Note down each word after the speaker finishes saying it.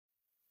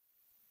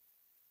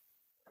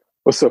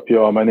What's up,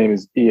 y'all? My name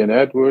is Ian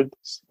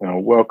Edwards,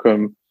 and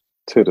welcome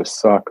to the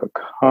Soccer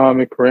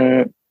Comic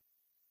Rant.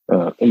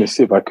 Let me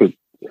see if I could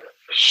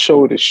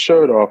show this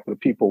shirt off for the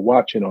people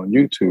watching on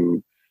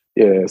YouTube.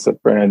 Yeah, it's a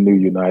brand new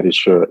United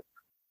shirt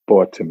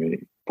bought to me.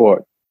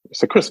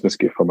 It's a Christmas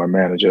gift from my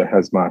manager. It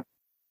has my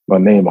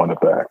name on the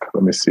back.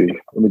 Let me see.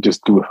 Let me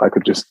just do, if I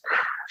could just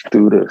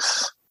do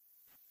this.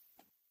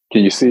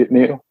 Can you see it,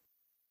 Neil?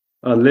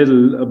 Bend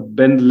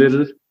a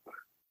little.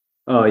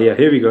 Oh, yeah,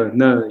 here we go.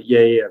 No,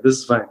 yeah, this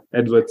is fine.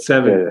 Edward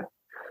 7.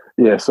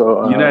 Yeah,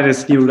 so...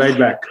 United's new right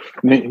back.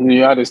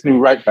 United's new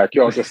right back.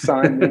 Y'all just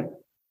signed me.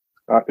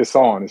 It's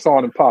on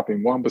and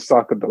popping.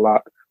 Wan-Bissaka the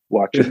lot.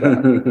 Watch it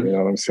back. You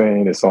know what I'm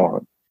saying? It's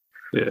on.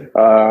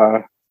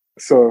 Yeah.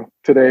 So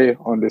today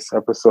on this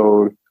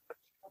episode,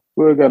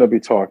 we're going to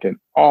be talking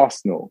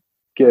Arsenal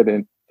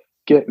getting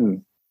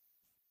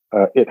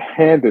it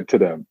handed to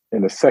them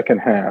in the second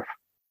half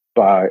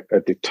by a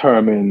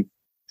determined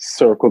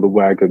circle the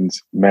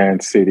wagons Man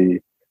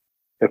City.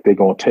 If they're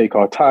going to take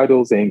our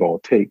titles, they ain't going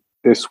to take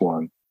this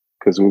one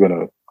because we're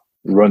going to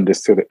run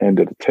this to the end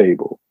of the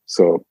table.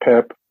 So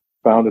Pep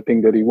found the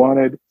thing that he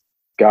wanted,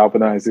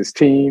 galvanized his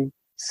team,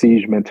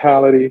 siege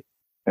mentality,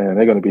 and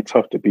they're going to be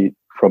tough to beat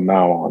from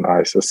now on,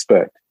 I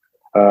suspect.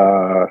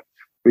 We're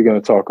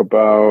going to talk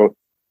about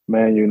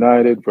Man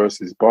United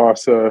versus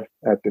Barca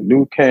at the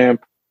Nou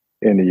Camp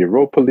in the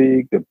Europa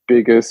League, the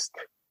biggest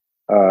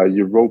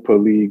Europa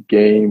League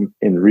game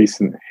in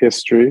recent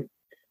history.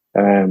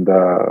 And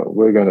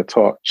we're going to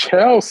talk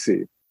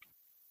Chelsea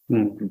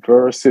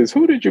versus,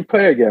 who did you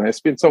play again?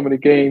 It's been so many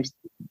games.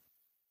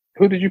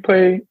 Who did you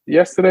play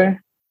yesterday?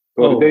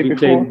 Or the day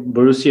before? Played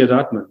Borussia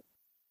Dortmund.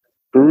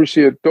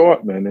 Borussia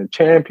Dortmund in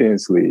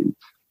Champions League,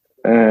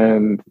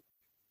 and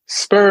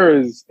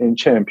Spurs in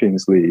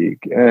Champions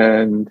League,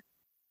 and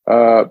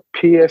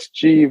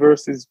PSG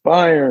versus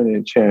Bayern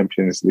in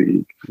Champions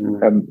League.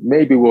 And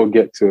maybe we'll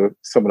get to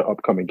some of the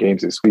upcoming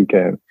games this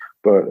weekend.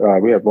 But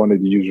we have one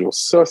of the usual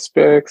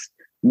suspects,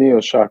 Neil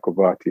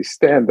Chakravarti,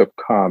 stand-up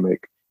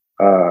comic,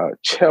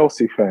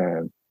 Chelsea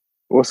fan.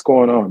 What's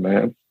going on,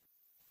 man?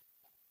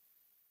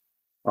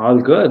 All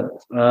good.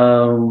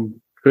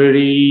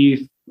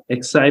 Pretty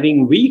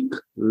exciting week.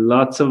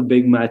 Lots of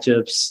big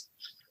matchups,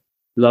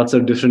 lots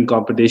of different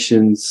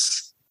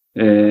competitions.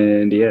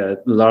 And yeah,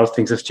 a lot of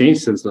things have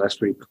changed since last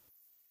week.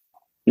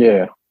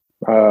 Yeah.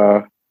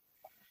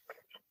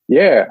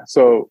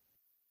 So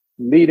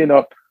leading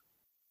up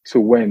to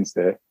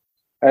Wednesday,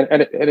 and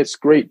it's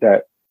great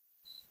that,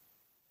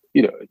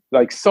 you know,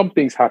 like some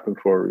things happen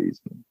for a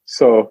reason.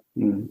 So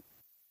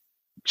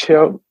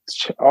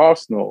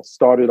Arsenal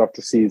started off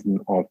the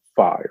season on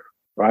fire,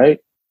 right?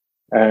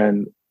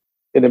 And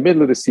in the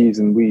middle of the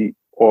season,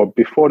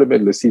 before the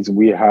middle of the season,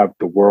 we have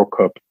the World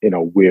Cup in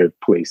a weird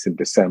place in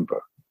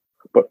December.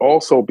 But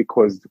also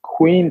because the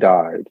Queen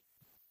died,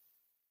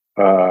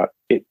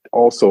 it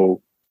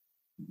also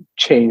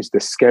changed the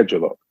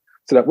schedule up.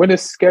 So that when the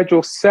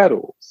schedule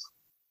settles,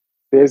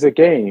 there's a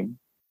game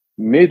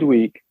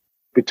midweek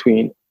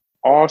between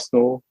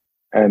Arsenal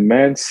and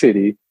Man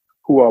City,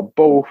 who are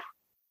both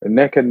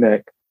neck and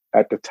neck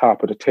at the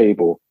top of the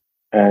table.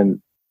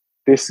 And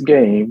this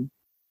game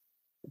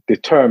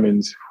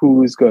determines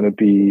who's going to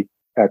be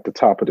at the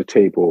top of the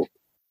table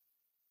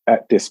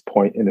at this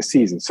point in the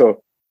season.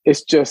 So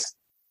it's just,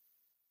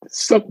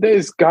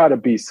 there's got to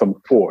be some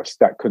force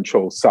that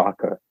controls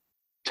soccer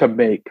to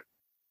make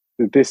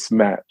this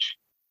match,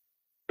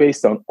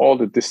 based on all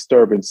the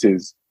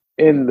disturbances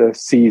in the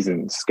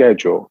season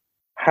schedule,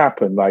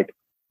 happen. Like,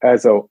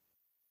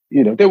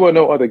 there were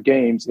no other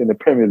games in the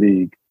Premier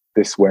League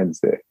this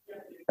Wednesday.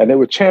 And there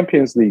were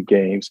Champions League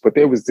games, but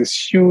there was this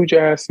huge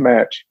ass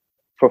match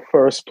for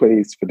first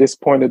place for this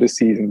point of the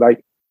season,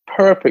 like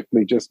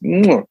perfectly just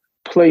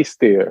placed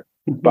there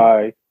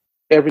by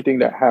everything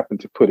that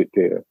happened to put it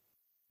there.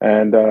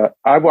 And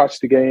I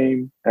watched the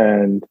game,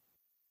 and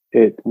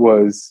it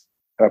was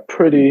a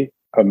pretty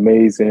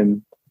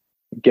amazing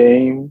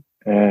game.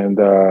 And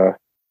I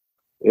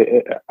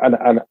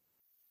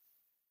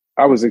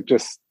was it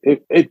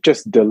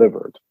just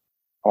delivered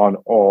on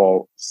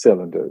all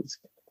cylinders.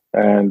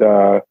 And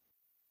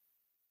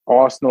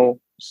Arsenal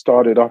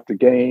started off the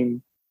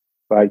game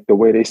like the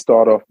way they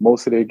start off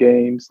most of their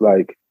games,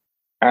 like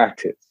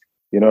at it.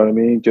 You know what I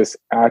mean? Just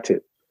at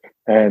it.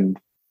 And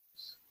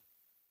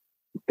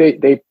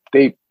they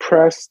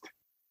pressed,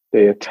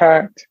 they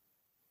attacked,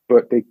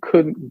 but they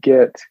couldn't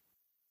get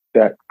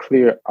that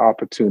clear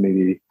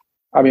opportunity.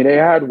 I mean, they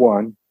had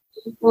one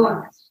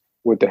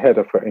with the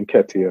header for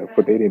Nketiah,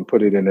 but they didn't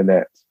put it in the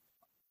net.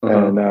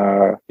 And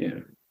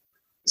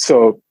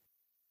so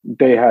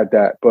they had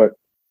that. But,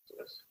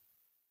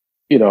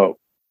 you know,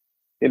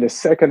 in the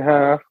second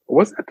half,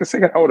 was that the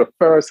second or the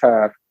first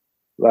half,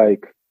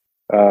 like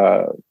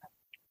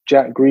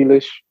Jack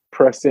Grealish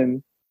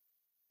pressing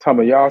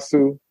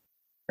Tomiyasu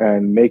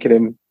and making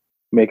him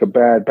make a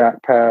bad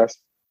back pass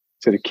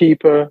to the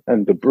keeper,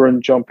 and De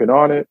Bruyne jumping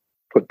on it,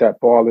 put that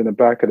ball in the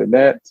back of the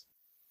net.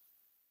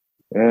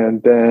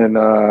 And then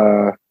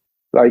the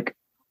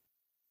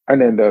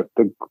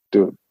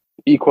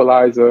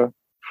equalizer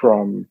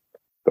from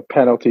the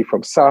penalty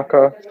from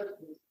Saka.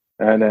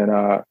 And then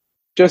I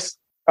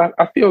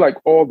feel like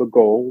all the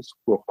goals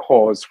were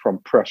caused from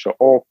pressure,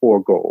 all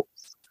 4 goals,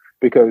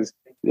 because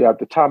you have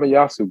the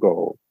Tamayasu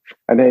goal,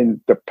 and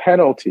then the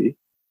penalty,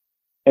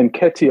 and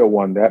Nketiah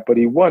won that, but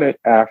he won it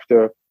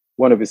after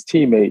one of his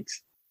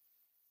teammates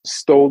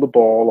stole the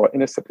ball or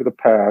intercepted a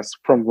pass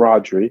from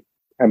Rodri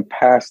and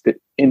passed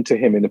it into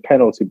him in the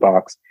penalty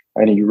box,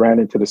 and he ran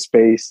into the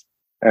space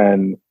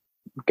and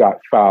got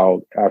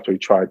fouled after he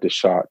tried the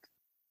shot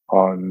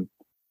on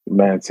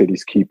Man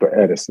City's keeper,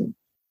 Ederson.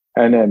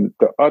 And then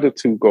the other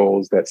 2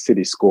 goals that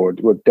City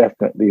scored were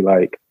definitely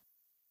like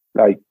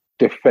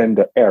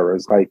defender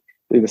errors. Like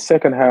in the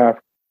second half,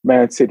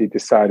 Man City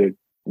decided,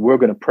 we're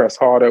going to press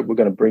harder, we're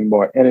going to bring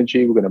more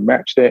energy, we're going to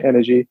match their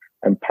energy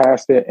and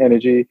pass their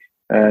energy.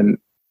 And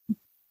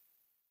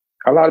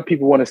a lot of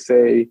people want to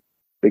say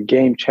the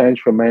game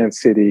changed for Man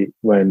City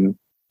when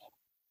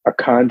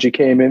Akanji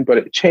came in, but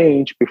it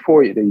changed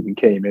before it even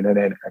came in. And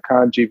then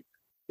Akanji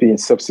being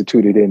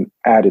substituted in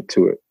added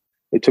to it.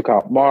 They took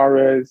out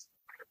Mahrez,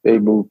 they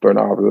moved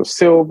Bernardo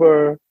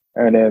Silva,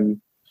 and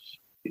then,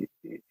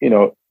 you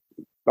know,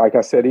 like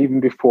I said, even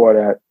before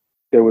that,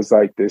 there was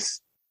like this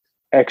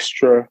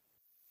extra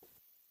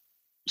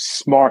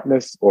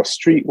smartness or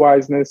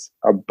streetwiseness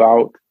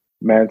about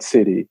Man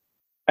City.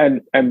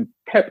 And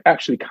Pep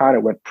actually kind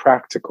of went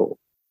practical.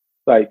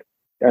 Like,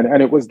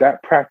 and it was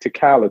that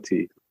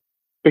practicality,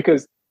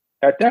 because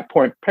at that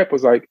point, Pep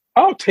was like,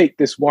 I'll take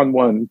this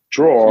 1-1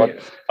 draw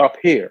up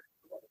here.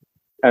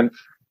 And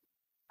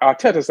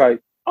Arteta's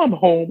like, I'm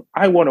home,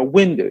 I want to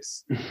win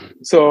this.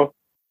 So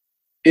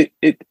it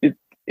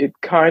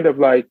kind of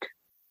like,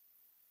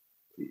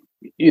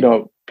 you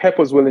know, Pep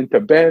was willing to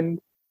bend,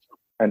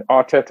 and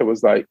Arteta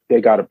was like, they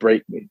got to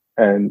break me.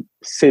 And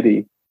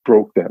City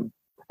broke them.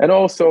 And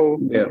also,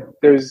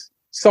 there's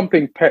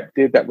something Pep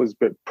did that was a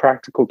bit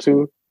practical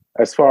too,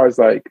 as far as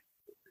like,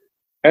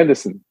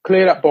 Henderson,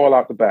 clear that ball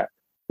out the back.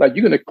 Like,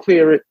 you're going to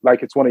clear it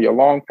like it's one of your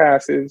long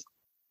passes,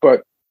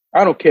 but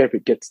I don't care if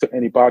it gets to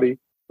anybody.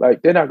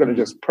 Like, they're not going to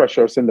just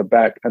pressure us in the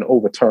back and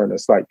overturn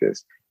us like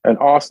this. And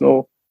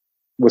Arsenal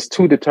was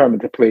too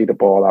determined to play the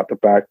ball out the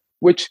back,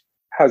 which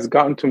has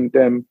gotten to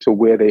them to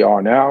where they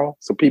are now.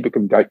 So people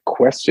can like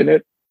question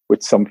it,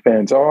 which some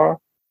fans are,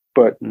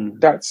 but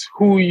that's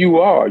who you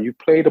are. You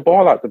play the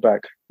ball out the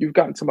back. You've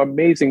gotten some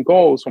amazing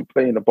goals from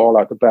playing the ball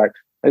out the back.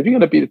 And if you're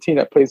going to be the team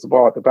that plays the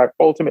ball out the back,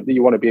 ultimately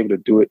you want to be able to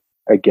do it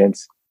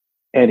against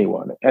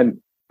anyone. And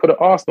for the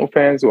Arsenal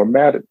fans who are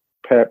mad at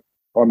Pep,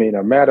 are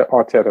mad at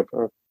Arteta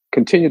for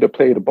continue to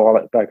play the ball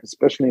at the back,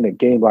 especially in a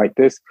game like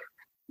this,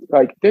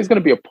 like there's going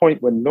to be a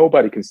point when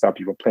nobody can stop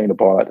you from playing the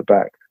ball at the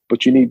back.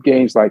 But you need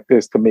games like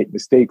this to make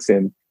mistakes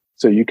in,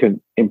 so you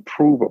can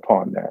improve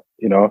upon that.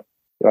 You know,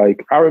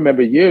 like I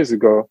remember years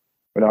ago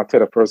when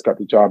Arteta first got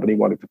the job and he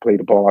wanted to play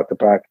the ball at the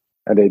back,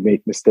 and they'd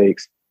make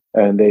mistakes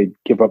and they'd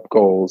give up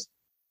goals,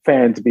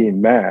 fans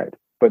being mad.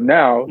 But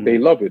now they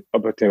love it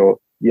up until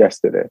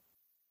yesterday.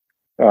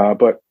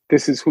 But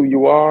this is who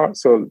you are.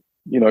 So,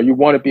 you know, you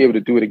want to be able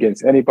to do it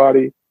against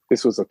anybody.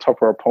 This was a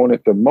tougher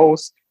opponent than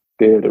most.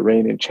 They're the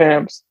reigning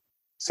champs.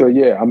 So,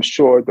 yeah, I'm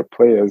sure the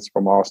players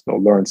from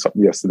Arsenal learned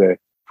something yesterday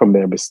from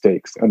their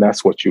mistakes, and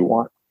that's what you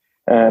want.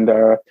 And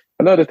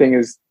another thing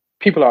is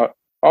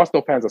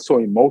Arsenal fans are so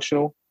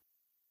emotional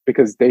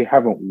because they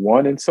haven't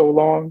won in so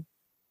long.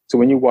 So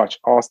when you watch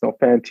Arsenal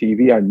fan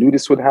TV, I knew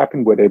this would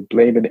happen where they're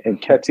blaming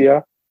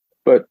Nketiah,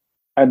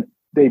 and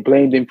they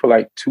blamed him for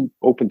like 2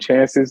 open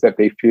chances that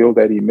they feel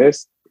that he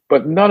missed.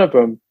 But none of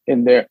them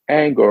in their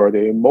anger or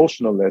their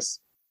emotionality,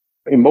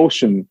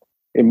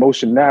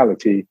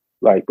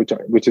 like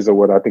which is a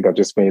word I think I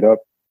just made up,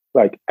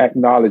 like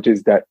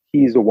acknowledges that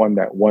he's the one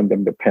that won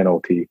them the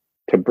penalty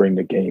to bring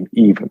the game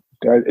even.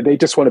 They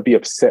just want to be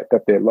upset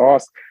that they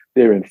lost.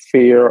 They're in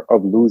fear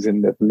of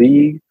losing the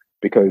league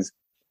because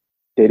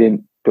they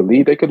didn't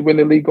believe they could win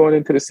the league going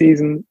into the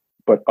season.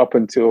 But up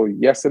until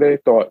yesterday,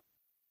 thought,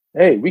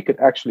 hey, we could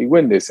actually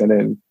win this. And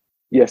then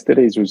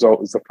yesterday's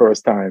result was the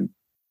first time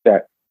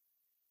that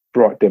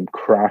brought them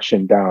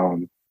crashing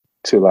down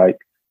to like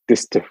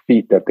this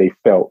defeat that they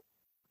felt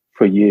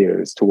for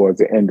years towards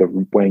the end of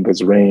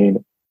Wenger's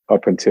reign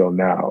up until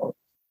now.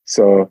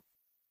 So,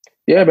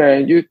 yeah,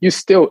 man, you're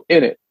still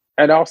in it.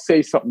 And I'll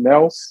say something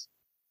else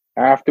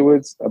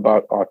afterwards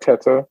about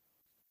Arteta,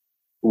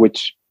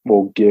 which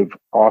will give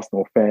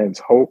Arsenal fans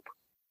hope.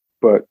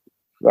 But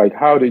like,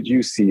 how did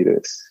you see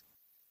this?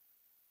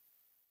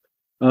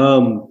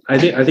 I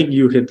think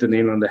you hit the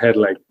nail on the head.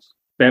 Like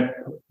Pep,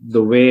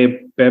 the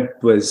way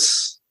Pep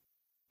was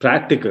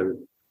practical,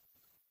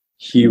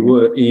 he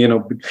would,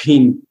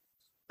 between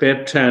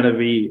Pep trying to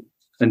be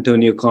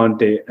Antonio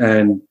Conte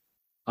and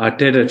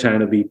Arteta trying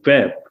to be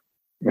Pep,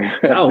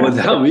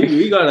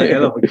 we got a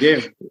hell of a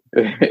game.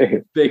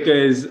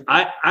 Because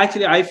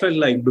I felt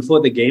like before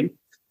the game,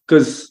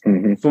 because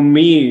for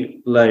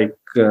me, like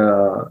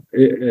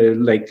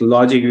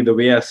logically, the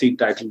way I see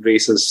title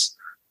races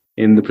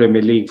in the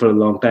Premier League for a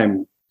long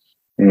time,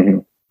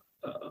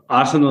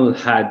 Arsenal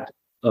had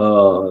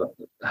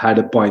had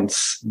a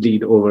points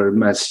lead over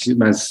Man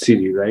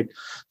City, right?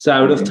 So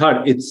I would have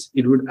thought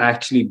it would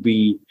actually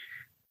be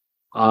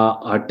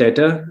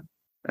Arteta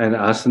and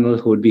Arsenal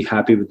who would be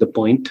happy with the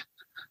point.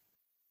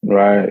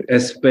 Right.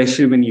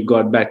 Especially when you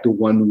got back to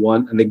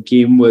 1-1 and the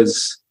game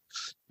was,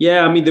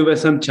 there were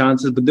some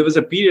chances, but there was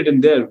a period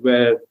in there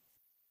where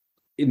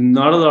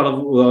not a lot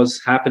of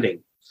was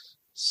happening.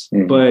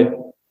 But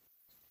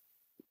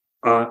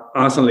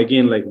Arsenal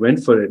again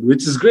went for it,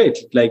 which is great.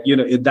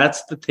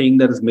 That's the thing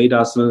that has made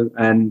Arsenal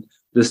and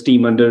this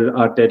team under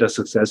Arteta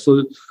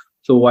successful.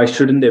 So why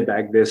shouldn't they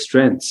back their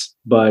strengths?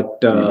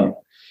 But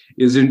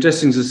it's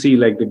interesting to see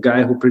the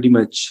guy who pretty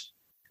much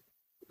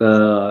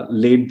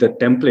laid the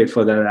template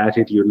for that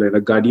attitude,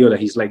 like Guardiola.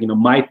 He's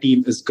my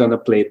team is gonna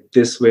play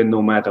this way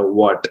no matter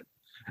what,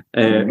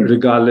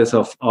 regardless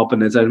of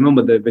opponents. I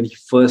remember that when he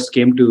first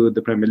came to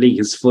the Premier League,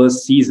 his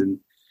first season,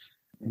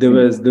 there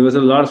was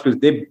a lot of people.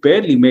 They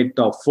barely made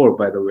top 4,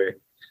 by the way.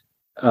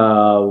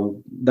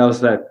 That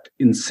was that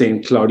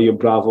insane Claudio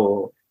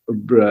Bravo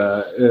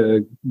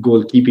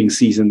goalkeeping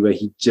season where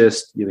he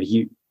just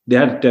they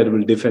had a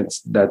terrible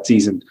defense that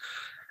season,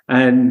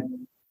 and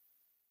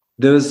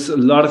there was a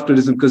lot of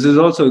criticism because there's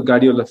also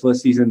Guardiola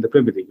first season in the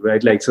Premier League,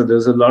 right? So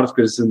there's a lot of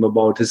criticism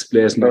about his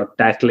players not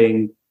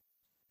tackling.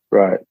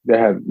 Right. They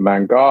had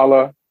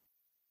Mangala,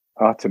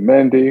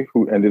 Otamendi,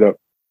 who ended up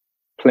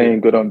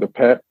playing good under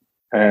Pep,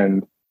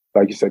 and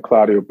like you said,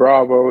 Claudio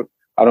Bravo.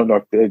 I don't know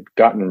if they'd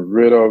gotten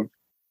rid of.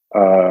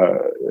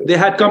 They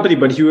had company,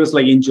 but he was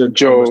injured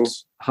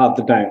half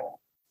the time.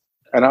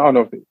 And I don't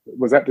know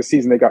was that the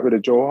season they got rid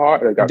of Joe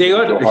Hart? He got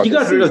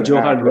rid of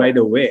Joe Hart right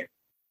away.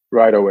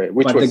 Right away.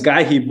 But the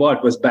guy he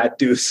bought was bad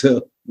too.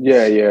 So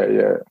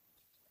yeah.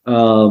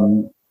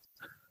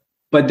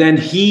 But then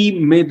he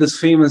made this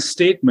famous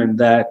statement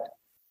that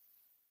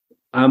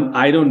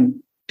I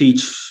don't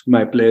teach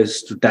my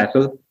players to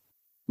tackle.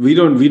 We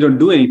don't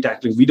do any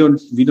tackling. We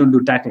don't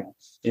do tackling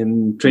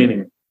in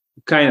training.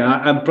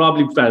 I'm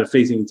probably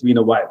paraphrasing. It's been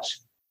a while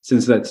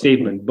since that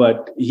statement,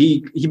 but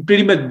he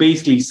pretty much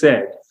basically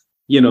said,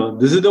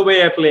 this is the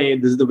way I play.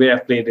 This is the way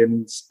I've played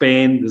in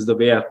Spain. This is the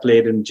way I've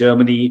played in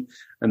Germany.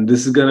 And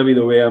this is going to be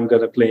the way I'm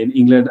going to play in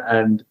England,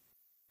 and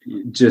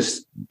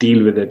just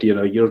deal with it.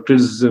 Your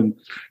criticism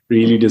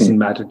really doesn't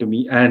matter to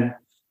me. And,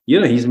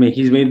 he's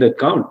made that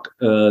count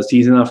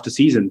season after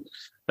season,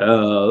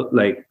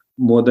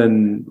 more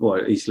than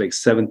he's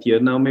 7th year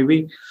now,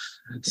 maybe.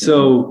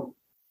 So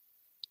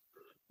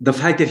the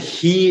fact that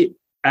he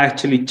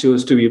actually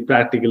chose to be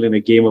practical in a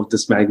game of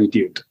this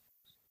magnitude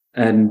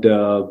and,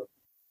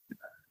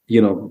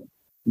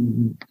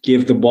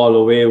 gave the ball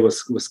away,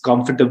 was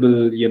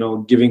comfortable,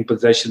 giving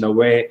possession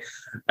away.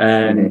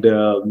 And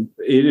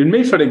it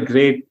made for a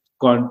great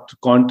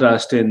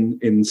contrast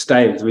in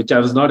styles, which I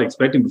was not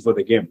expecting before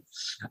the game.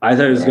 I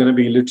thought it was going to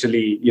be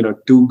literally,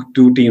 two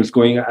teams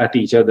going at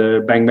each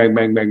other, bang, bang,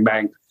 bang, bang,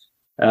 bang.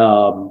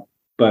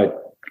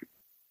 But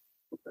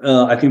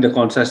I think the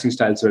contrasting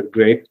styles were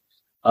great.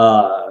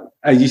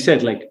 As you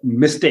said,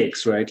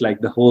 mistakes, right?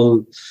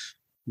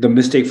 The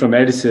mistake from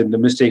Edison, the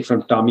mistake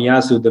from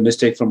Tomiyasu, the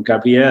mistake from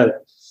Gabriel.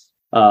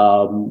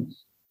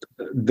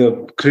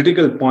 The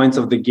critical points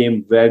of the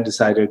game were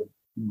decided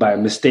by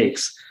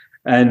mistakes.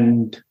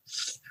 And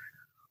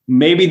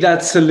maybe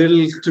that's a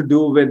little to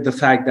do with the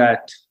fact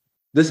that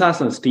this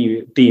Arsenal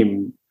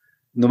team,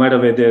 no matter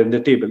where they're in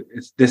the table,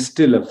 they're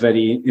still a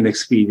very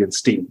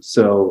inexperienced team.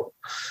 So,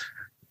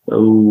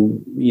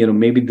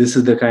 maybe this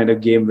is the kind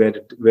of game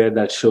where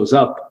that shows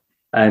up.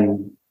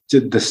 And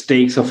the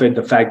stakes of it,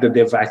 the fact that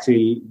they've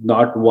actually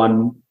not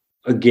won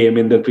a game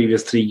in the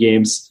previous 3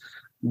 games,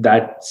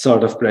 that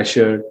sort of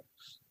pressure.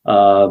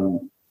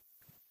 You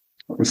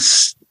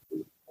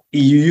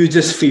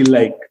just feel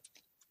like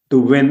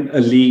to win a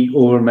league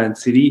over Man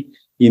City,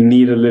 you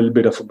need a little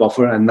bit of a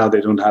buffer, and now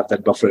they don't have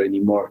that buffer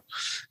anymore.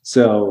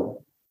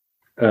 So,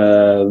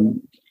 I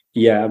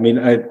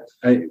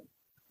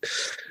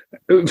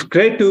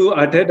credit to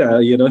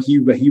Arteta.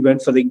 He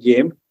went for the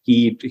game.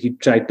 He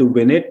tried to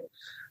win it.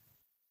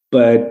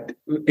 But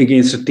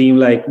against a team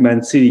like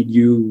Man City,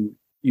 you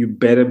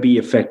better be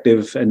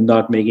effective and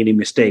not make any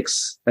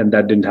mistakes, and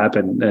that didn't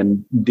happen.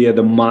 And they are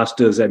the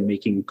masters at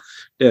making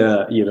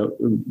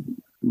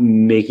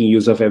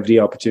use of every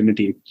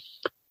opportunity.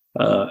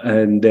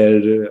 And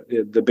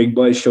the big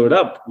boys showed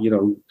up.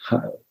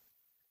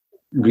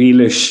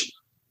 Grealish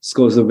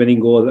scores the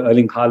winning goal.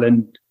 Erling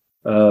Haaland,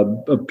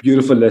 a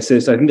beautiful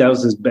assist. I think that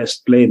was his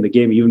best play in the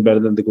game, even better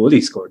than the goal he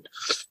scored.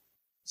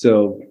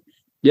 So.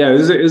 Yeah,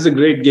 it was a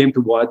great game to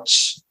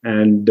watch,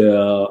 and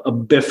a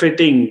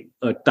befitting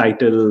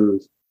title,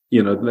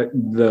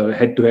 the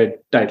head-to-head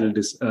title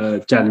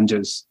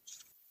challenges.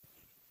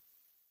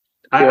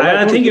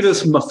 I think it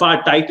was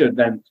far tighter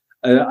than.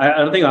 I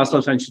don't think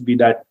Arsenal fans should be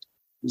that,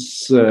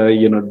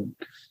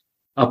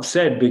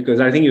 upset,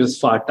 because I think it was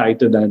far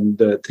tighter than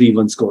the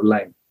 3-1 score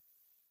line.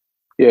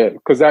 Yeah,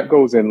 because that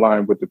goes in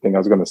line with the thing I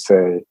was going to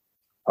say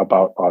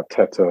about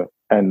Arteta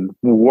and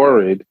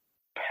worried,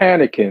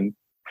 panicking,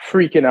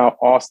 freaking out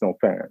Arsenal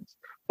fans.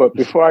 But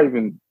before I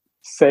even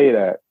say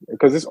that,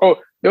 because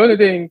The only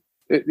thing,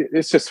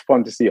 it's just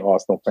fun to see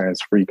Arsenal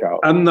fans freak out.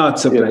 I'm not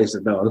surprised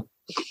at all.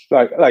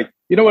 Like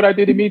you know what I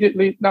did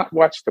immediately? Not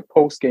watch the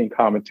post game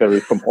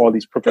commentary from all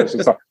these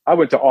professionals. I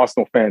went to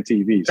Arsenal Fan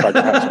TV, so I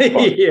could have some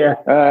fun. Yeah,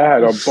 I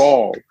had a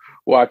ball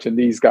watching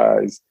these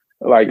guys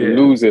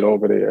lose it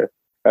over there,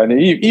 and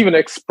even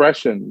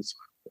expressions.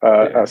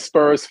 A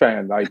Spurs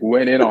fan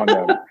went in on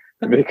them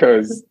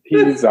because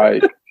he's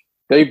like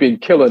they've been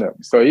killing him,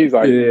 so he's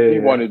like he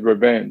wanted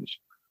revenge.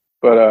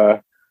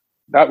 But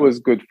that was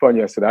good fun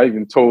yesterday. I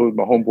even told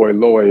my homeboy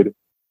Lloyd,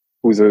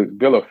 who's a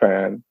Villa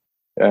fan,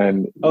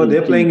 and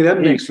they're playing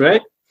them next,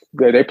 right?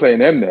 They're playing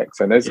them next,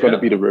 and it's going to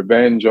be the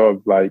revenge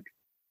of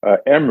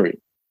Emery.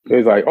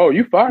 He's like, "Oh,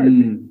 you fired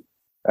me,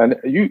 and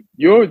you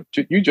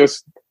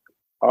just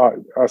are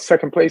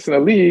second place in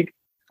the league,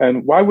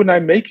 and why wouldn't I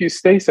make you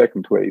stay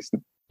second place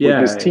with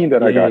this team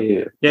that I got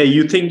here?" Yeah,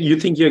 you think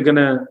you're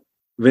gonna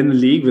win the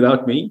league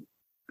without me?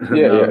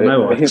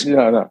 No,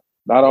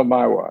 not on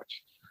my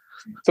watch.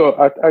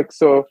 So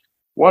so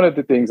one of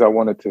the things I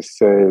wanted to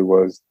say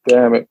was,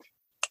 damn it.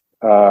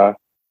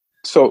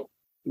 So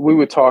we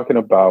were talking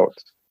about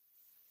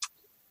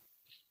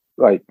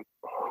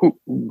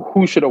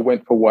who should have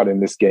went for what in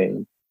this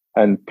game,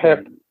 and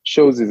Pep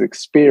shows his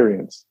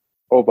experience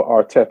over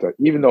Arteta,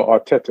 even though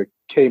Arteta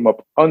came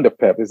up under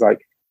Pep. It's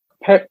like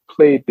Pep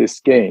played this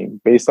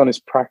game based on his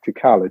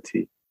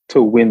practicality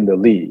to win the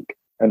league,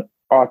 and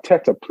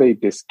Arteta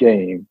played this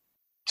game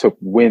to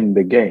win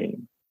the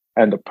game.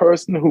 And the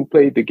person who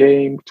played the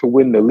game to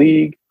win the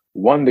league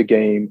won the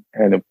game,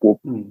 and it will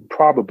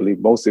probably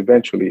most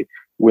eventually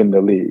win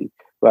the league.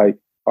 Like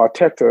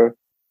Arteta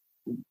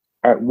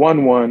at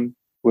 1-1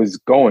 was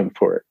going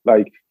for it.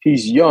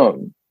 He's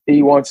young,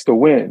 he wants to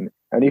win,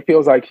 and he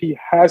feels like he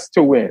has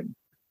to win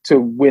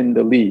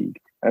the league.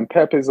 And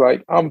Pep is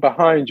like, I'm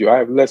behind you. I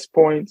have less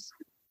points,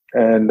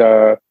 and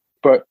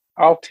but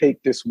I'll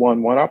take this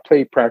 1-1. I'll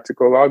play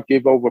practical. I'll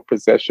give over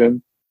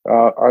possession,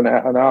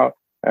 and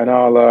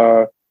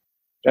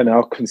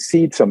I'll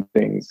concede some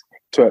things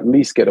to at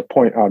least get a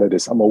point out of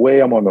this. I'm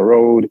away, I'm on the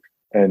road,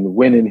 and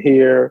winning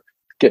here,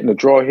 getting a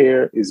draw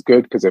here is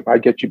good, because if I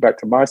get you back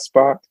to my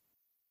spot,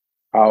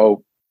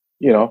 I'll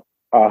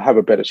have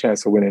a better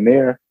chance of winning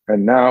there.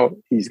 And now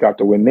he's got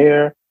to win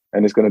there,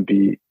 and it's going to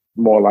be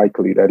more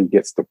likely that he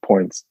gets the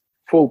points,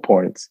 full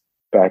points,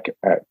 back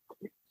at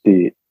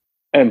the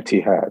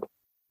Etihad.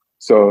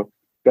 So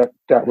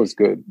that was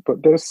good.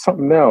 But there's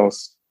something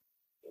else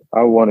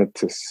I wanted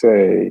to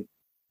say.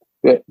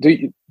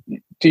 Do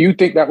you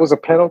think that was a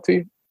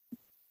penalty?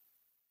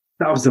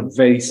 That was a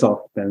very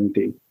soft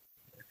penalty.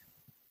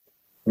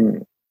 He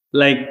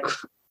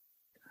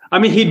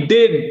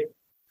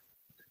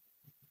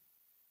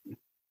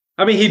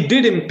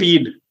did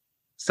impede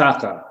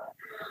Saka,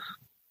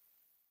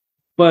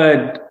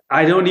 but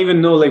I don't even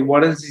know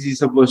what else is he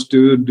supposed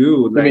to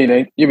do.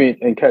 You mean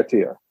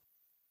Nketiah?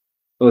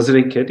 Was it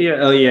Nketiah?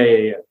 Oh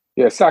yeah.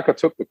 Yeah, Saka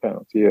took the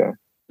penalty. Yeah.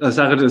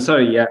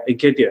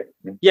 Nketiah.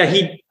 Yeah,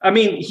 he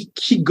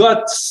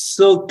got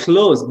so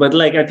close, but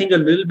I think a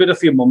little bit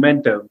of your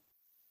momentum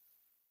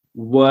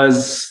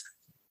was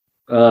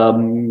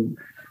gonna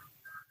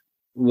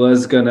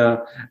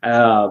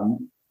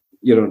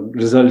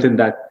result in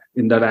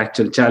that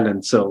actual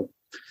challenge. So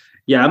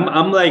yeah,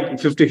 I'm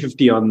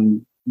 50-50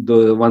 on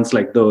the ones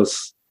like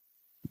those.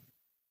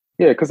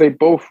 Yeah, because they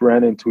both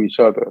ran into each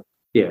other.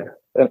 Yeah.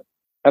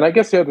 And I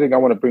guess the other thing I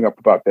want to bring up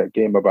about that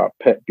game, about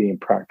Pep being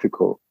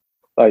practical,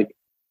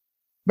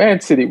 Man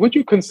City, would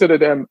you consider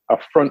them a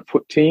front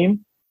foot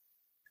team?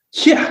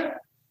 Yeah.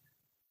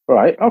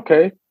 Right.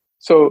 Okay.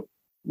 So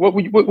what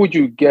would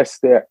you guess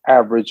their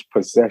average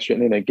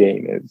possession in a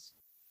game is?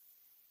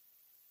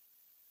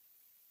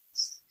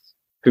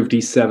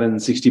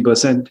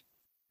 57-60%.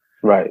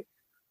 Right.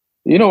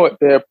 You know what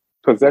their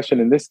possession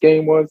in this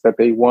game was that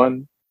they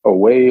won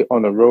away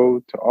on the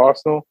road to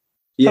Arsenal?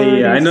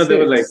 Yeah. I know they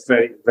were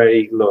very,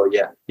 very low.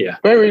 Yeah.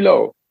 Very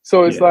low.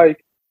 So it's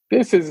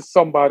this is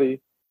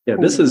somebody who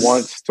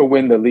wants to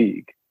win the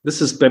league.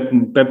 This is Pep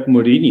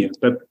Mourinho,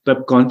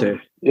 Pep Conte.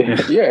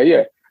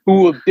 Yeah.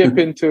 Who will dip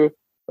into,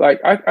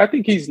 I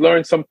think he's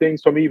learned some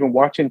things from even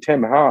watching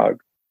Ten Hag.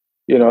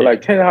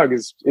 Ten Hag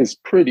is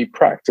pretty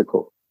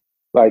practical.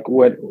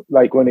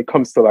 When it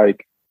comes to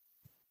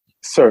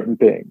certain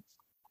things.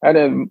 And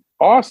then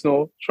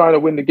Arsenal trying to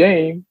win the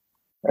game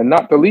and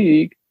not the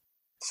league,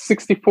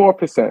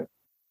 64%.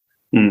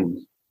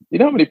 You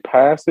know how many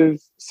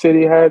passes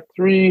City had?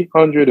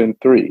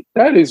 303.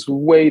 That is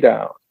way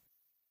down.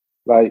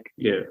 They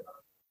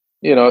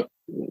were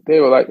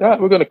like,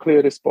 we're going to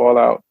clear this ball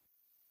out.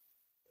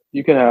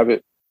 You can have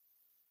it.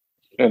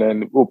 And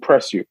then we'll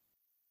press you.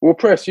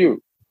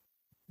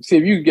 See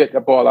if you can get the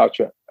ball out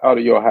of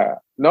your half.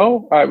 No?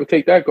 All right, we'll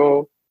take that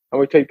goal. And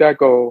we take that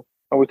goal.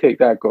 And we take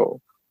that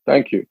goal.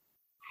 Thank you,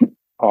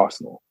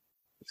 Arsenal.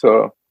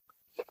 So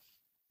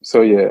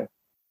yeah.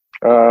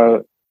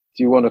 Do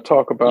you want to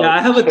talk about? Yeah,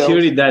 I have a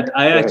theory that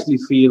I actually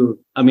feel.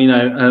 I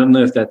don't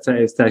know if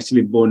it's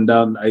actually borne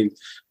down.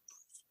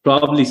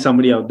 Probably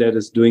somebody out there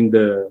is doing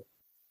the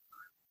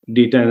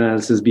data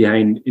analysis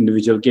behind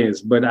individual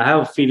games, but I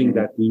have a feeling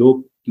that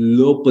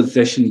low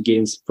possession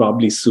games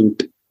probably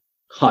suit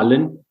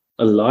Haaland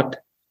a lot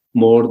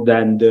more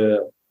than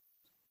the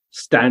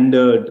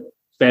standard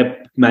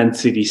Pep Man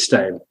City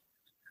style,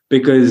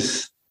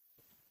 because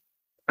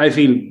I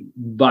feel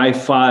by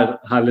far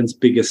Haaland's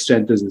biggest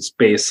strength is his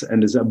pace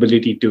and his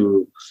ability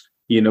to,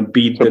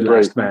 beat the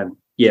last man.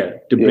 Yeah,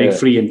 to break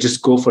free and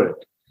just go for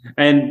it.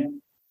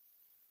 And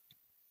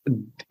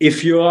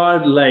if you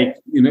are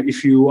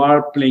if you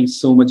are playing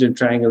so much in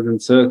triangles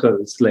and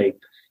circles,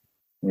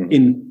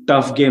 in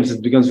tough games,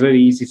 it becomes very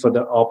easy for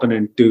the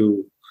opponent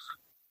to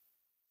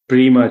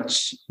pretty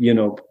much,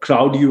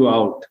 crowd you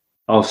out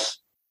of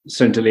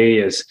central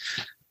areas.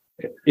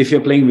 If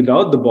you're playing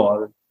without the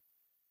ball,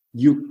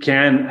 you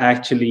can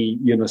actually,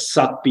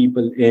 suck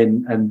people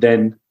in and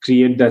then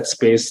create that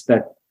space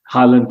that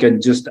Haaland can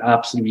just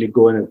absolutely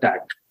go and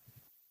attack.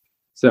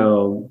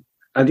 So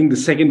I think the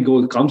second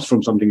goal comes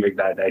from something like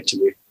that,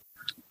 actually.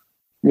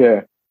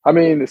 Yeah. I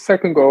mean, the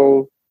second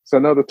goal is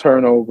another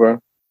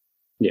turnover.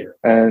 Yeah.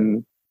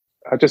 And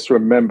I just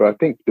remember, I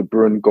think De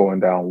Bruyne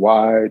going down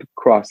wide,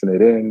 crossing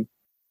it in,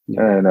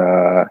 and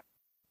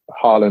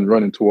Haaland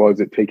running towards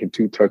it, taking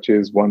 2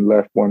 touches, one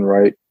left, one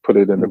right, put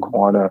it in the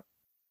corner.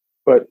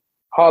 But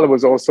Haaland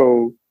was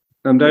also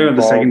I'm talking about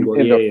the second goal.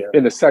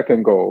 In the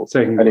second goal.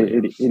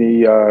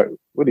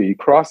 He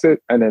crossed it,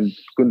 and then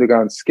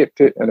Gundogan skipped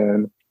it, and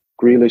then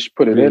Grealish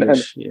put it in.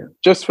 And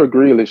just for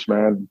Grealish,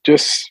 man,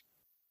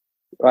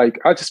 I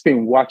just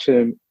been watching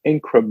him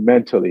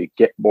incrementally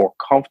get more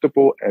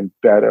comfortable and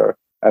better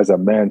as a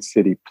Man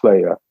City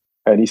player.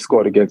 And he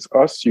scored against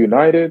us,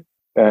 United,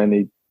 and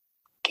he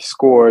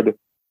scored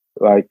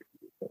a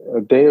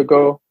day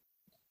ago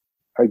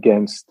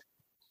against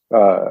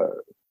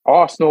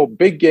Arsenal,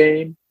 big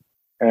game.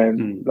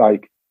 And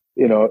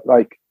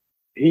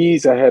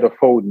he's ahead of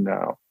Foden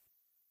now.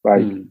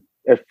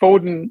 If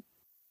Foden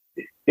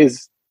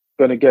is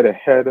going to get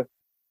ahead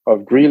of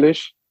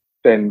Grealish,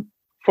 then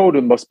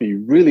Foden must be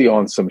really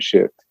on some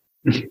shit.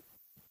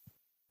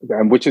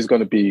 And which is going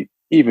to be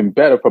even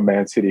better for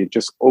Man City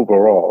just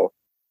overall.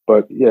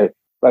 But yeah,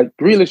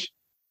 Grealish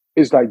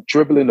is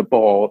dribbling the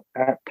ball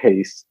at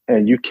pace,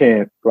 and you just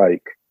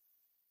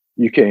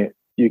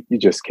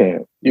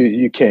can't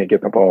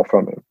get the ball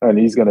from him. And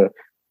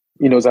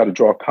he knows how to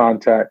draw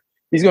contact.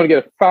 He's going to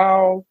get a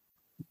foul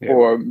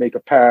or make a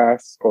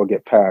pass or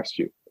get past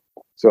you.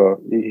 So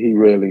he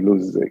rarely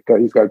loses it.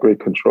 He's got great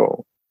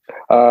control.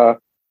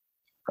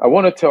 I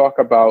want to talk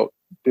about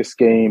this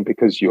game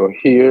because you're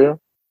here,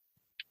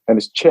 and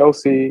it's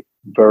Chelsea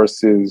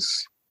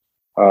versus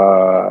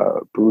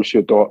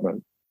Borussia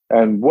Dortmund.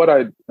 And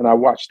I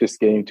watched this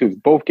game too.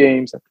 Both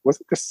games, was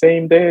it the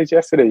same day as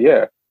yesterday?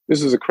 Yeah,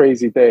 this was a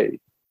crazy day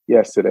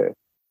yesterday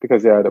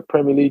because they had a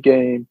Premier League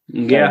game,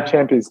 and a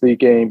Champions League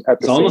game at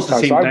the same time. It's almost the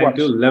same time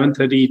too,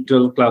 11:30,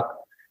 12 o'clock.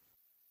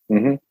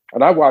 Mm-hmm.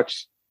 And I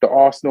watched the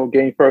Arsenal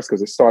game first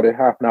because it started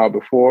half an hour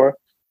before,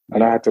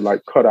 and I had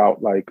to cut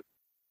out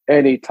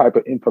any type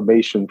of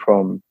information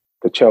from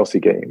the Chelsea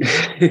game.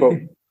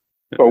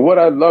 But what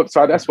I love,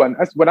 so that's when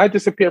I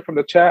disappear from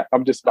the chat,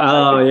 I'm just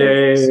yeah.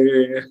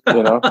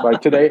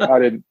 Today I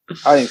didn't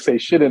say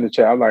shit in the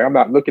chat. I'm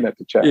not looking at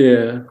the chat.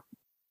 Yeah.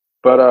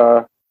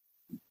 But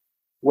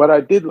what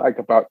I did like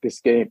about this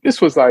game, this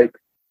was an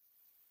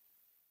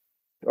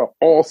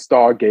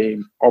all-star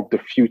game of the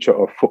future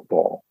of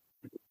football.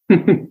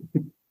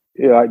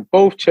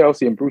 Both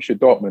Chelsea and Borussia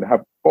Dortmund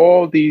have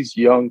all these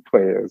young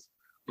players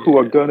who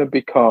are going to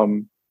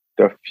become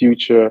the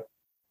future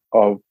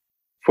of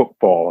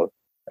football.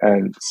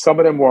 And some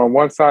of them were on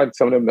one side,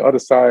 some of them on the other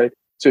side.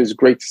 So it's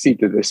great to see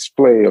the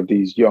display of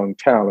these young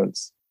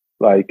talents,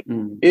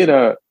 in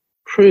a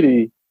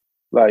pretty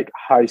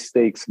high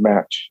stakes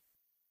match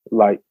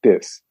like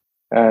this.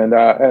 And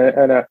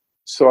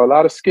so a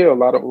lot of skill, a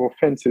lot of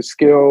offensive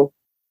skill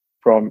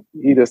from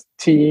either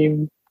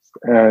team.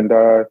 And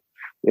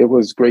it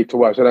was great to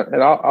watch.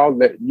 And I'll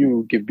let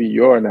you give me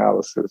your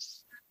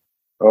analysis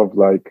of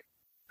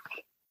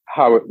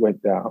how it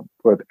went down.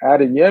 But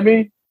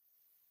Adeyemi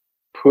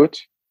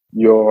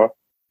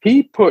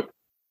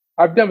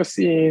I've never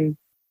seen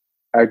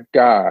a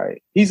guy.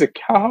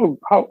 How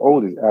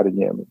old is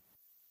Adeyemi?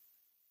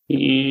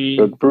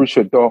 The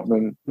Borussia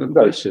Dortmund.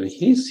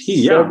 He's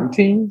young.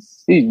 17?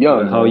 He's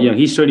young. How young?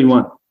 He's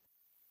 21.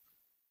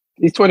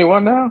 He's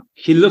 21 now?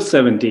 He looks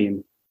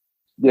 17.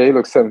 Yeah, he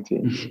looks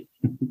 17.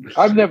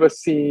 I've never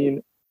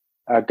seen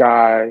a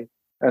guy.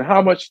 And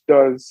how much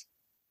does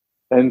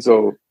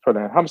Enzo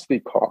Fernandez, how much did he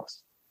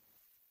cost?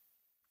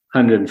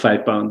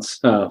 105 pounds,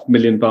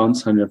 million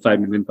pounds, 105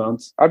 million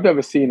pounds. I've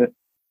never seen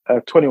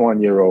a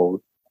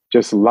 21-year-old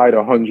just light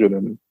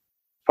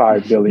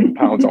 105 million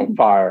pounds on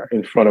fire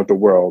in front of the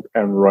world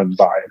and run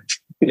by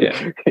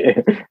it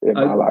in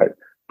my life.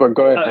 But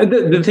go ahead.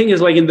 The thing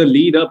is, in the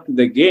lead up to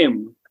the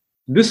game,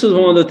 this was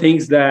one of the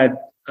things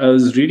that I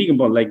was reading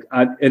about.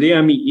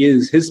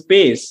 Adeyemi his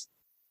pace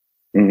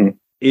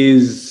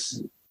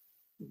is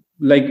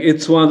like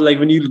it's one like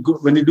when you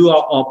do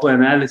our Oppo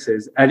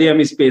analysis,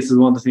 Adeyemi space is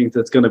one of the things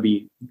that's going to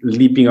be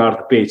leaping out of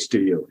the page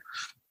to you.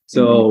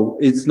 So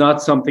it's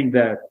not something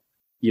that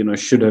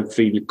should have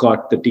really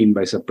caught the team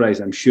by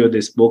surprise. I'm sure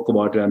they spoke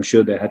about it. I'm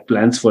sure they had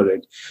plans for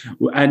it,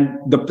 and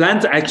the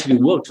plans actually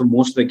worked for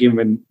most of the game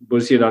when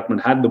Borussia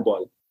Dortmund had the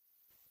ball.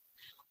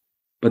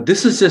 But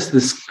this is just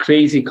this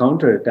crazy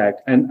counterattack,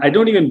 and I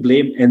don't even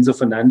blame Enzo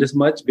Fernandez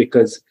much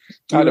because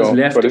he was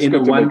left in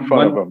a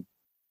one.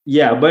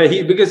 Yeah, but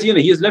he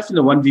was left in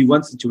a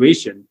 1v1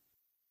 situation,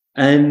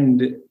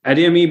 and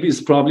Adeyemi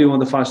is probably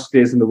one of the fastest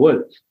players in the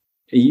world.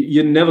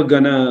 You're never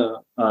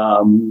gonna.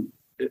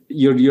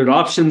 Your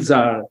options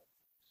are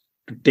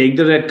to take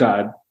the red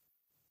card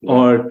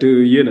or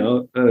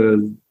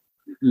to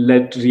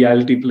let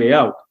reality play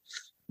out.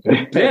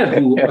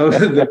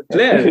 The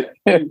player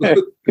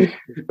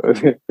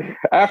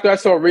after I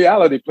saw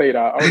reality played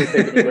out, I would have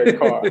taken the red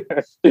card.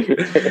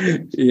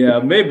 Yeah,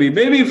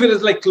 maybe if it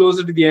was like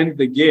closer to the end of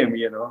the game,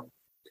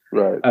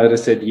 right, I would have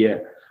said yeah.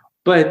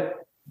 But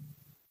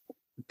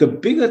the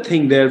bigger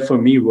thing there for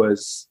me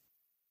was,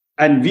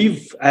 and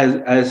we've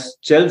as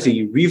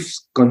Chelsea, we've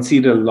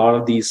conceded a lot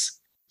of these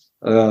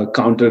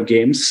counter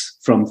games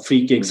from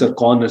free kicks or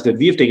corners that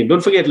we've taken.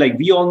 Don't forget, like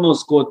we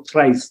almost scored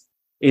thrice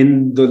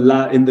in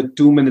the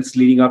 2 minutes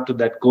leading up to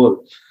that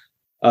goal.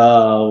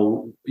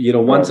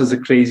 Once was a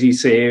crazy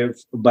save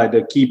by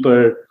the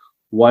keeper.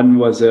 One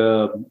was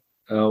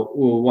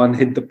one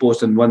hit the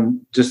post and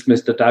one just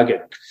missed the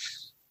target.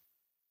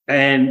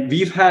 And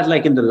we've had,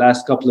 like in the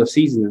last couple of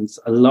seasons,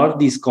 a lot of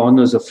these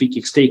corners or free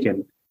kicks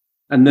taken.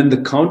 And then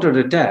the counter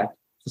attack,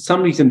 for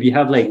some reason, we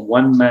have like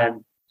one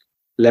man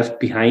left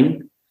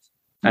behind.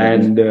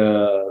 And,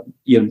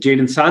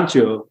 Jadon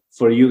Sancho,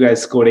 for you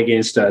guys, scored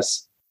against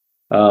us.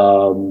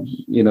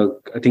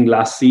 I think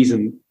last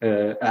season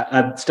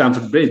at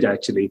Stamford Bridge,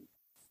 actually,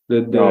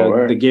 the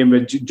game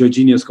where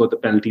Jorginho scored the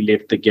penalty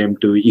late the game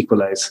to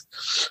equalize.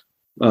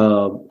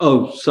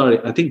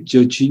 I think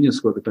Jorginho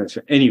scored the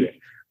penalty. Anyway,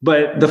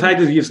 but the fact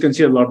is we've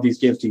conceded a lot of these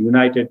games to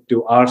United,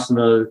 to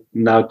Arsenal,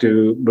 now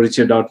to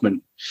Borussia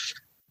Dortmund.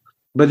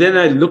 But then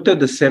I looked at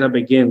the setup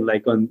again,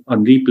 like on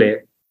replay.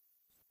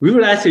 We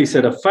were actually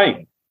set up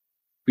fine.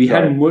 We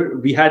had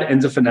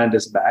Enzo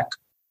Fernandez back.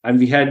 And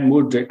we had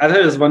Mudryk. I thought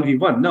it was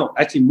 1v1. No,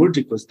 actually,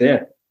 Mudryk was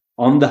there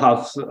on the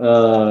half,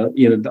 on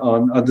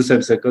the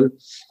side circle.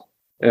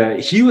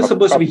 He was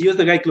supposed to be, he was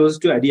the guy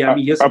closest to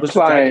Adeyemi. He was supposed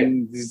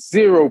applying to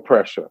zero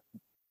pressure.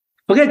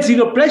 Forget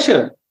zero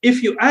pressure.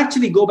 If you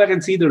actually go back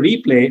and see the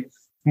replay,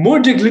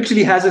 Mudryk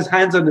literally has his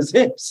hands on his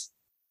hips.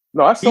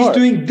 No, I saw He's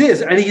doing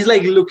this, and he's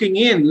like looking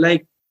in,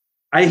 like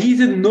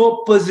he's in no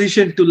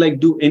position to like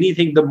do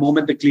anything the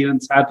moment the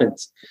clearance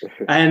happens.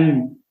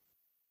 And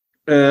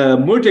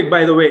Mudryk,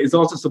 by the way, is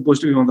also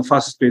supposed to be one of the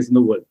fastest players in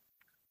the world.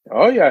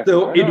 Oh, yeah.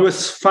 So it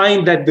was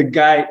fine that the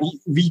guy,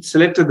 we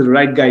selected the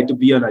right guy to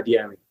be on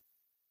Adeyemi.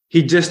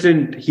 He just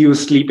didn't, he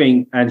was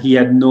sleeping and he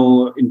had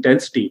no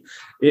intensity.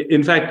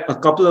 In fact, a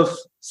couple of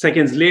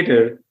seconds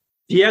later,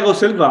 Thiago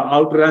Silva,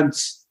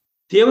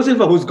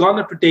 who's gone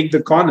up to take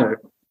the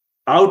corner,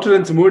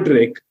 outruns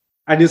Mudryk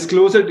and is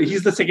closer.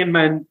 He's the second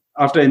man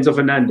after Enzo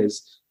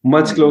Fernandez,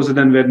 much closer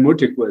than where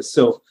Mudryk was.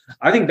 So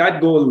I think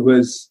that goal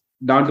was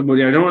down to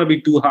Mudryk. I don't want to be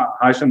too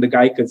harsh on the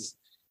guy because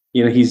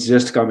he's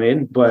just come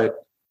in,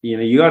 but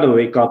you got to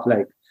wake up.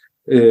 Like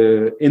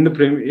in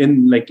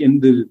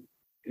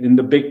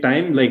the big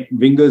time, like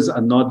wingers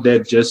are not there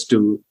just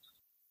to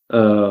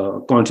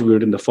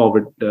contribute in the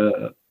forward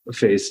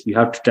phase. You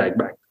have to track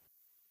back,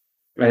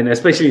 and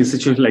especially in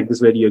situations like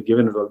this where you're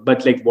given a role.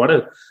 But like one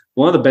of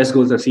the best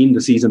goals I've seen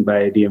this season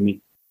by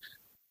Adeyemi,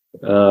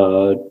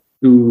 to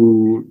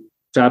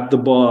trap the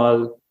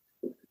ball,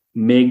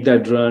 make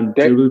that run,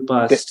 dribble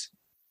past,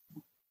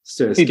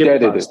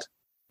 skip past.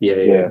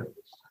 Yeah.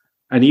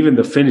 And even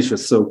the finish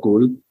was so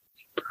cool.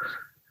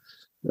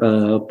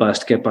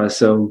 Past Kepa.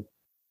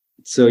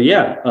 So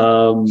yeah.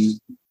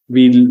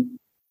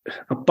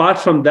 Apart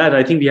from that,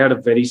 I think we had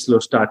a very slow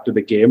start to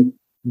the game.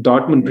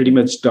 Dortmund pretty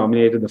much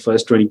dominated the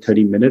first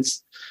 20-30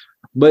 minutes.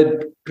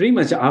 But pretty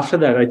much after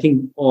that, I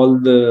think all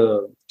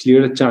the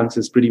clearer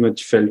chances pretty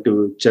much fell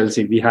to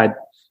Chelsea. We had,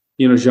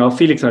 João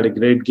Felix had a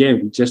great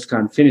game. He just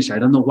can't finish. I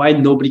don't know why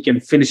nobody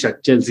can finish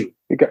at Chelsea.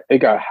 It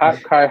got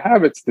Kai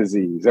Havertz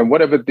disease, and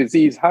whatever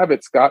disease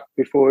Havertz got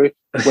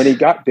when he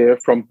got there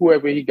from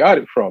whoever he got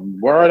it from,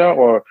 Werner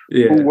or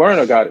who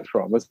Werner got it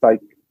from. It's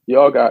like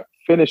y'all got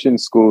finishing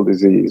school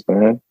disease,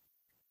 man.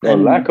 Or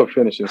lack of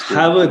finishing school.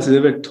 Havertz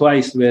did it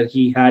twice where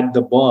he had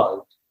the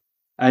ball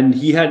and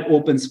he had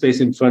open space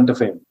in front of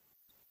him.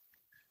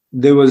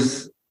 There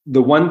was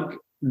the one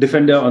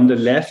defender on the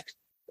left,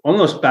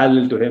 almost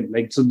parallel to him.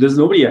 So there's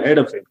nobody ahead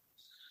of him.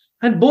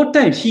 And both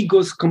times he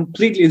goes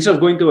completely, instead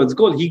of going towards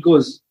goal,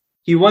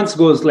 he once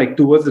goes like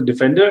towards the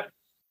defender,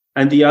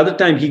 and the other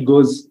time he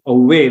goes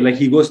away, like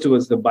he goes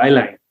towards the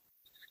byline.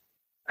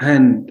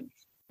 And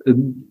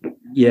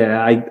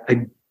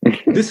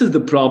this is the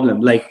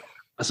problem.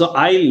 So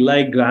I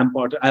like Graham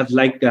Potter. I've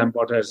liked Graham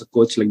Potter as a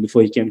coach,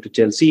 before he came to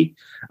Chelsea,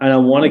 and I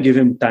want to give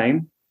him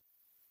time.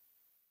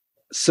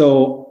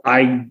 So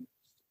I'm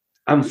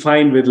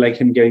fine with like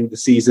him getting the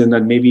season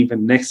and maybe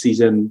even next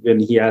season when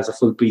he has a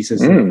full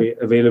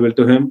preseason available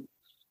to him.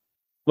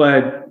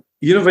 But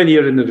when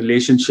you're in a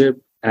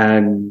relationship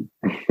and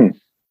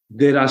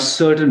there are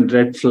certain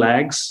red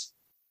flags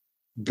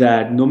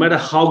that no matter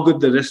how good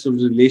the rest of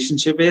the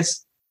relationship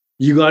is,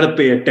 you got to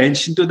pay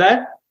attention to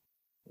that.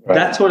 Right.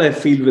 That's what I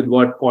feel with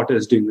what Potter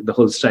is doing with the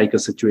whole striker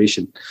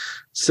situation.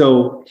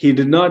 So he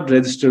did not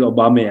register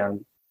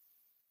Aubameyang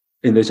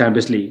in the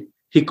Champions League.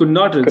 He could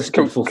not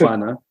register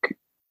Fofana.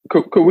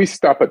 Could we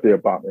stop at the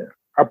Aubameyang?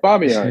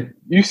 Aubameyang,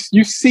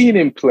 you seen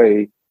him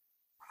play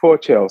for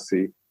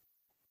Chelsea,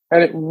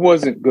 and it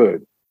wasn't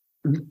good.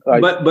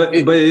 Like, but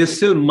it's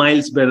still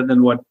miles better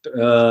than what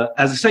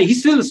as a striker. He's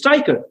still a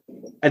striker.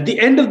 At the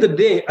end of the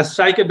day, a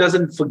striker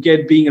doesn't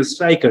forget being a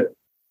striker.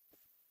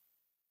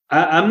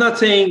 I'm not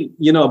saying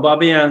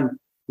Aubameyang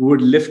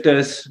would lift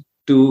us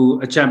to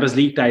a Champions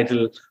League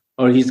title,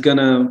 or he's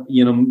gonna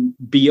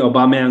be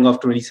Aubameyang of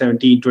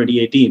 2017,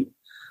 2018.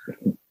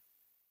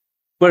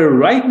 But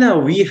right now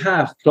we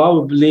have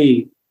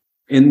probably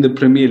in the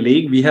Premier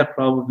League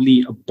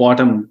a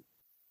bottom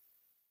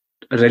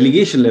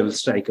relegation level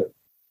striker.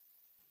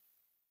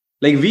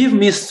 Like we've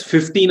missed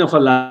 15 of our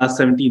last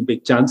 17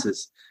 big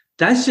chances.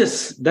 That's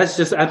just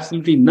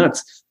absolutely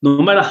nuts.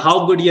 No matter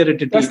how good you're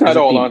at it. That's not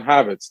all on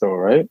Havertz though,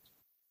 right?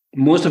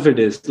 Most of it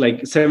is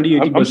like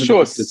 70-80%. I'm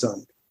sure of it's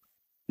on.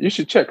 You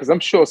should check because I'm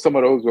sure some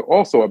of those were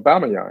also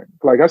Aubameyang.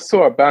 Like I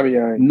saw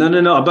Aubameyang. No.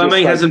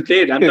 Aubameyang hasn't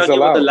played. I'm talking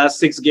about the last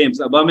 6 games.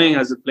 Aubameyang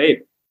hasn't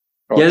played.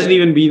 Okay. He hasn't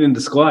even been in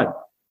the squad.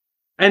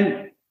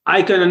 And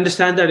I can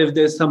understand that if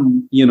there's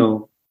some,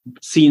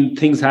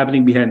 things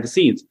happening behind the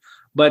scenes.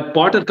 But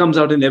Potter comes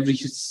out in every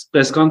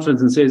press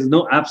conference and says,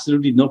 no,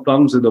 absolutely no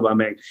problems with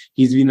Aubameyang.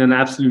 He's been an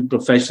absolute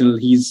professional.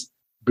 He's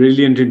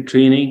brilliant in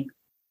training.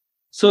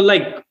 So,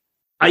 like,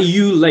 are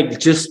you, like,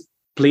 just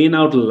plain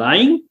out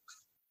lying?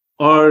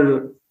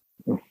 Or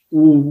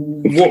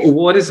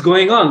what is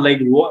going on? Like,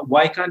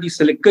 why can't you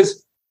select?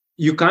 Because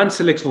you can't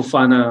select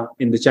Fofana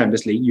in the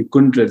Champions League. You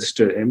couldn't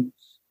register him.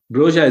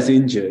 Broja is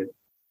injured.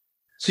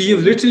 So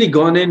you've literally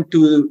gone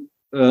into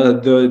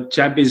the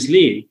Champions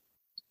League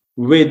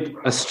with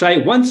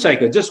one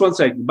striker, just one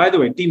striker. By the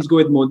way, teams go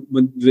with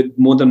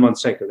more than one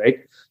striker, right?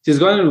 She's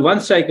gone in one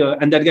striker,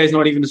 and that guy's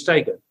not even a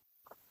striker.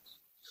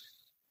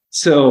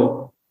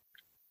 So,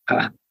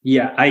 and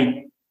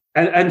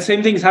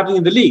same thing is happening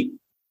in the league.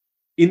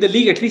 In the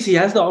league, at least he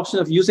has the option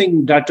of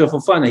using Dato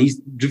Fofana.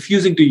 He's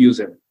refusing to use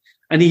him,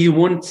 and he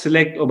won't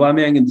select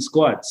Aubameyang in the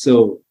squad.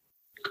 So,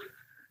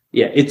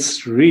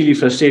 it's really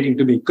frustrating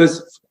to me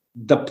because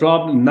the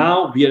problem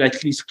now we are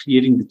actually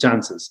creating the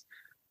chances.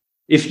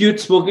 If you'd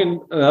spoken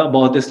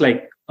about this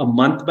like a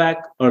month back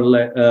or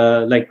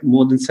like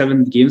more than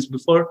 7 games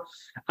before,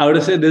 I would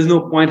have said there's no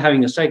point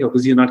having a striker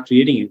because you're not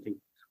creating anything.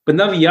 But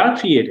now we are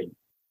creating.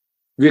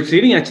 We're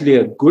creating actually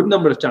a good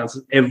number of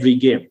chances every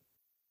game,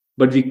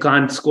 but we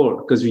can't score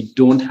because we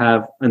don't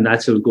have a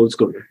natural goal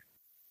scorer.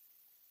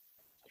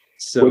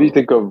 So, what do you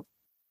think of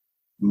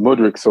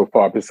Mudryk so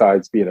far,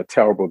 besides being a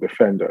terrible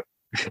defender?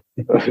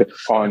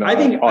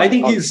 I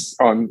think he's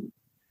on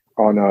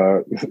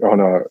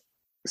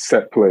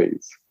set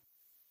plays.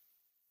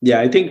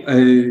 Yeah, I think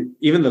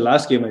even the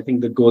last game, I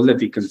think the goal that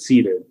we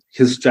conceded,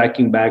 his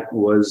tracking back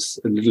was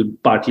a little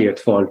partly at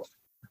fault.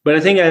 But I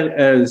think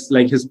as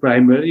like his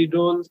primary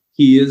role,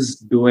 he is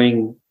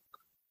doing.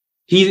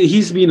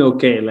 He's been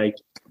okay. Like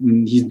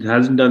he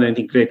hasn't done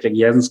anything great. Like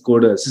he hasn't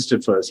scored or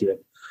assisted for us yet.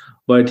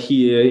 But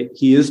he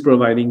is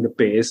providing the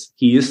pace.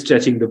 He is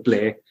stretching the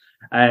play,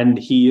 and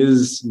he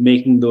is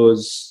making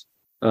those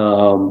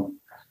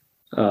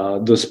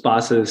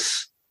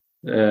passes.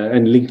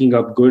 And linking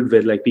up good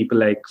with like people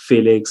like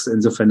Felix,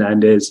 Enzo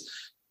Fernandez,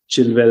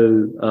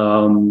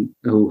 Chilwell,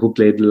 who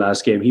played the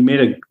last game. He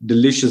made a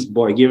delicious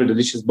ball. He gave a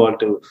delicious ball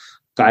to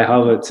Kai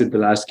Havertz in the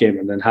last game,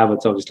 and then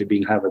Havertz, obviously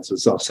being Havertz,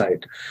 was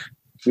offside.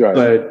 Right.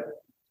 But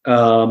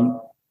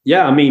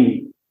I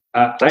mean,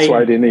 that's why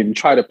I didn't even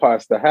try to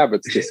pass the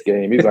Havertz this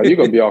game. He's like, "You're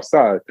gonna be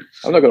offside.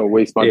 I'm not gonna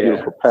waste my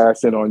beautiful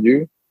passing on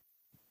you."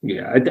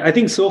 Yeah, I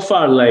think so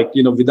far, like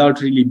without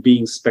really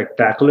being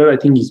spectacular, I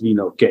think he's been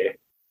okay.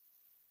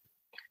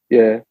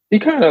 Yeah, he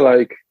kind of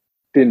like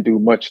didn't do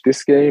much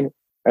this game.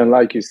 And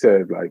like you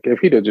said, like if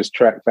he'd have just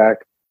tracked back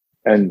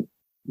and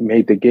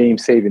made the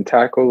game-saving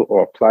tackle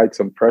or applied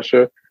some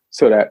pressure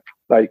so that,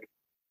 like,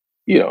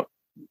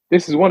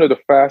 this is one of the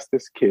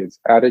fastest kids,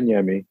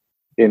 Adeyemi,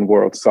 in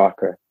world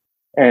soccer.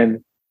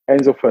 And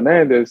Enzo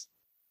Fernandez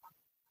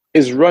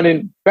is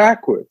running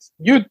backwards.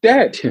 You're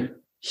dead.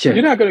 Yeah.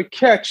 You're not going to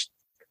catch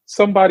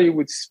somebody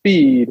with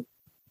speed.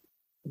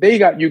 They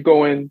got you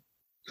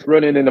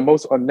running in the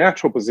most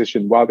unnatural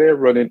position while they're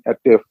running at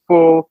their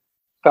full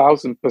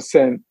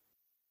 1,000%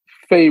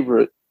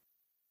 favorite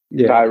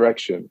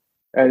direction.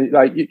 And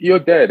like you're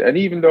dead. And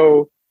even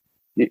though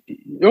the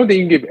only thing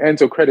you can give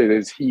Enzo credit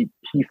is he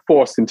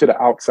forced him to the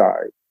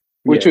outside,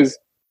 which was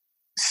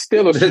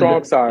still a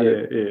strong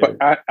side, but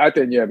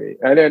Adeyemi.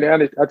 And then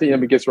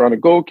Adeyemi gets around the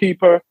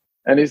goalkeeper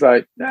And he's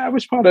like, nah,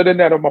 which part of the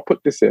net am I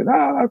put this in?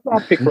 I'll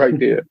pick right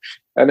there.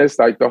 And it's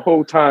like the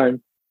whole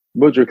time,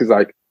 Mudryk is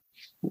like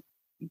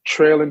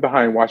trailing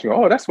behind, watching.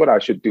 Oh, that's what I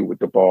should do with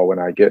the ball when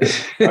I get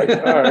it. Like,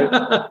 all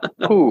right,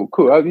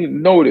 cool. I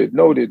mean, noted.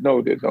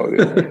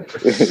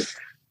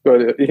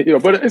 But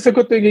but it's a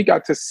good thing he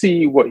got to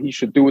see what he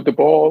should do with the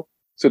ball,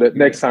 so that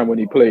next time when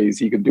he plays,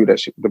 he can do that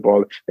shit with the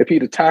ball. If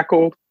he'd have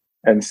tackled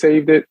and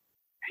saved it,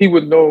 he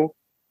would know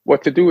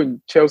what to do.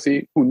 And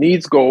Chelsea, who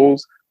needs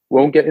goals,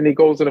 won't get any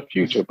goals in the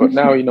future. But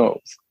now he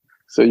knows.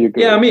 So you're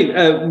good. Yeah, I mean,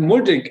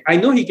 Mudryk, I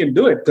know he can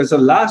do it because the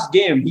last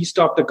game he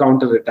stopped the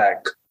counter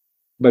attack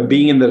by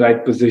being in the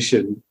right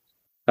position,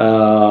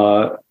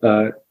 and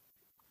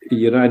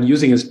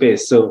using his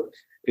pace. So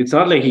it's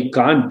not like he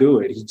can't do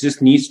it. He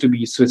just needs to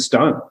be switched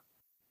on.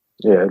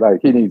 Yeah,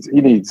 like he needs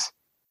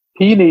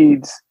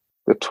the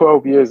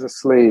 12 years a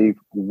slave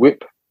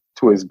whip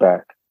to his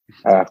back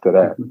after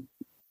that.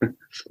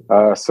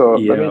 So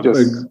let me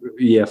just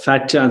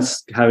fat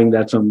chance having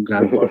that from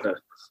Graham Potter.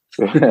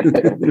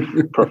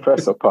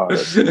 Professor Potter.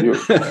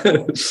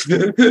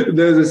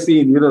 There's a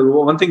scene,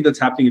 one thing that's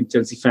happening in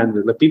Chelsea fans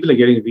is like people are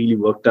getting really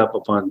worked up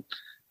upon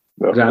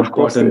Graham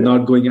Potter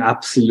not going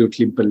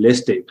absolutely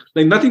ballistic.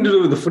 Like nothing to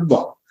do with the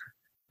football.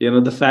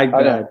 The fact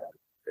that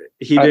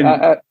he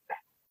didn't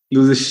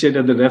lose his shit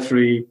at the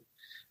referee.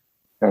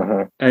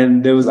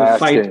 And there was a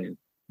fight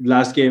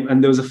last game,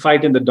 and there was a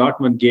fight in the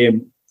Dortmund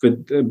game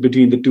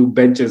between the two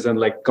benches, and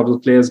like a couple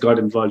of players got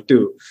involved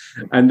too.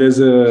 And there's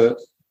a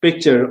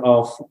picture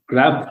of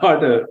Graham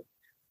Potter.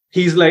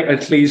 He's like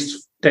at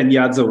least 10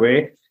 yards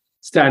away,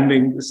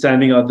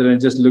 standing out there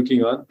and just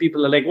looking on.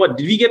 People are like, what,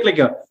 did we get like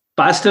a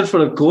pastor for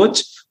a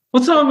coach?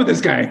 What's wrong with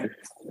this guy?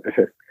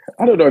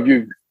 I don't know if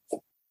you've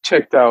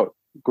checked out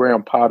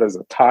Graham Potter's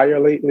attire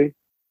lately,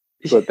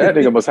 but that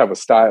nigga must have a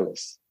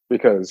stylist,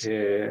 because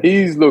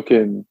he's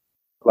looking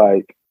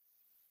like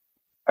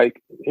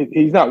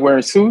he's not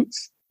wearing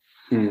suits.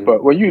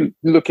 But when you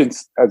looking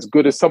as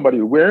good as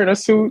somebody wearing a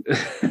suit,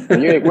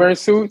 and you ain't wearing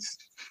suits,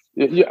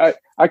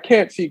 I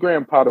can't see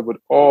Graham Potter with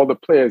all the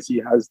players he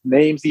has,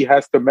 names he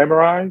has to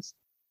memorize,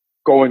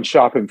 going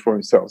shopping for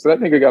himself. So that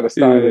nigga got a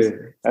stylist,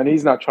 and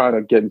he's not trying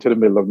to get into the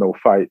middle of no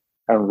fight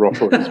and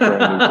ruffle his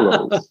brand new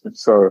clothes.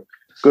 So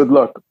good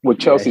luck with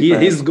Chelsea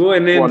fans. He's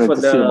going in for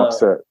see him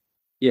upset.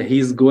 Yeah,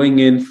 he's going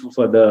in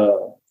for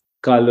the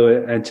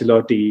Carlo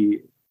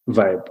Ancelotti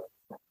vibe.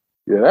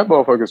 Yeah, that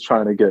motherfucker's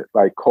trying to get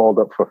like called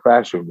up for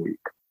Fashion Week,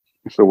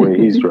 the way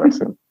he's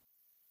dressing.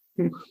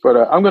 But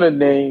I'm going to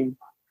name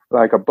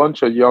like a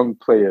bunch of young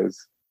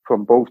players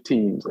from both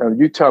teams, and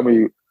you tell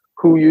me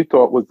who you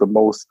thought was the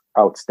most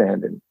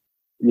outstanding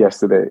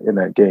yesterday in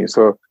that game.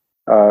 So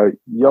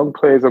young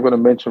players I'm going to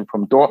mention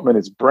from Dortmund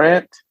is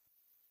Brandt.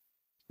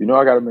 I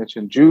got to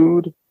mention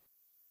Jude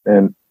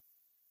and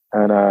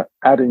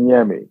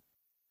Adeyemi.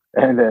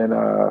 And then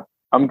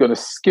I'm going to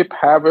skip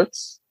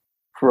Havertz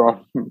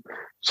from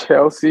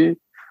Chelsea,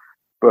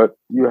 but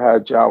you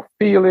had João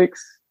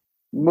Felix,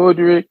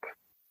 Mudryk,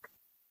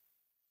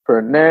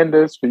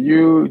 Fernandes for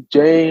you,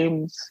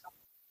 James.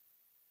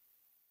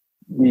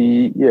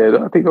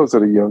 I think those are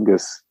the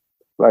youngest.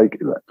 Like,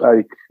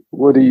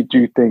 what do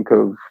you think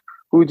of?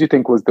 Who do you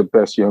think was the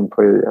best young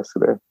player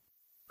yesterday?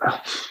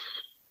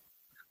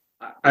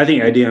 I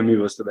think Adeyemi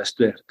was the best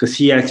player because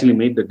he actually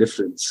made the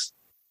difference.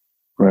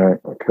 Right.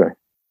 Okay.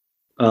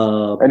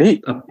 And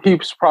he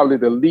was probably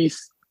the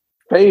least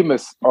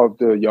famous of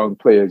the young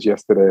players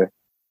yesterday.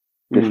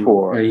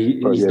 Before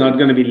he's not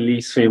going to be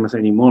least famous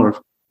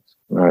anymore.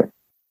 Right.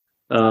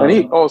 And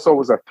he also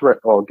was a threat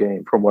all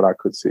game, from what I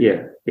could see.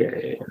 Yeah.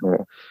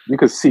 You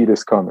could see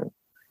this coming.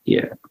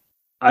 Yeah.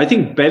 I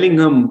think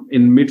Bellingham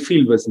in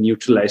midfield was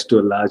neutralized to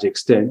a large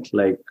extent.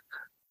 But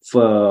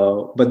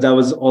that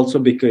was also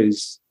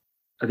because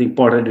I think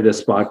Potter did a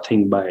smart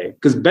thing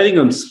because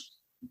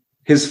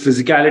his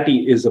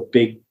physicality is a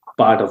big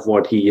part of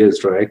what he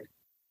is, right?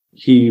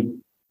 He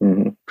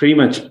pretty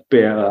much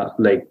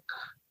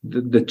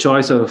the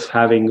choice of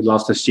having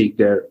Loftus-Cheek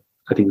there,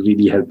 I think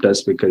really helped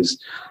us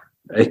because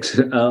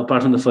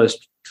apart from the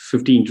first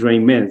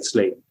 15-20 minutes,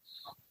 like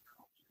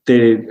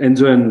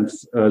Enzo and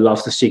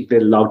Loftus-Cheek, they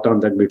locked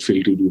down that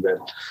midfield really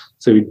well.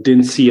 So we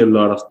didn't see a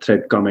lot of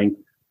threat coming.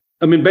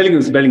 I mean,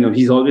 Bellingham's Bellingham.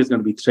 He's always going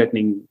to be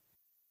threatening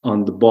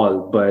on the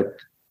ball, but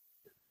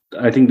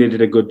I think they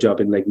did a good job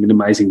in like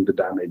minimizing the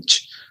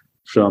damage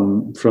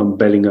from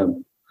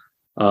Bellingham.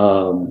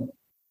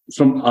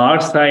 From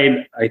our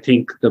side, I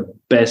think the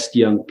best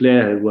young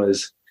player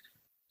was.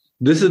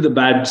 This is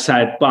the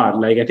sad part.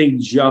 Like, I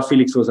think João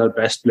Felix was our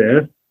best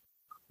player,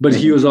 but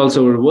he was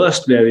also our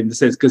worst player in the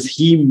sense because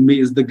he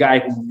is the guy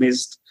who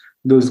missed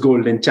those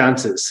golden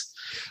chances.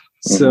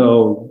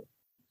 So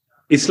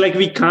it's like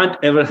we can't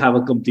ever have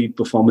a complete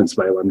performance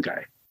by one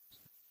guy.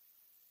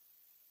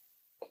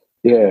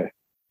 Yeah.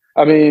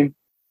 I mean,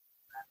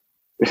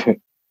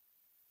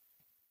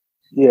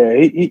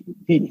 he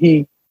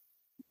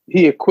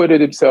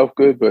acquitted himself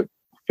good, but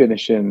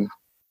finishing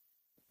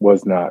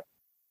was not.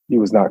 He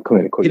was not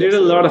clinical. He did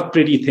a lot of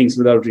pretty things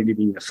without really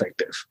being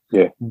effective.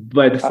 Yeah.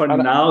 But for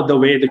now, the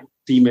way the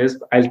team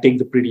is, I'll take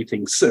the pretty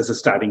things as a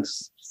starting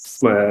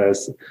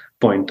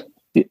point.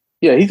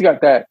 Yeah, he's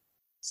got that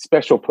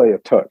special player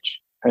touch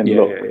and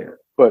look.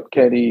 But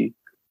can he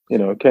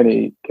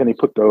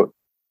put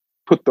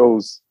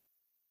those?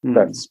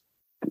 That's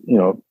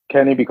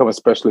can he become a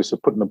specialist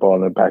of putting the ball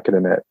in the back of the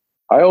net?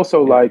 I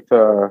also liked.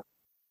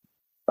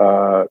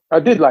 I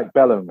did like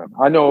Bellingham.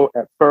 I know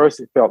at first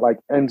it felt like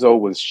Enzo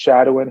was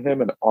shadowing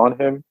him and on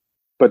him,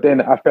 but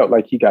then I felt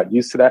like he got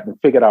used to that and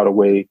figured out a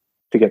way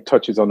to get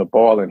touches on the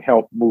ball and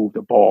help move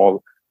the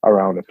ball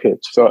around the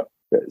pitch.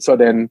 So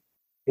then,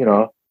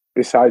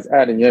 besides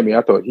Adeyemi,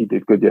 I thought he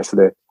did good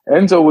yesterday.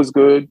 Enzo was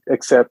good,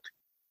 except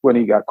when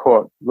he got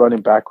caught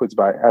running backwards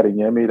by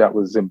Adeyemi. That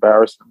was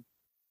embarrassing.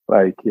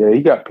 Like, yeah,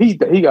 he got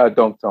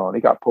dunked on.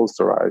 He got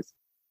posterized.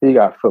 He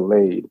got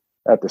filleted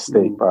at the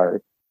stake by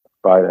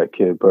that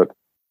kid. But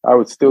I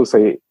would still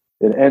say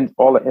in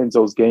all of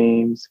Enzo's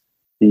games,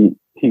 he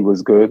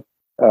was good.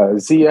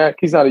 Ziyech,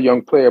 he's not a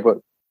young player, but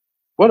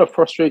what a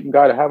frustrating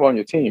guy to have on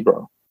your team,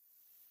 bro.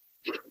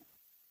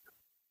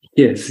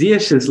 Yeah,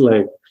 Ziyech is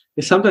like,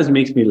 it sometimes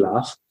makes me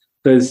laugh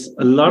because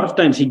a lot of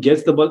times he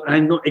gets the ball and I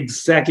know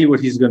exactly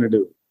what he's going to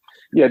do.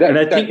 Yeah, and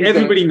I think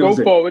everybody knows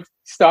go forward,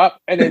 stop,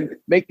 and then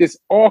make this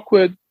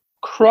awkward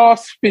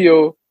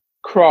cross-field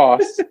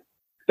cross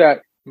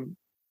that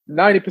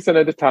 90%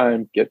 of the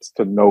time gets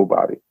to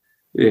nobody.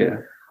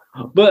 Yeah.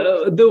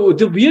 But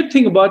the weird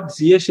thing about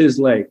Ziyech is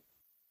like,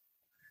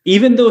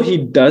 even though he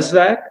does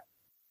that,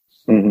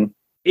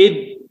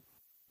 it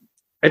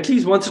at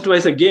least once or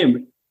twice a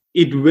game,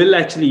 it will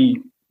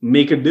actually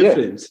make a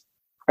difference.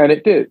 Yeah. And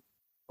it did.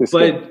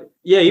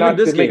 Even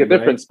this game, make a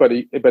difference,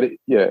 right? but it,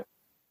 yeah.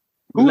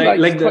 Who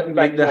like the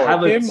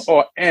Havertz, him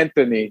or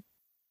Anthony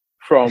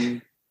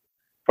from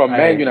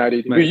Man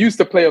United, who used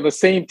to play on the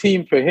same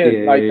team for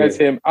him, as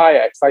him,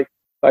 Ajax.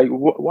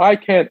 Why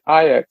can't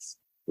Ajax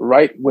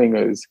right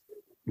wingers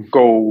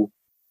go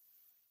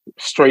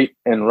straight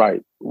and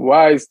right?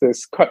 Why is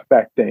this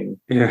cutback thing?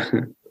 Yeah,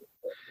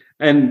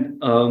 and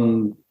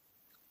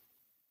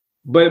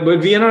but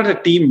we are not a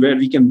team where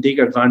we can take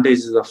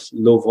advantages of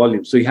low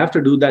volume. So you have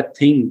to do that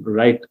thing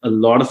right a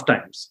lot of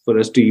times for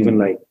us to even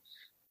like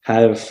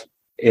have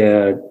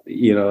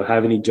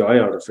any joy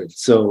out of it.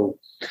 So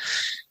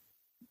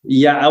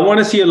yeah, I want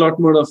to see a lot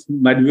more of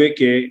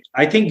Madueke.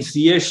 I think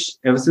Ziyech,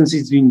 ever since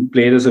he's been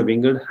played as a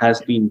winger, has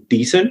been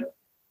decent.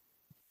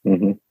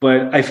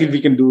 But I feel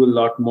we can do a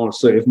lot more.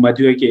 So if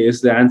Madueke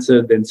is the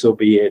answer, then so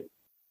be it.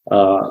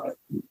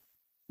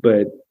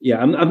 But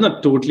yeah, I'm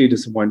not totally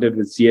disappointed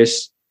with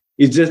Ziyech.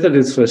 It's just that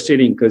it's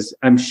frustrating because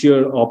I'm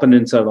sure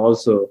opponents are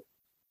also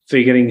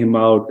figuring him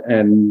out,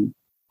 and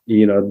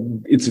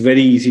it's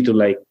very easy to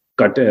like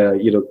cut,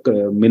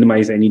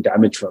 minimize any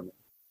damage from it.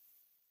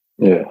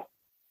 Yeah.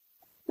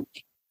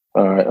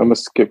 All right, I'm gonna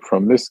skip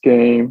from this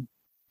game.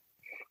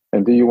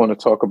 And do you want to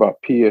talk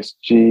about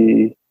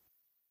PSG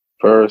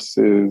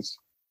versus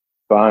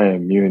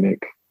Bayern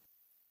Munich?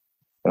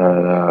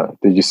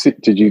 Did you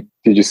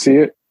see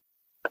it?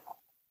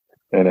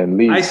 And then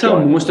Lee, I saw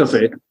most of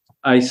it.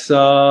 I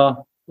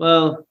don't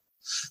know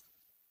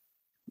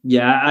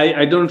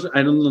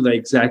the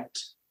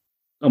exact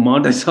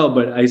amount I saw,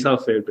 but I saw a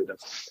fair bit of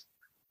it.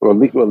 Well,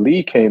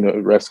 Lee came to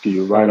rescue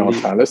you right on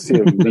time. Let's see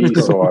if Lee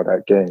saw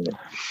that game.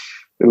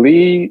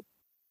 Lee,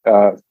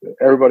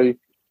 everybody,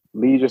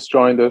 Lee just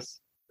joined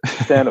us.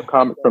 Stand-up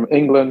comic from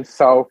England,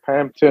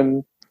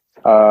 Southampton,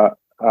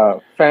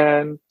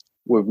 fan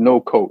with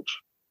no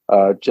coach.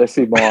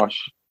 Jesse Marsh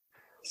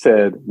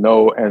said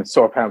no, and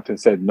Southampton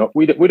said no.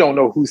 We don't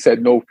know who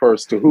said no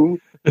first to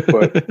who,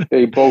 but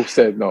they both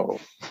said no.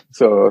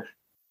 So,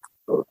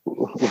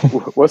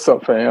 what's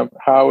up, fam?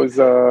 How is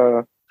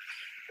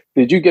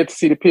Did you get to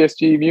see the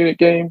PSG Munich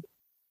game?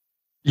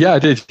 Yeah, I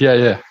did.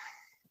 Yeah.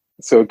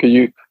 So could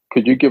you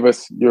give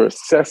us your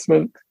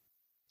assessment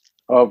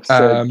of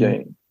said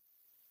game?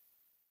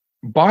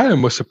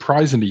 Bayern was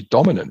surprisingly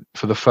dominant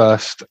for the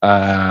first,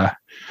 I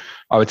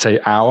would say,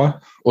 hour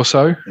or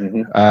so.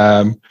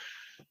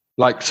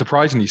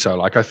 Surprisingly so.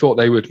 Like I thought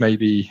they would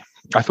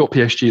I thought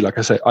PSG, like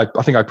I said, I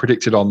think I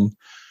predicted on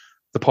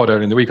the pod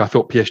earlier in the week, I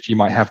thought PSG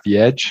might have the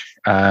edge.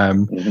 But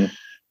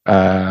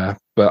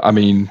I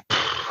mean,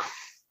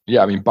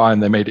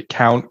 Bayern, they made it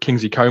count.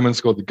 Kingsley Coman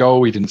scored the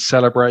goal. He didn't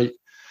celebrate.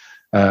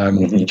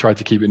 He tried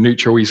to keep it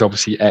neutral. He's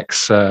obviously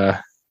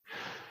ex-Paris.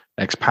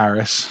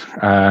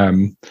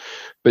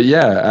 But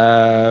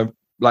yeah,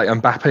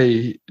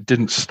 Mbappe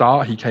didn't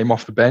start. He came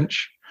off the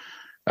bench.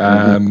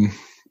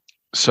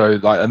 So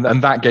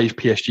and that gave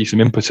PSG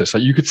some impetus.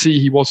 Like you could see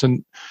he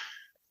wasn't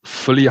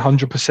fully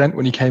 100%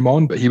 when he came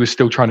on, but he was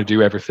still trying to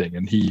do everything.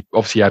 And he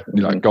obviously had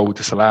goal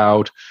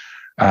disallowed.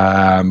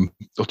 Or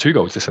 2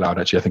 goals disallowed,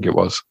 actually, I think it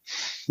was.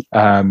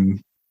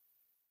 And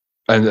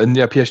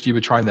PSG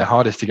were trying their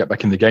hardest to get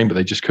back in the game, but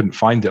they just couldn't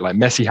find it. Like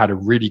Messi had a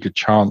really good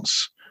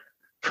chance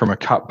from a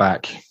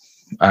cutback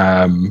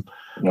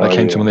that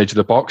came to on the edge of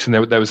the box, and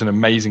there was an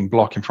amazing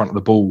block in front of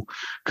the ball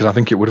because I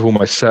think it would have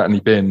almost certainly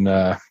been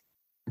a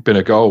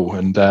goal.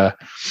 And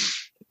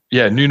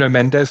Nuno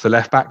Mendes, the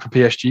left back for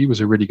PSG, was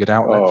a really good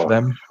outlet for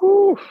them.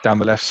 down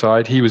the left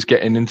side. He was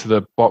getting into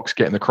the box,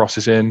 getting the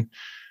crosses in.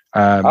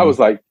 I was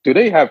like, do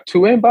they have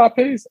two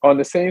Mbappes on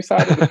the same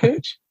side of the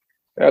pitch?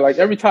 Like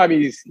every time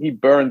he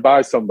burned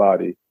by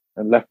somebody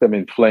and left them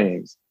in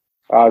flames,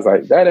 I was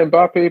like, that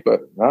Mbappe,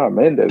 but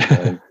Mendes,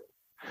 man.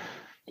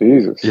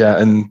 Jesus. Yeah,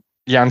 and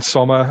Jan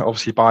Sommer,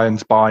 obviously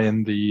Bayern's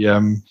buying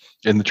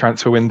in the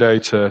transfer window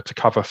to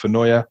cover for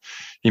Neuer.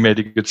 He made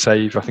a good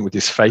save, I think, with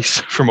his face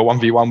from a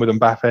 1v1 with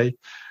Mbappe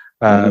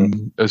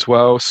as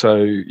well.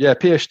 So, yeah,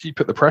 PSG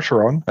put the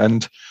pressure on.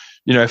 And,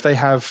 if they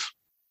have,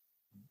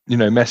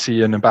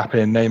 Messi and Mbappe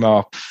and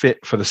Neymar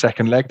fit for the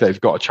second leg,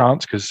 they've got a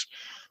chance because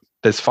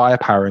there's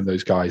firepower in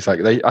those guys.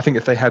 Like I think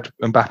if they had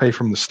Mbappe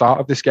from the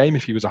start of this game,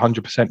 if he was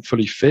 100%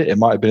 fully fit, it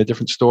might have been a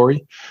different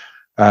story.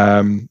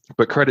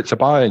 But credit to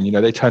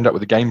Bayern, they turned up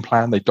with a game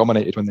plan. They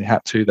dominated when they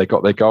had to. They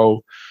got their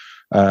goal.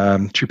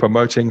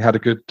 Choupo-Moting had a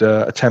good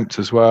attempt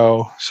as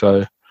well.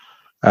 So,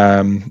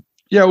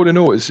 all in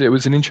all, it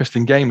was an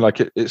interesting game.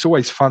 Like it's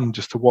always fun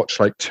just to watch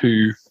like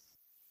two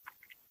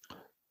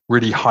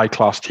really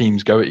high-class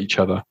teams go at each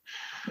other.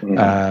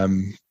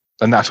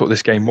 And that's what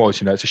this game was.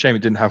 It's a shame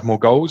it didn't have more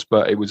goals,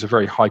 but it was a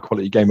very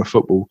high-quality game of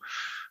football.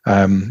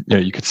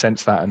 You could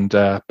sense that. And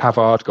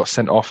Pavard got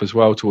sent off as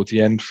well towards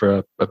the end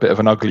for a bit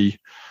of an ugly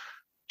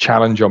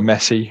challenge on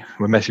Messi.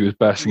 When Messi was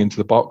bursting into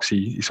the box,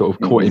 he sort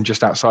of caught him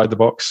just outside the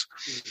box.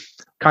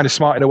 Kind of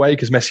smart in a way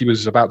because Messi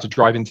was about to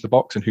drive into the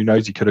box, and who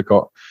knows, he could have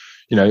got,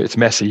 it's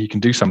Messi, he can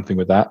do something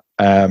with that.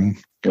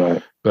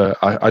 Right. But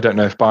I don't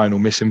know if Bayern will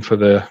miss him for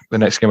the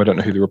next game. I don't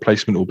know who the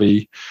replacement will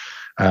be.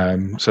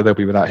 So they'll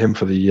be without him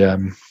for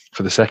the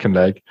second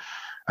leg.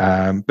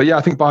 But yeah,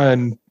 I think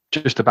Bayern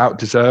just about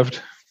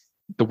deserved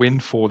the win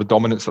for the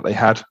dominance that they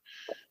had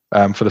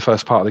for the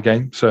first part of the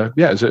game. So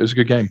yeah, it was a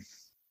good game.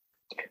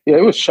 Yeah,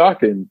 it was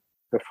shocking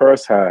the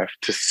first half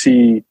to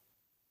see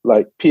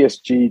like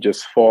PSG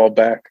just fall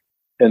back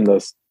and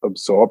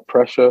absorb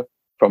pressure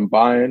from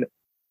Bayern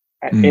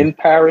in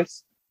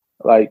Paris.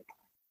 Like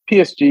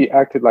PSG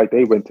acted like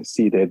they went to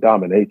see their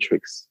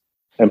dominatrix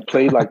and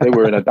played like they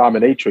were in a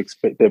dominatrix,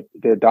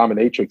 their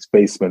dominatrix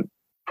basement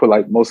for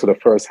like most of the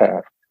first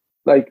half.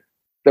 Like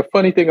the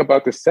funny thing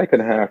about the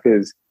second half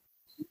is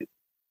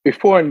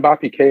before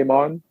Mbappe came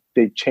on,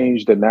 they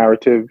changed the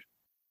narrative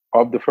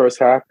of the first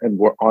half and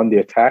were on the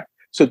attack.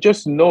 So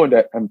just knowing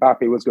that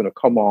Mbappe was going to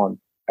come on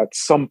at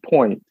some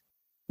point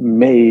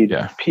made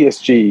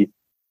PSG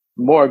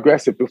more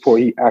aggressive before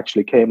he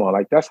actually came on.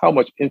 Like that's how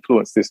much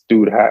influence this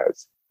dude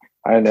has.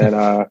 And then,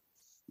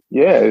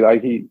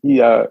 like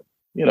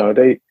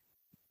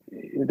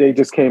they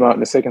just came out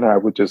in the second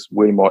half with just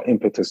way more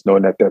impetus,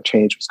 knowing that their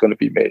change was going to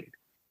be made.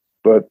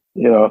 But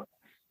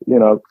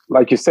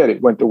like you said,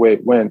 it went the way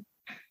it went,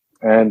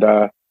 and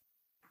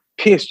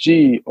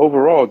PSG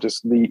overall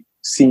just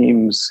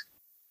seems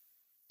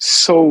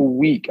so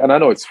weak. And I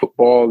know it's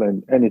football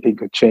and anything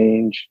could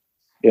change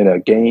in a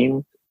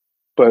game,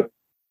 but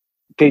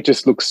they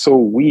just look so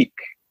weak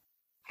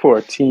for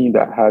a team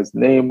that has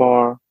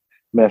Neymar,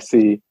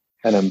 Messi,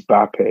 and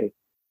Mbappe.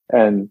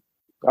 And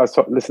I was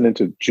listening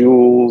to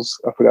Jules.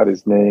 I forgot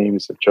his name.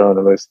 He's a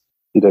journalist.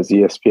 He does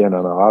ESPN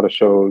on a lot of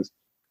shows.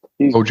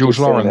 Jules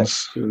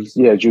Lawrence.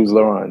 Yeah, Jules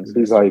Lawrence.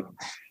 He's like,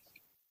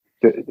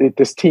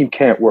 this team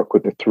can't work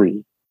with the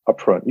three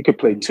up front. You could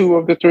play two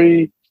of the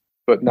three,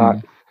 but not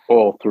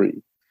all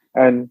three.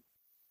 And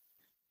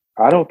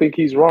I don't think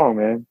he's wrong,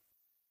 man.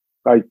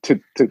 Like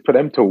for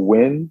them to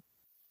win,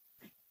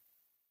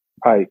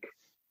 like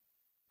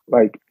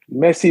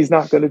Messi's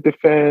not going to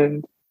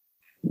defend.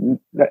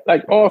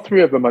 Like all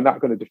three of them are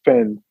not going to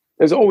defend.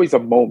 There's always a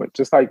moment,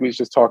 just like we was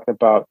just talking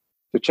about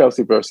the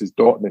Chelsea versus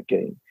Dortmund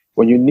game,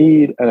 when you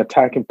need an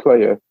attacking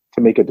player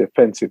to make a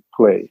defensive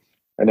play.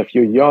 And if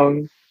you're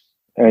young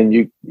and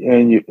you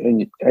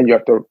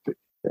have to,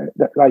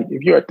 like,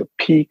 if you're at the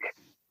peak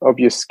of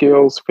your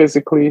skills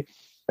physically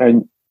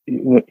and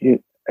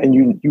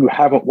you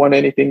haven't won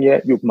anything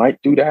yet, you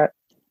might do that.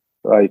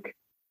 Like,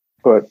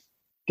 but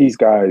these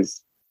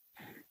guys,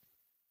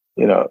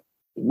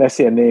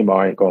 Messi and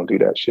Neymar ain't gonna do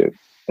that shit.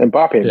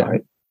 Mbappe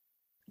might.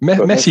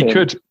 Messi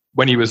could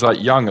when he was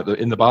like young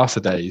in the Barca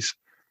days.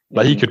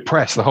 Like he could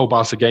press. The whole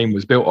Barca game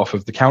was built off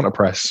of the counter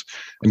press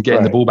and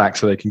getting the ball back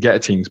so they can get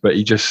at teams. But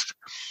he just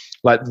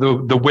like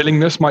the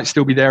willingness might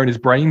still be there in his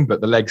brain,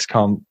 but the legs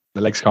can't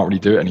really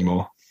do it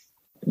anymore.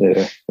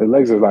 Yeah, the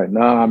legs are like,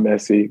 nah,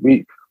 Messi.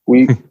 We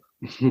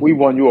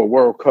won you a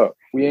World Cup.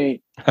 We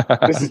ain't.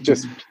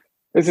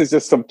 This is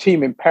just some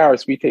team in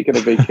Paris we taking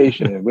a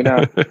vacation in. We're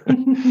not.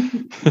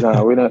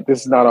 No, we're not.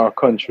 This is not our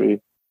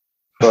country.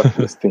 Fuck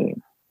this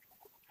team.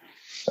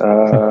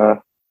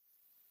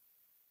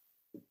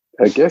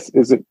 I guess,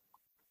 is it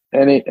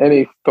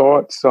any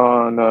thoughts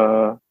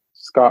on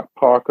Scott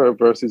Parker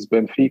versus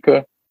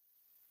Benfica?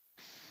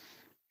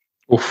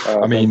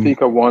 I mean,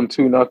 Benfica won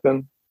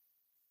 2-0.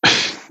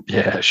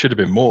 Yeah, it should have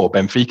been more.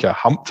 Benfica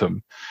humped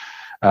them.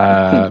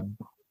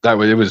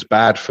 It was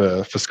bad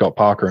for Scott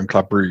Parker and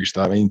Club Brugge.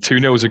 I mean,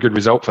 2-0 is a good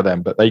result for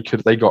them, but they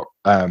got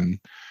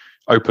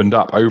opened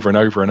up over and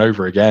over and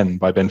over again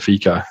by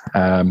Benfica.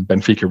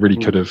 Benfica really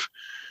could have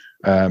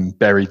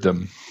buried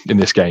them in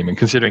this game. And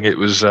considering it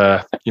was,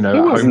 at It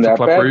home wasn't for that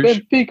Club bad.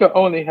 Brugge, Benfica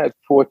only had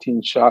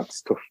 14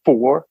 shots to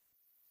 4.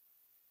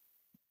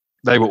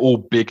 they were all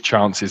big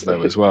chances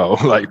though as well,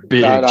 like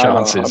big I know.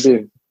 chances. I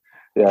mean,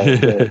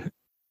 yeah,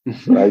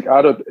 like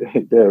out of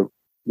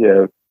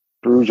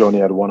Bruges only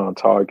had 1 on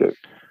target.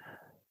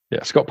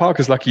 Yeah, Scott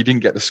Parker's lucky he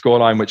didn't get the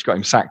scoreline which got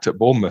him sacked at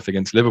Bournemouth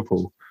against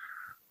Liverpool.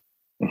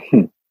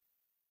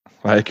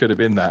 It could have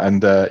been that.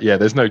 And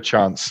there's no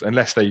chance,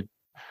 unless they,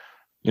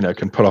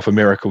 can pull off a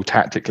miracle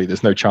tactically,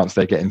 there's no chance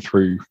they're getting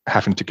through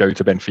having to go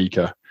to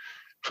Benfica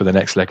for the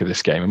next leg of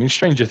this game. I mean,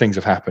 stranger things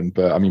have happened,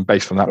 but I mean,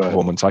 based on that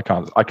performance, I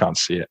can't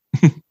see it.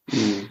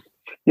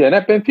 Yeah, and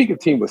that Benfica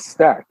team was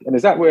stacked. And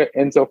is that where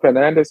Enzo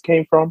Fernandez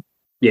came from?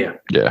 Yeah.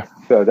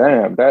 So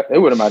damn, that it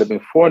might have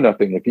been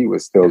 4-0 if he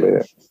was still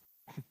there.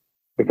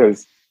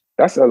 Because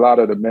that's a lot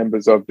of the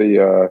members of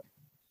the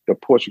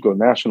Portugal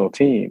national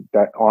team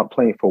that aren't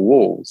playing for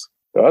Wolves.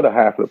 The other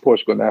half of the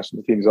Portugal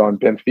national team is on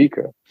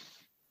Benfica.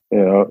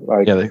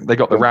 They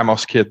got the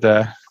Ramos kid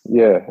there.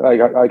 Yeah,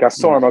 like I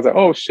saw him, I was like,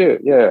 oh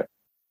shit, yeah.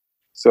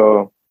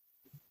 So,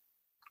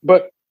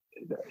 but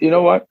you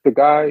know what? The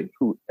guy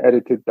who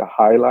edited the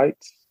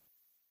highlights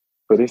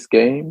for this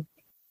game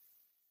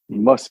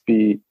must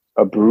be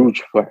a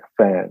Bruges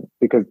fan,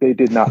 because they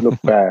did not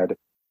look bad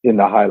in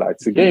the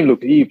highlights. The game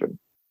looked even.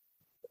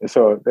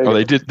 So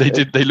they did.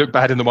 They look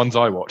bad in the ones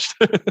I watched.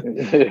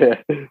 Yeah,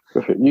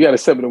 you got to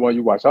send me the one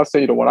you watched. I'll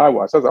send you the one I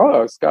watched. I was like,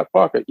 oh, Scott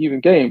Parker, even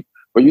game.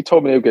 But you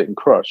told me they were getting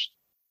crushed.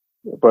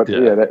 But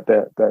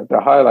the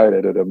highlight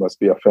editor must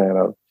be a fan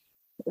of.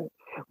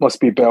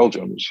 Must be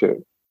Belgium and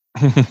shit.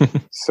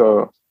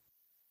 So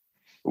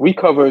we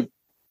covered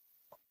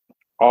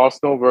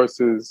Arsenal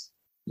versus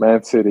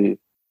Man City.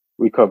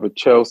 We covered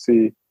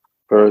Chelsea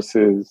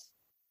versus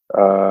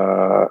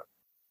Borussia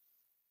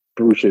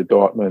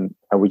Dortmund,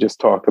 and we just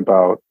talked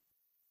about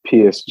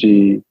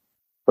PSG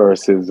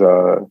versus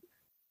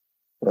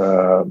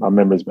my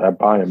memories at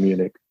Bayern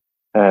Munich.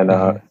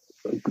 And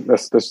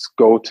let's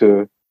go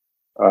to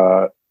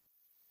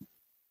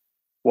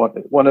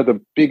one of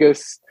the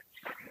biggest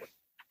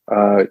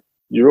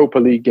Europa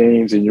League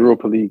games in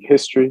Europa League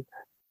history.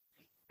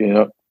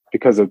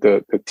 Because of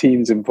the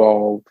teams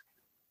involved.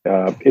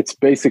 It's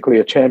basically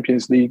a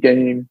Champions League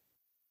game,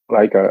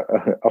 like a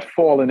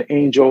fallen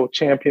angel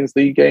Champions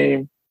League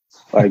game.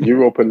 Like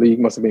Europa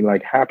League must have been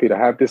like happy to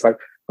have this.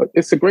 But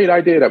it's a great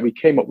idea that we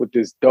came up with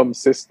this dumb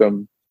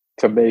system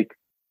to make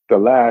the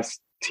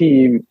last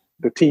team,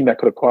 the team that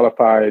could have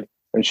qualified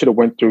and should have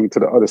went through to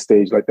the other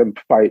stage, like them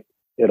fight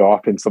it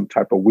off in some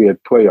type of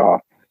weird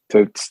playoff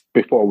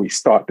before we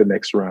start the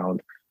next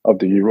round of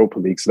the Europa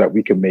League, so that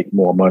we can make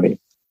more money.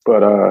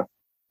 But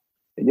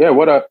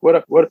what a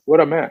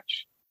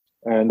match!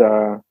 And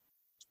I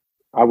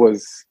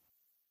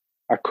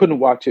couldn't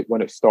watch it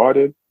when it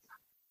started.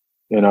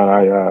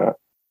 I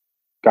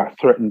got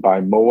threatened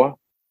by Moa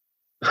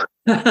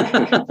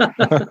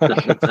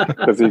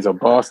because he's a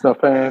Barca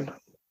fan,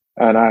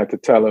 and I had to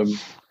tell him,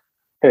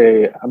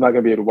 "Hey, I'm not going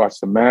to be able to watch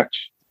the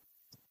match,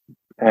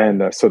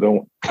 and so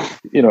don't,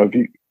 if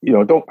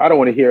you, don't, I don't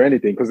want to hear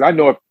anything, because I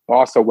know if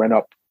Barca went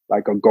up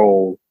like a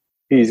goal,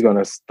 he's going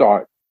to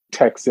start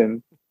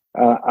texting,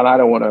 and I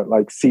don't want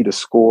to see the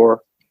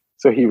score."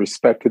 So he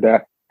respected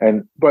that,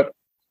 but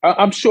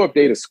I'm sure if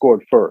they'd have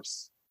scored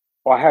first,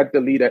 or I had the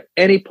lead at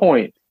any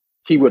point,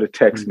 he would have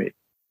texted me.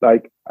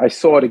 Like, I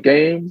saw the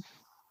game,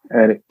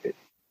 and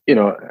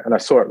and I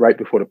saw it right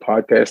before the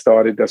podcast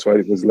started. That's why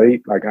it was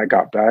late. Like, I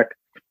got back,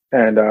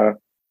 and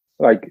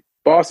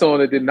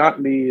Barcelona did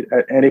not lead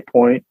at any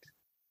point,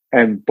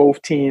 and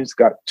both teams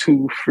got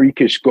 2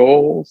 freakish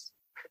goals,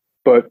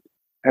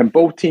 and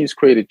both teams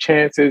created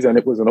chances, and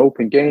it was an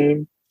open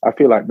game. I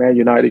feel like Man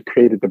United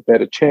created the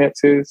better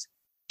chances.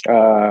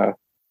 I'm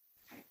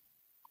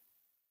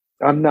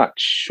not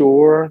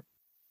sure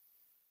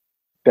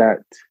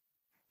that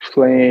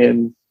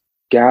playing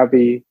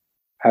Gavi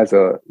as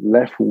a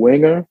left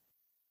winger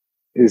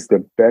is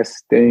the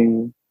best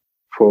thing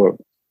for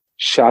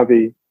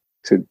Xavi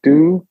to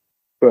do,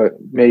 but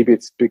maybe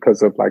it's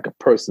because of a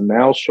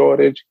personnel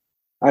shortage.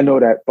 I know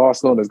that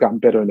Barcelona's gotten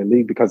better in the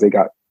league because they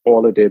got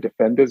all of their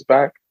defenders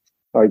back.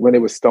 Like, when they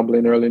were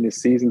stumbling early in the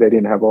season, they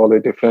didn't have all their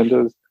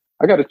defenders.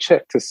 I got to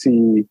check to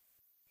see,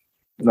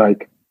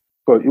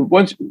 but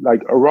once,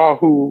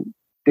 Araujo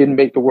didn't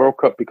make the World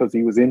Cup because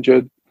he was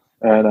injured.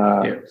 And,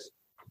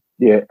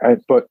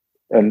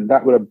 and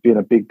that would have been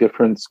a big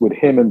difference with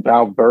him and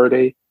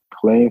Valverde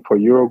playing for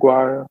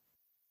Uruguay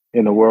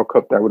in the World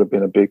Cup. That would have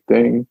been a big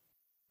thing.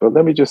 But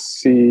let me just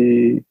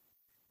see,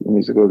 let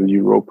me just go to the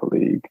Europa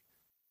League,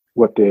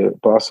 what the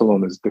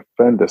Barcelona's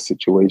defender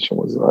situation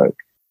was like.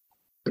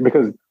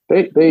 Because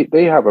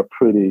they have a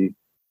pretty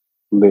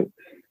lit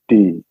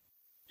D.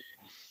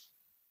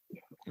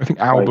 I think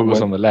Alba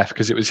was on the left,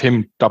 because it was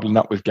him doubling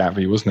up with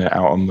Gavi, wasn't it,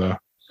 out on the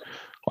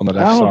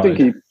left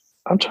side?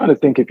 I'm trying to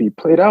think if he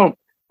played out.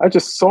 I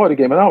just saw the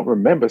game and I don't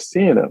remember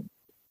seeing him.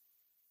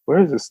 Where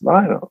is this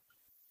lineup?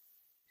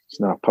 It's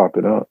not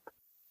popping up.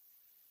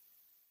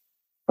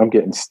 I'm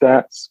getting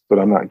stats, but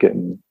I'm not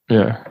getting.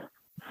 Yeah.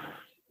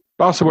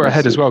 Barca were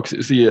ahead as well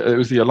because it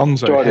was the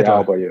Alonso Jordi header.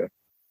 Alba,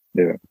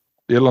 yeah.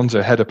 The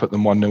Alonso header put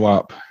them 1-0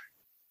 up.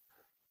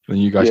 Then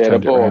you guys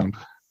turned it around.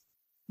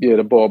 Yeah,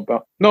 the ball.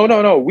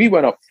 No. We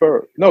went up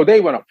first. No,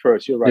 they went up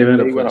first. You're right.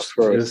 They went up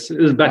first.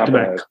 It was back to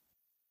back.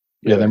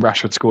 Yeah, then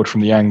Rashford scored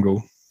from the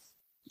angle.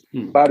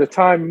 By the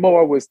time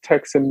Moore was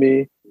texting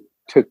me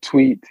to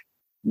tweet,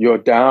 "You're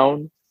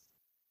down,"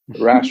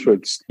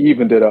 Rashford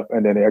evened it up,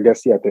 and then I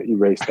guess he had to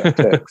erase that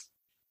text.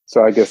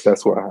 So I guess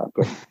that's what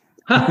happened.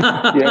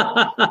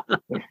 Yeah.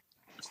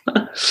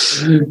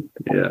 And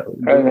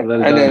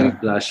then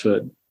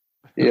Rashford.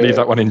 Yeah. Leave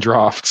that one in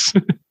drafts.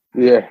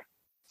 Yeah.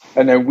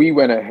 And then we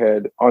went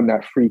ahead on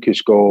that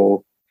freakish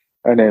goal.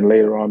 And then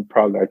later on,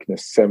 probably like in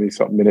the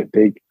 70-something minute,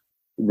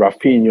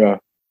 Rafinha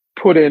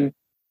put in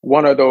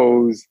one of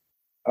those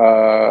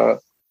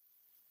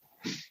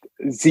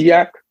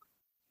Ziyech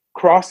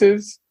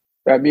crosses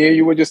that me and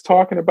you were just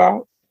talking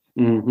about.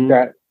 Mm-hmm.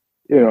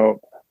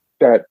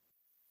 That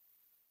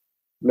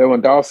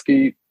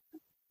Lewandowski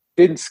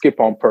didn't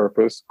skip on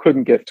purpose,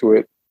 couldn't get to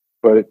it,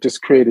 but it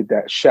just created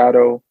that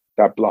shadow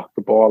that blocked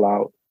the ball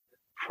out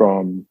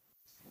from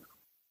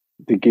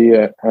De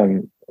Gea,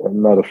 and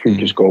another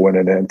freakish goal went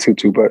in there, and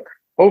 2-2. But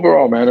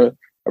overall, man,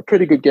 a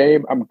pretty good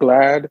game. I'm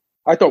glad.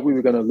 I thought we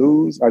were going to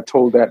lose. I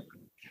told that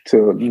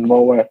to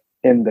Moa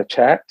in the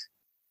chat,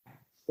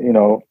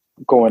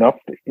 going up,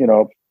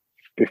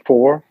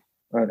 before.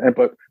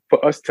 But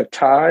for us to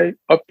tie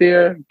up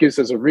there gives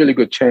us a really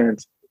good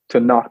chance to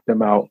knock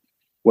them out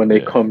when they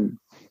come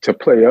to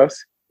play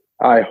us.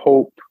 I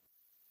hope,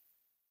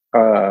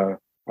 I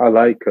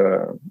like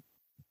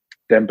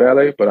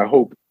Dembele, but I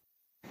hope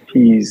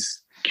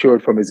he's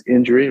cured from his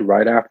injury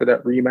right after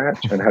that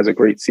rematch and has a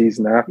great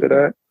season after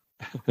that.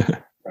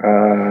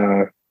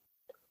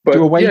 But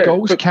do away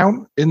goals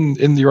count in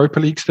the Europa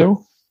League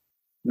still?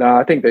 No,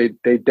 I think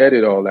they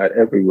deaded all that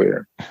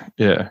everywhere.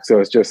 Yeah. So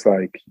it's just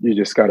like you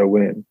just got to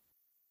win.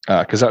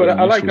 Because that would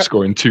be useful,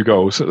 scoring 2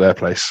 goals at their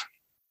place.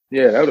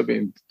 Yeah, that would have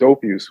been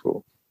dope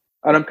useful.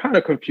 And I'm kind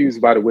of confused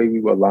by the way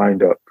we were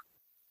lined up.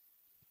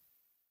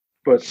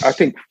 But I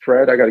think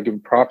Fred, I got to give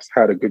him props,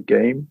 had a good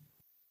game.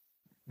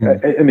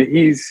 And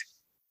he's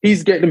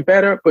getting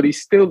better, but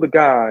he's still the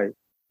guy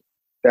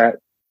that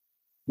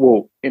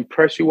will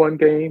impress you one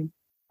game.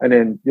 And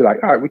then you're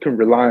like, all right, we can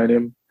rely on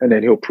him. And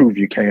then he'll prove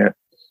you can't.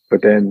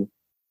 But then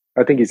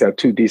I think he's had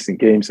 2 decent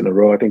games in a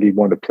row. I think he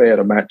won the player of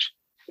the match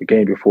the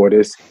game before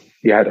this.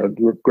 He had a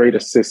great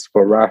assist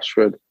for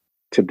Rashford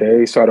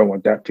today. So I don't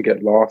want that to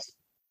get lost.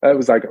 That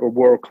was like a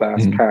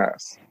world-class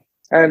pass.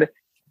 And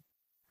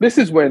let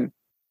me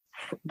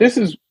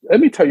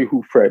tell you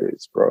who Fred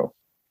is, bro.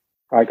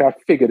 Like, I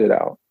figured it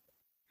out.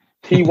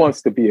 He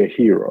wants to be a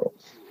hero.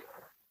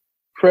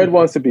 Fred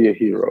wants to be a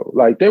hero.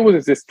 Like, there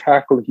was this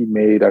tackle he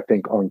made, I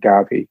think, on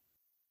Gavi,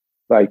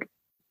 like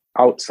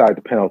outside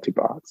the penalty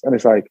box. And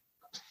it's like,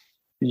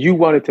 you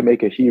wanted to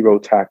make a hero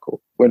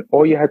tackle when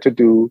all you had to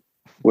do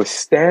was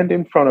stand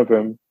in front of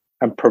him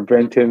and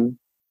prevent him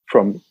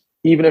from,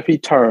 even if he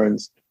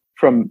turns,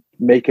 from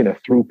making a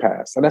through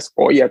pass. And that's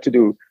all you had to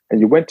do. And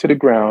you went to the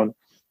ground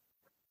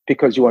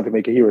because you want to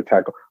make a hero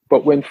tackle.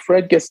 But when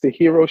Fred gets the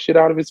hero shit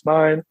out of his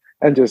mind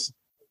and just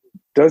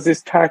does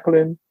this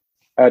tackling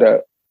at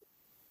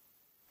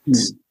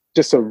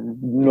just a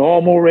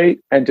normal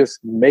rate and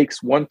just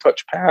makes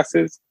one-touch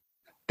passes,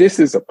 this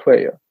is a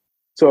player.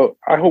 So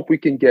I hope we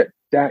can get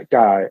that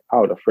guy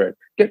out of Fred.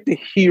 Get the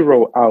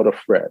hero out of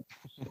Fred.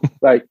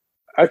 Like,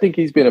 I think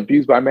he's been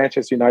abused by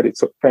Manchester United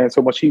fans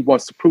so much he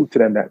wants to prove to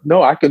them that,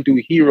 no, I can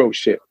do hero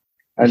shit.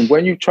 And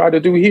when you try to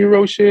do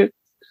hero shit,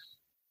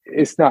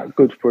 it's not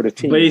good for the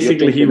team.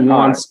 Basically, he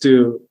wants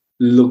to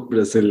look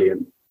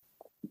Brazilian.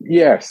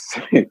 Yes.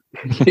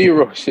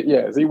 Hero shit.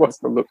 Yes, he wants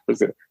to look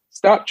Brazilian.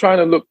 Stop trying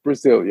to look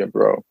Brazilian,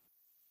 bro.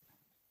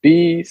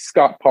 Be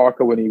Scott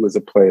Parker when he was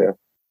a player.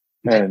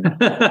 And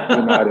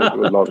United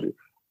would love you.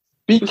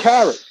 Be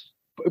Carrick.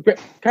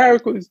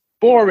 Carrick was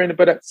boring,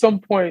 but at some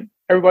point,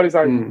 everybody's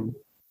like,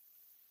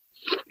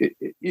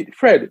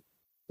 Fred,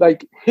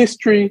 like,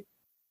 history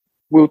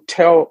will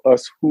tell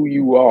us who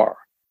you are.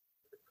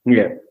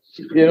 Yeah.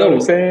 You know what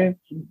I'm saying?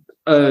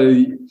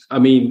 I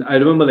mean, I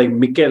remember like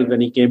Mikel,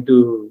 when he came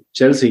to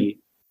Chelsea,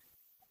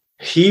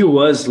 he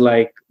was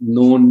like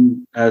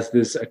known as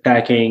this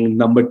attacking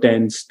number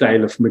 10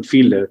 style of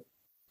midfielder.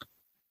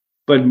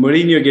 But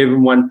Mourinho gave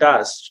him one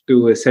task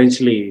to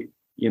essentially,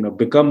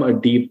 become a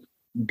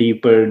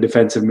deeper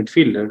defensive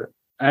midfielder.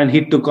 And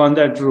he took on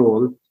that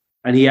role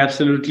and he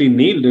absolutely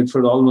nailed it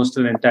for almost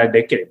an entire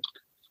decade.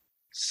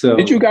 So,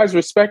 did you guys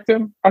respect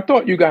him? I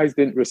thought you guys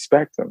didn't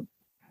respect him.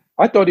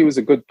 I thought he was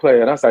a good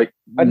player. And I was like,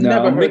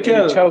 never heard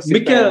any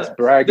Chelsea fans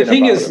bragging about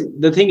him.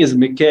 The thing is,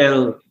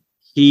 Mikel,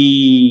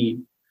 he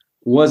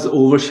was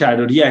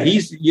overshadowed. Yeah,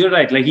 you're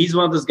right. Like, he's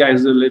one of those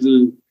guys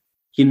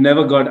he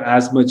never got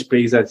as much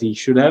praise as he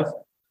should have.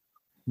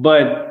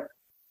 But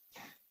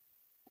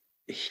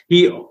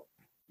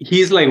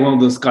he's like one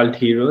of those cult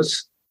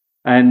heroes.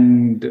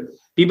 And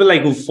people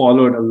like who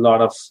followed a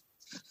lot of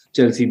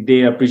Chelsea,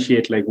 they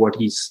appreciate like what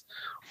he's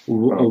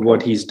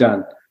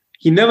done.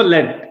 He never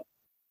let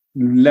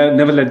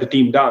never let the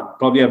team down.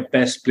 Probably our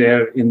best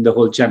player in the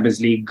whole Champions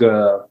League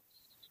run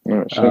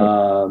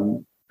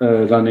in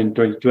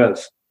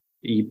 2012.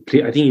 I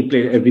think he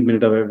played every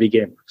minute of every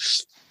game.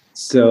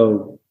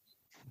 So,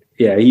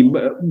 yeah.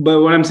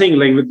 But what I'm saying,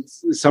 like with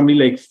somebody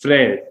like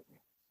Fred,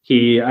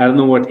 I don't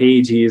know what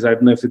age he is. I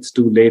don't know if it's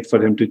too late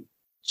for him to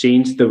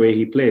change the way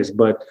he plays.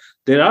 But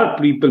there are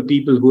people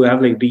who have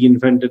like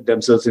reinvented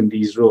themselves in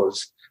these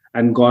roles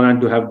and gone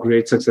on to have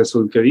great,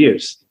 successful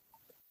careers.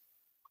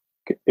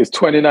 Is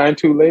 29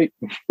 too late?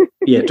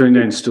 Yeah,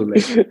 29 is too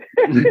late.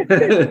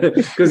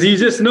 Because you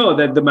just know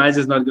that the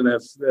manager's not going to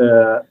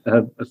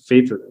have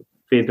faith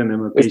in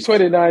him. Is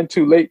 29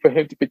 too late for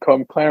him to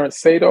become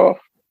Clarence Seedorf?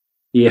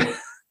 Yeah.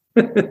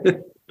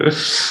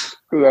 Because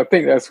I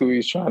think that's who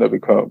he's trying to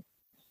become.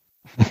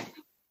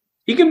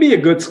 He can be a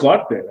good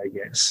squad player, I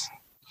guess.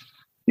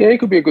 Yeah, he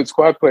could be a good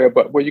squad player,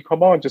 but when you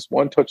come on, just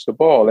one touch the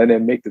ball and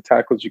then make the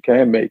tackles you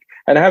can make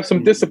and have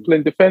some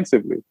discipline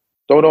defensively.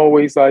 Don't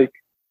always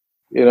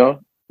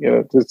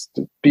just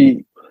to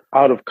be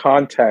out of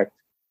contact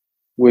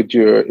with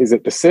is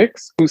it the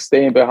 6? Who's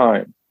staying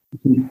behind?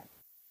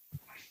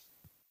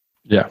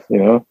 Yeah.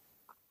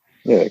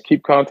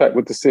 Keep contact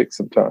with the 6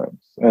 sometimes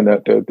and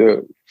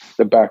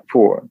the back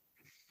 4.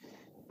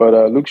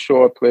 But Luke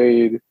Shaw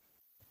played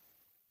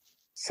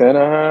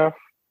center half,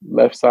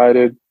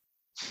 left-sided.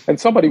 And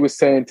somebody was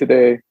saying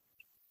today,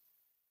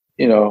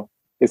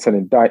 it's an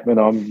indictment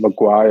on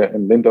Maguire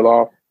and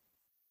Lindelof.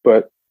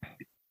 But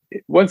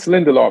once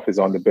Lindelof is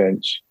on the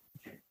bench,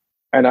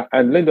 and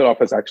Lindelof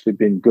has actually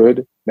been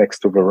good next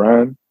to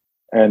Varane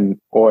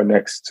or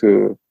next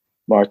to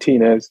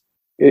Martinez,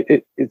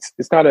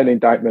 it's not an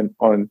indictment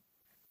on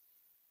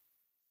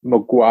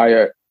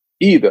Maguire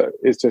either.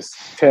 It's just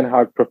Ten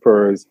Hag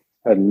prefers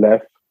a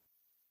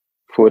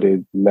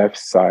left-footed,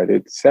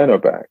 left-sided center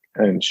back,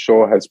 and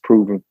Shaw has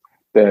proven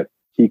that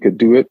he could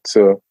do it.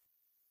 So,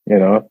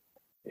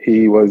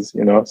 he was,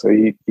 so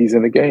he's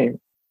in the game.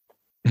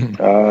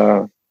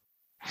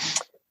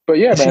 But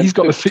yeah, man, he's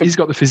got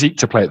the physique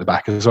to play at the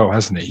back as well,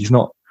 hasn't he?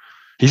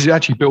 He's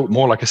actually built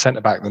more like a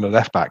centre back than a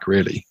left back,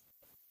 really.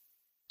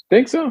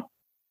 Think so?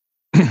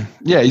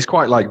 Yeah, he's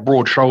quite like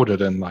broad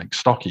shouldered and like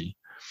stocky.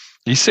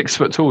 He's 6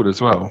 foot tall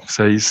as well,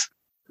 so he's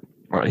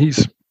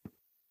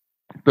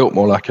built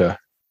more like a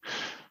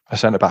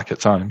centre back at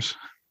times.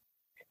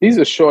 He's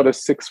the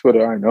shortest 6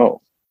 footer I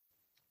know.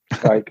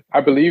 Like,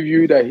 I believe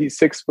you that he's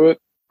 6 foot,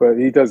 but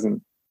he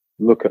doesn't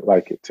look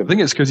like it to me. I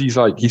think it's because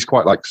he's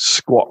quite like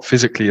squat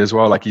physically as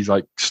well. Like he's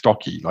like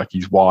stocky, like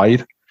he's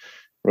wide.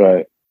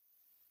 Right.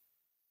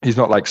 He's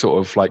not like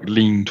sort of like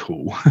lean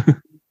tall.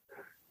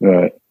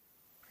 Right.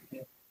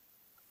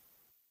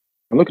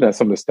 I'm looking at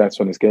some of the stats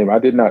from this game. I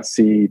did not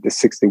see the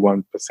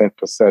 61%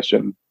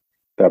 possession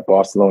that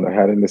Barcelona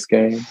had in this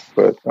game,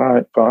 but all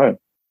right, fine.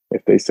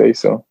 If they say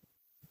so.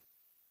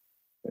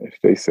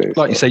 You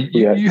say,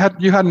 you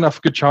had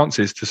enough good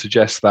chances to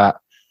suggest that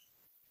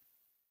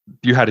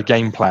you had a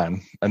game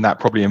plan, and that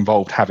probably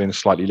involved having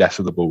slightly less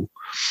of the ball,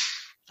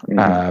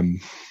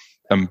 and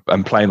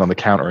playing on the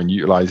counter and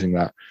utilizing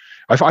that.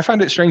 I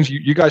found it strange.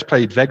 You guys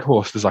played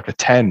Weghorst as like a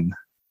 10.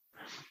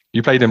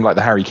 You played him like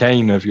the Harry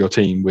Kane of your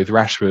team, with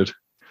Rashford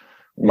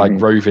like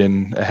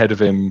roving ahead of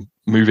him,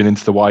 moving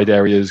into the wide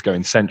areas,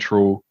 going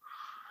central,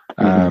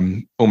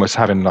 almost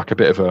having like a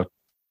bit of a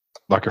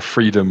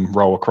freedom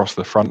roll across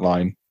the front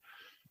line,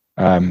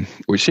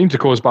 which seemed to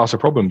cause Barca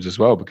problems as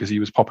well, because he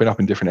was popping up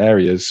in different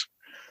areas,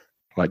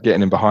 like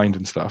getting in behind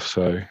and stuff.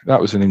 So that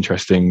was an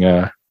interesting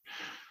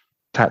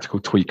tactical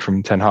tweak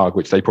from Ten Hag,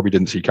 which they probably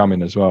didn't see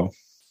coming as well.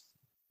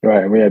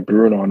 Right, and we had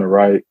Bruno on the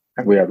right,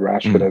 and we had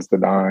Rashford as the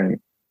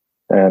 9,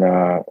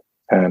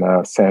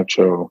 and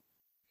Sancho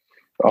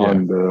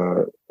on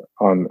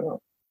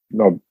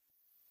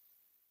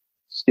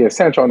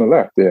Sancho on the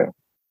left.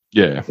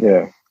 Yeah.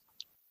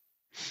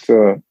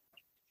 So,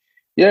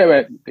 yeah,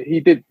 man,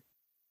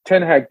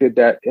 Ten Hag did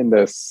that in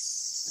the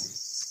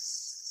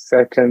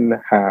second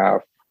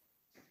half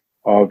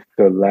of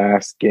the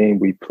last game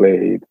we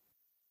played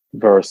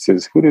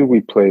versus, who did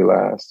we play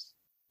last?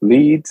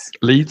 Leeds,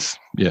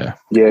 yeah.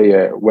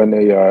 When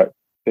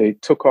they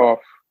took off,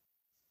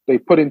 they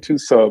put in 2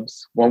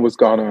 subs. One was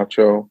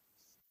Garnacho,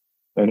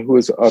 and who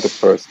was the other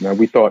person? And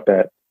we thought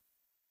that,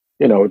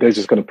 they're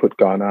just going to put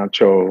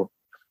Garnacho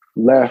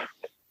left.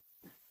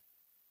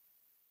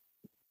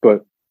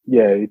 But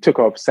yeah, he took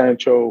off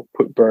Sancho,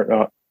 put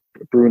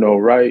Bruno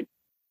right,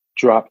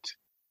 dropped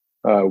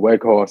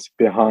Weghorst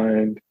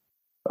behind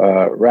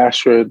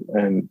Rashford,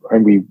 and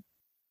we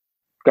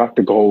got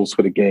the goals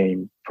for the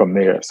game from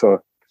there.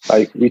 So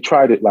like, we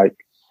tried it like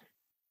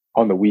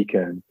on the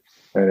weekend,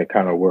 and it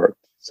kind of worked.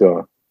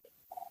 So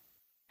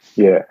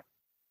yeah,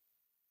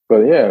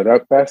 but yeah,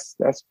 that's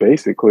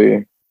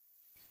basically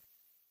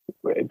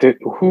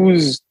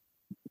who's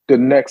the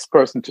next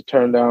person to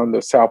turn down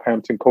the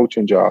Southampton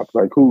coaching job?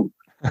 Like who's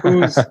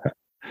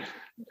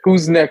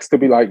next to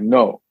be like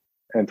no,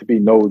 and to be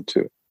no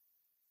to?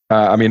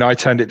 I mean, I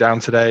turned it down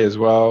today as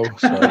well.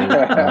 So,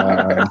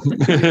 I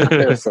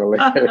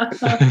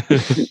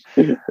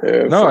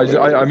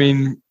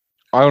mean,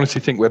 I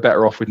honestly think we're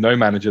better off with no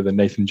manager than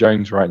Nathan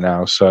Jones right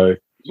now. So,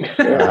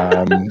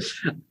 Yeah.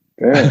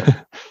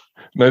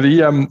 no,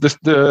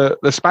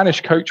 the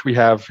Spanish coach we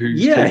have, who's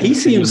he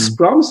seems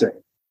promising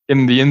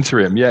in the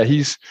interim. Yeah,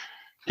 he's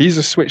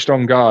a switched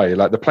on guy.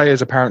 Like the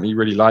players apparently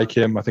really like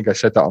him. I think I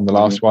said that on the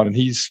last one, and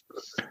he's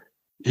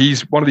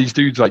one of these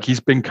dudes. Like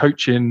he's been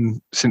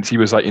coaching since he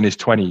was like in his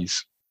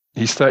 20s.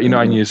 He's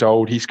 39 years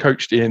old. He's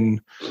coached in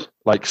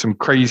like some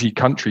crazy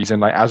countries in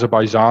like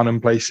Azerbaijan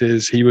and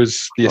places. He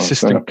was the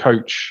assistant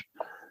coach.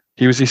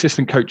 He was the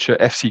assistant coach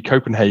at FC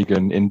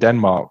Copenhagen in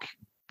Denmark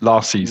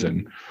last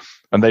season,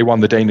 and they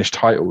won the Danish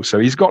title. So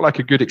he's got like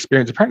a good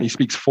experience. Apparently he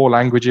speaks 4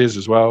 languages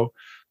as well.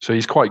 So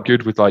he's quite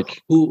good with like...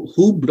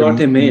 Who brought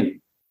him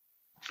in?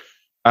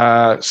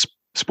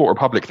 Sport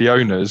Republic, the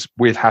owners,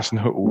 with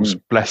Hasenhüttl's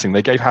blessing.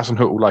 They gave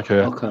Hasenhüttl like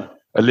a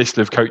list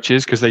of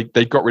coaches because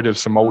they got rid of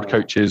some old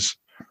coaches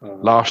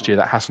last year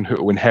that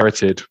Hasenhüttl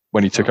inherited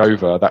when he took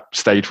over, that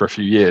stayed for a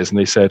few years, and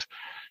they said,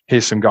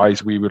 here's some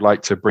guys we would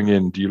like to bring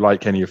in. Do you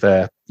like any of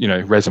their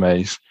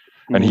resumes?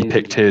 And he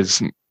picked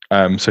his.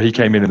 So he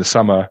came in the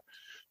summer.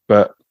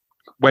 But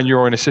when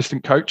you're an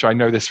assistant coach, I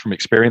know this from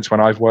experience when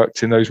I've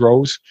worked in those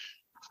roles,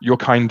 you're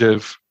kind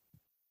of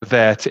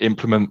there to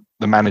implement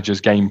the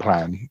manager's game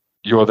plan.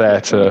 You're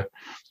there to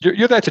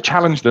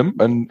challenge them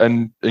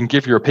and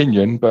give your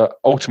opinion, but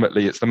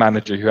ultimately it's the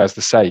manager who has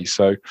the say.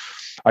 So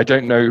I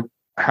don't know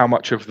how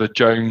much of the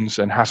Jones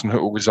and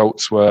Hasenhüttl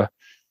results were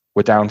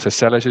down to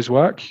Sellers'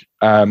 work,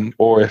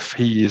 or if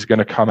he is going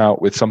to come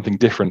out with something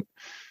different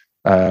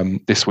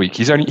this week.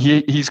 He's got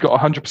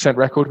 100%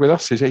 record with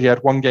us. He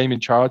had 1 game in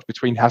charge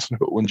between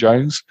Hasenhüttl and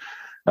Jones.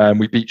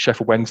 We beat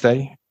Sheffield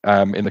Wednesday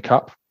in the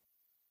cup,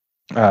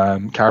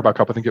 Carabao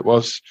Cup, I think it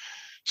was.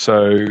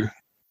 So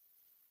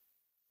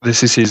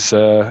this is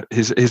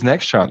his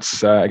next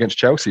chance against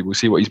Chelsea. We'll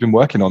see what he's been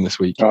working on this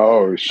week.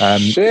 Oh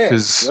shit!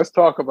 Let's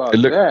talk about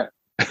that.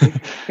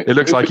 It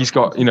looks like he's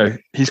got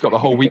the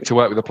whole week to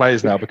work with the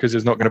players now because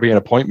there's not going to be an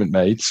appointment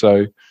made.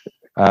 So,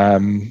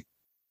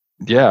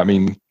 yeah, I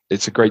mean,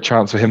 it's a great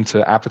chance for him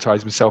to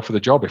advertise himself for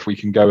the job. If we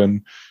can go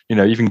and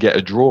even get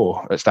a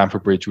draw at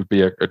Stamford Bridge would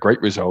be a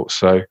great result.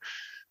 So,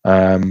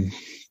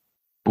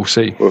 we'll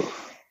see.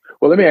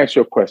 Well, let me ask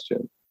you a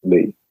question,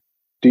 Lee.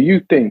 Do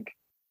you think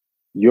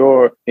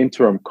your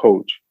interim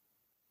coach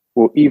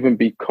will even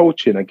be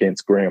coaching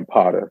against Graham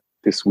Potter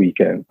this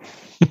weekend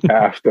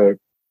after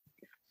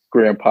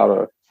Graham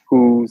Potter,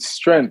 whose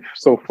strength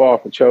so far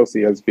for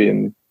Chelsea has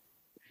been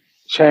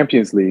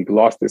Champions League,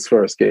 lost his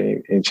first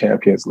game in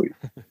Champions League?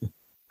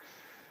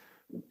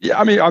 Yeah,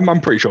 I mean,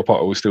 I'm pretty sure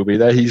Potter will still be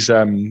there. He's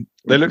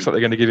they looks like they're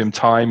going to give him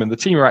time, and the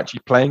team are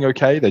actually playing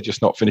okay. They're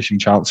just not finishing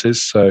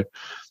chances. So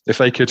if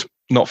they could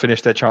not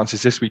finish their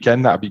chances this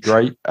weekend, that'd be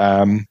great.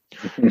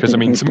 Because I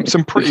mean,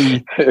 some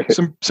pretty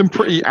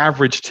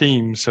average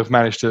teams have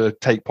managed to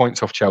take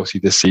points off Chelsea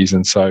this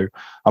season. So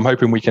I'm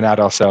hoping we can add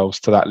ourselves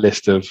to that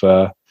list of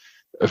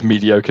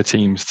mediocre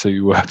teams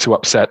to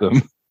upset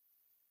them.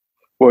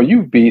 Well,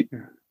 you beat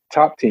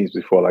top teams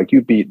before, like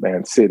you beat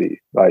Man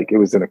City, like it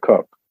was in a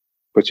cup,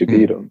 but you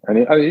beat them.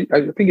 And I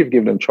think you've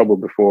given them trouble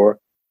before.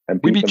 And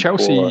we beat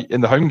Chelsea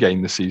in the home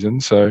game this season.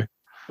 So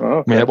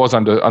I mean, it was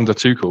under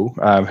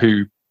Tuchel,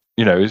 who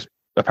is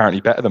apparently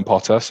better than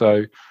Potter.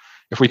 So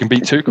if we can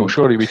beat Tuchel,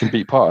 surely we can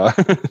beat Potter.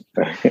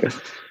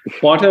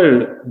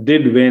 Potter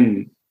did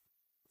win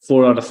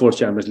 4 out of 4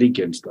 Champions League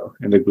games though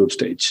in the group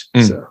stage.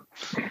 So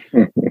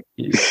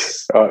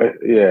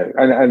yeah,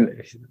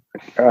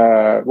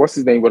 and what's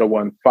his name would have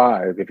won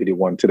 5 if he'd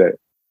won today.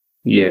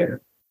 Yeah,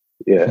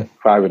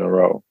 5 in a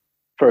row.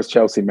 First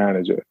Chelsea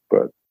manager,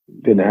 but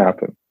didn't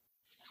happen.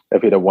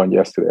 If he'd have won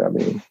yesterday, I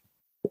mean,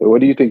 what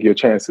do you think your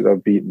chances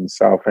of beating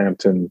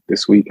Southampton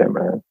this weekend,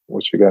 man?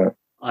 What you got?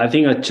 I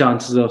think our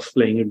chances of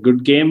playing a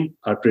good game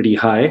are pretty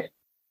high.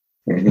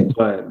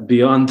 But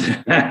beyond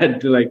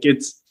that, like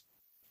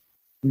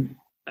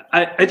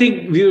I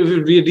think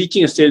we're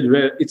reaching a stage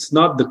where it's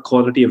not the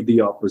quality of the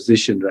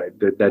opposition, right?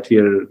 That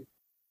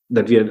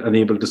we are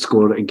unable to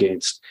score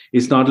against.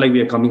 It's not like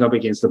we are coming up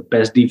against the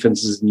best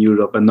defenses in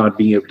Europe and not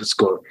being able to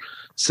score.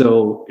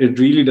 So it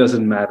really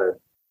doesn't matter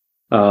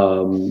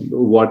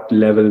what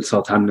level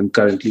Southampton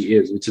currently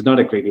is, which is not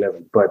a great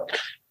level, but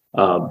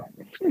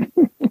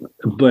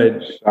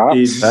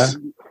it's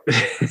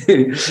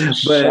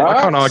but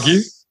I can't argue.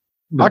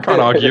 I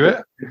can't argue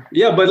it.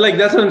 Yeah, but like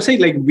that's what I'm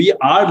saying. Like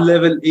our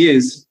level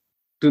is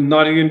to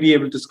not even be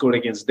able to score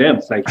against them.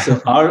 Like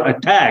so, our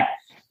attack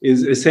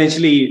is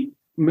essentially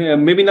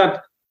maybe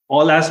not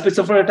all aspects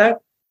of our attack,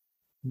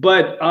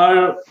 but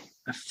our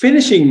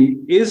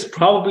finishing is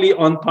probably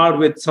on par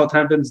with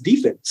Southampton's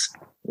defense.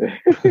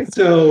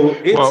 So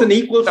it's an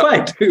equal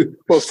fight.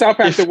 Well,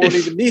 Southampton won't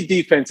even need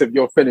defense if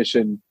your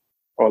finishing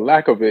or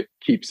lack of it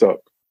keeps up.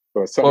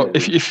 Well,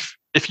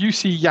 if you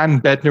see Jan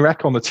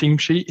Bednarek on the team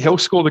sheet, he'll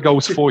score the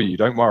goals for you.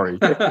 Don't worry.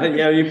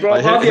 Yeah, you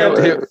probably have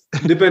to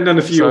depend on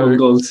a few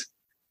goals.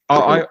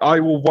 I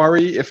will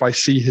worry if I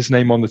see his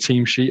name on the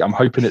team sheet. I'm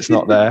hoping it's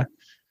not there.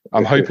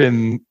 I'm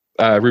hoping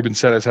Ruben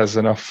Sellers has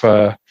enough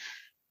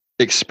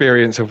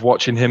experience of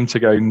watching him to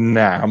go,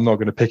 nah, I'm not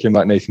going to pick him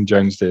like Nathan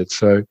Jones did.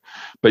 So,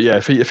 but yeah,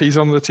 if he's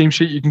on the team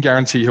sheet, you can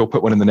guarantee he'll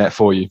put one in the net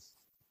for you.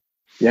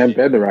 Jan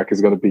Bednarik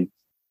is going to be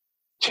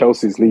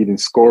Chelsea's leading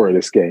scorer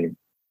this game.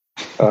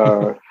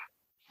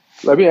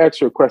 Let me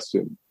ask you a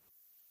question,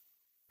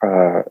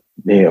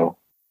 Neil.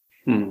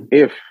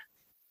 If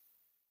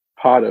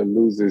Potter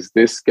loses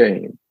this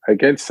game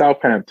against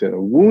Southampton,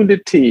 a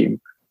wounded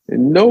team,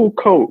 no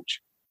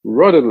coach,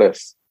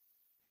 rudderless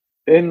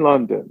in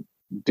London,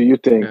 do you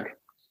think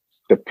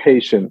the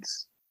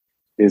patience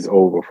is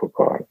over for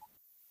Potter?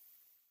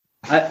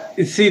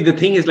 See, the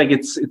thing is, like,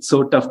 it's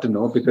so tough to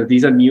know because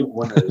these are new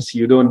owners.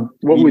 You don't.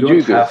 What would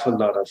you do? Have a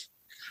lot of.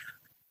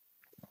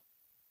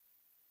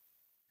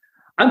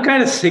 I'm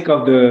kind of sick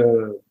of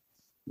the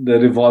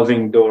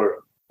revolving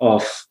door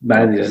of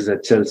managers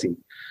at Chelsea.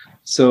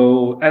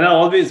 So, and I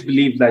always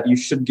believe that you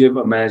should give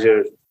a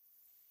manager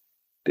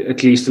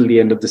at least till the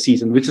end of the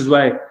season, which is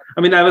why,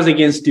 I mean, I was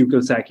against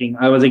Tuchel sacking.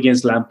 I was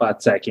against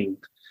Lampard sacking.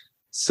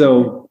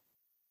 So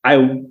I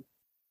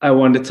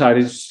wanted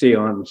Sarri to stay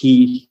on.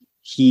 He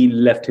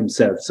left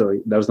himself, so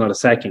that was not a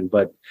sacking.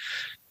 But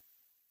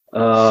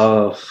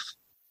as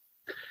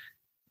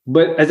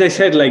I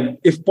said, like,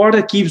 if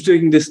Potter keeps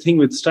doing this thing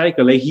with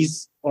striker, like,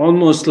 he's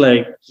almost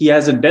like he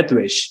has a death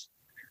wish.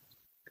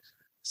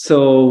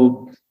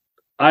 So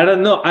I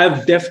don't know.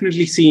 I've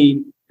definitely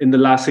seen in the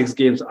last 6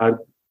 games our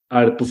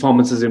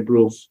performances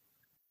improve.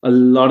 A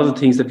lot of the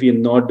things that we are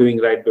not doing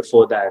right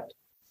before that,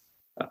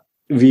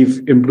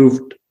 we've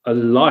improved a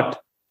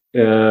lot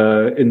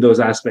in those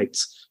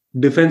aspects.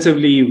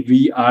 Defensively,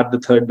 we are the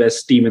 3rd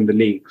best team in the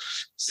league.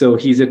 So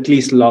he's at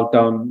least locked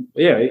down.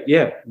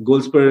 Yeah.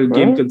 Goals per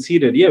game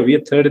conceded. Yeah, we are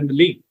 3rd in the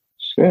league,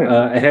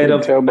 ahead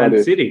of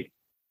Man City.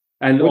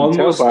 And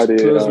almost by the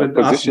close with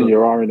position Arsenal.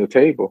 you are in the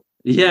table.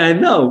 Yeah, I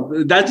know.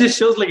 That just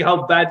shows like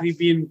how bad we've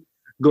been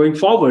going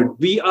forward.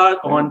 We are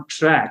on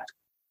track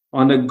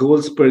on a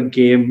goals per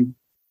game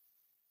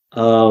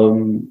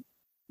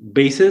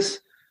basis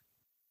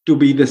to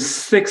be the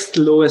 6th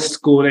lowest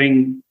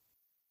scoring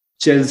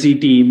Chelsea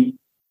team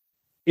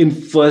in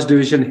first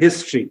division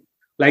history.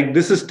 Like,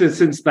 this is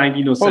since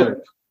 1907.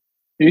 Oh,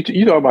 you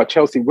talking about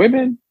Chelsea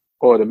women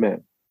or the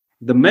men?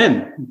 The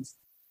men.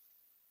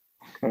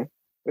 Okay.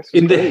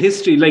 In the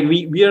history, like,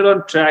 we are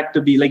on track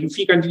to be, like, if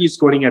we continue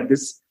scoring at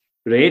this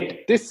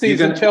rate. This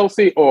season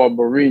Chelsea or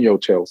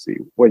Mourinho Chelsea?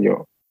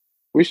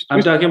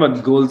 I'm talking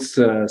about goals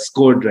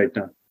scored right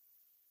now.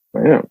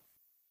 Yeah.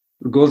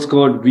 Goals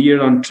scored, we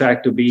are on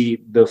track to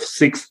be the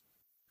 6th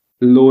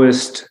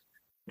lowest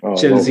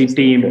Chelsea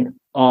team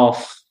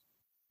of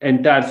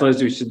entire first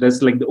division.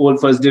 That's like the old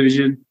first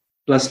division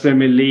plus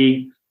Premier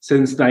League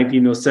since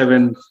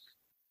 1907.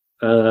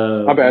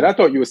 My bad. I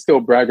thought you were still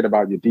bragging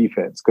about your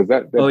defense because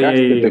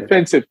the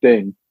defensive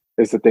thing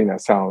is the thing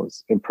that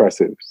sounds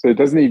impressive. So it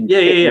doesn't even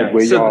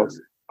where y'all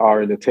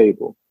are in the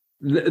table.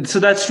 So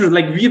that's true.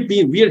 Like,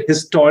 we are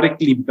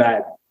historically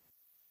bad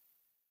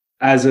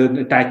as an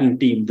attacking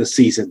team this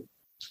season.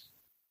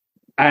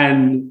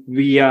 And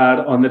we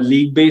are on a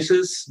league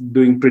basis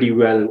doing pretty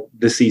well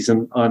this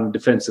season on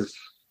defensive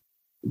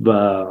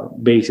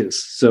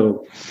basis.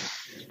 So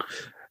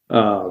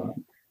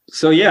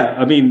yeah,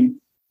 I mean,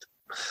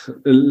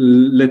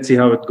 let's see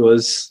how it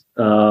goes.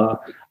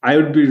 I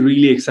would be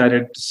really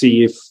excited to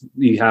see if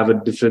we have a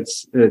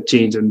difference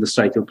change in the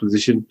striker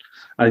position.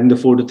 I think the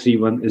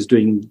 4-2-3-1 is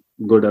doing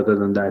good other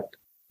than that.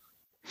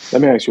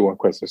 Let me ask you one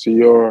question. So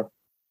you're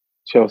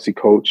Chelsea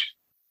coach.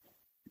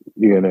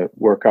 You're going to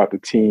work out the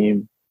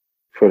team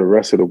for the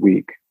rest of the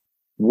week.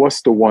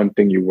 What's the one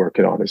thing you're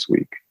working on this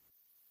week?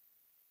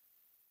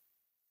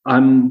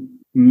 I'm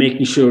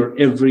making sure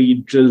every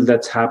drill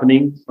that's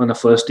happening on a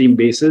first team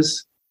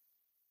basis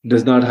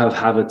does not have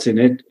Havertz in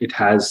it. It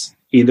has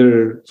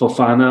either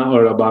Fofana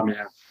or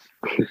Aubameyang.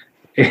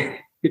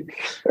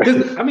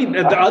 I mean,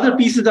 the other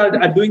pieces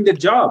are doing their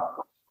job.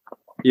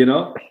 You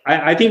know,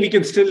 I think we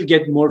can still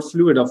get more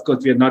fluid. Of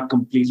course, we are not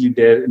completely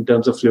there in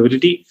terms of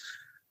fluidity,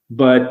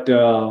 but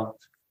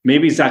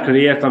maybe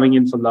Zakaria coming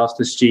in for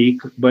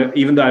Loftus-Cheek. But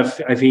even though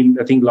I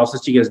think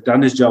Loftus-Cheek has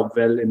done his job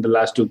well in the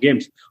last 2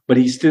 games, but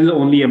he's still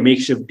only a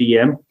makeshift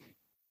DM.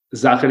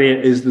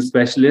 Zakaria is the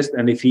specialist,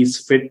 and if he's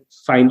fit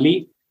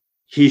finally,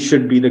 he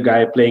should be the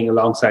guy playing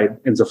alongside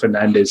Enzo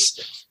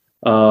Fernandez.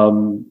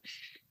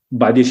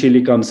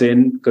 Badiashile comes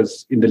in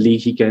because in the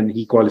league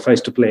he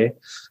qualifies to play.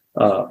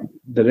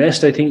 The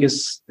rest I think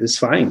is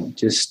fine.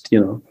 Just,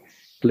 you know,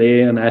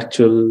 play an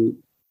actual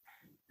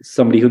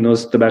somebody who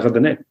knows the back of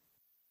the net.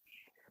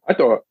 I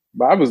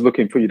was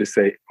looking for you to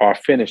say our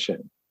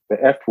finishing,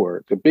 the F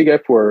word, the big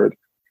F word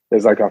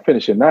is like our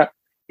finishing, not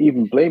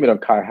even blame it on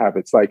Kai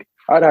Havertz. Like,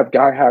 I'd have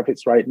Kai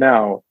Havertz right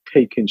now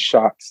taking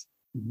shots.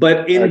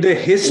 But in the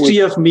history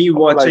of me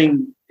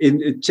watching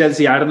in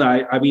Chelsea, I don't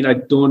know. I mean, I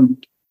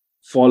don't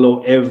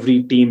follow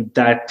every team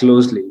that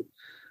closely.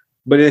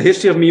 But in the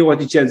history of me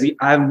watching Chelsea,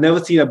 I've never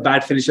seen a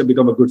bad finisher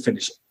become a good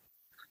finisher.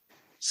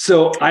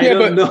 So I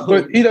don't know.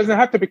 But he doesn't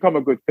have to become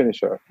a good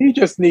finisher. He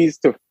just needs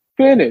to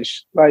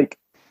finish like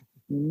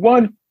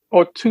 1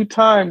 or 2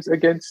 times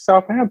against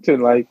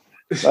Southampton. Like,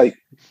 Like,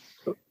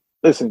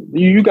 listen,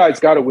 you guys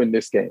got to win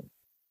this game.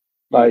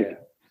 Like,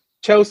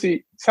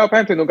 Chelsea,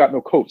 Southampton don't got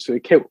no coach, so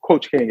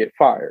coach can't get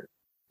fired.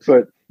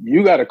 But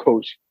you got a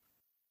coach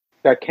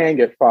that can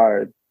get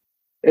fired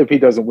if he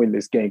doesn't win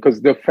this game.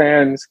 Because the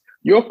fans,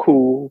 you're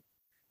cool.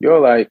 You're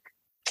like,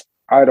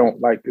 I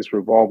don't like this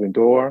revolving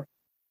door.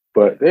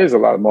 But there's a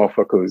lot of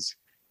motherfuckers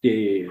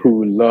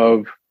who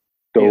love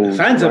those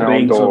the fans are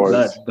paying doors. for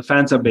blood. The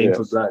fans are paying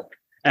for blood.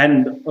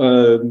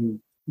 And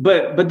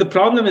but the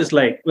problem is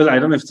like, well, I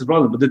don't know if it's a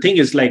problem, but the thing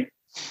is like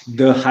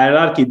the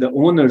hierarchy, the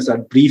owners are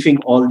briefing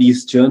all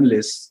these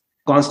journalists,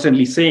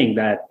 constantly saying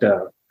that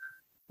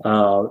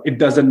it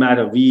doesn't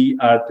matter. We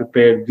are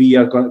prepared. We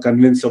are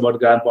convinced about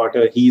Graham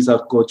Potter. He's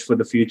our coach for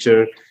the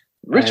future.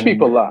 Rich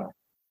people lie.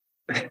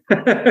 How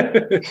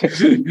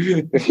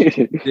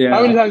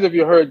many times have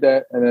you heard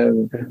that?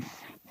 And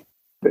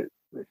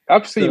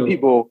I've seen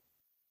people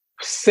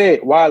say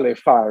it while they're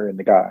firing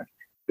the guy.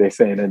 They're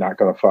saying they're not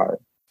going to fire.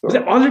 So.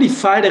 They already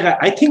fired a guy.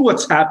 I think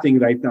what's happening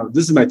right now,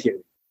 this is my theory.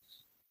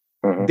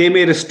 They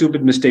made a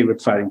stupid mistake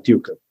with firing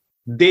Tuchel.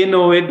 They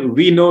know it.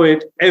 We know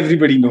it.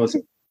 Everybody knows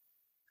it.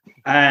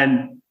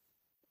 And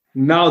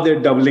now they're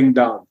doubling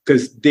down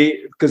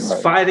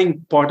because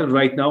firing Potter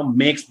right now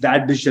makes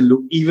that decision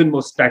look even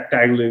more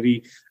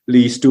spectacularly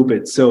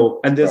stupid. So,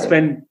 and they'll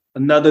spend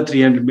another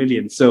 300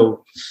 million.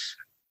 So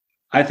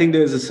I think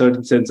there's a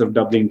certain sense of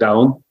doubling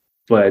down,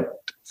 but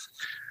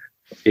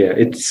yeah,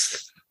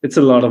 it's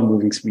a lot of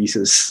moving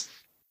pieces.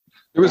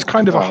 It was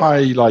kind of a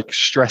high like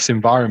stress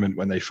environment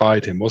when they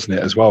fired him, wasn't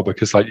it, as well?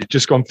 Because like it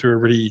just gone through a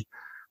really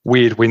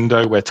weird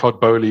window where Todd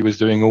Bowley was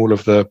doing all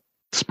of the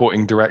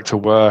sporting director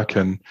work,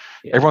 and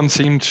everyone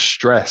seemed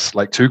stressed.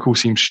 Like Tuchel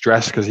seemed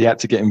stressed because he had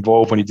to get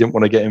involved when he didn't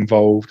want to get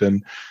involved.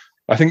 And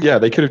I think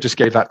they could have just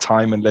gave that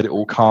time and let it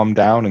all calm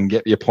down and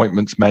get the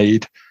appointments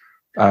made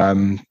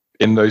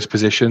in those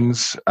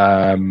positions.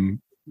 And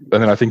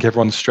then I think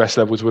everyone's stress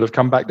levels would have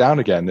come back down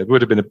again. It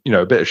would have been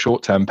a bit of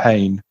short-term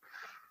pain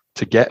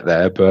to get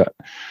there, but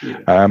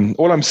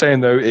all I'm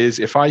saying though is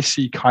if I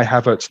see Kai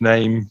Havertz's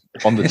name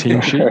on the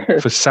team sheet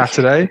for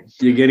Saturday,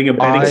 you're getting a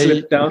betting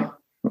slip down.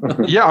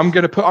 Yeah, I'm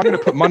gonna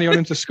put money on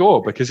him to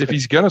score, because if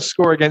he's gonna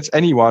score against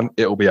anyone,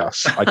 it'll be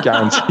us. I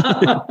guarantee.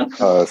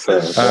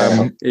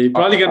 You're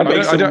probably gonna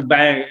make some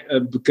bang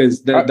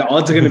because the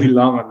odds are gonna be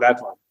long on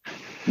that one.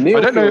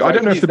 I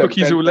don't know if the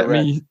bookies will let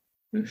me.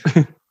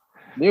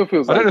 Neil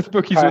feels I don't know if the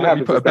bookies will let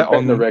me put a bet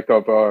on the wreck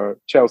of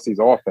Chelsea's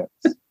offense.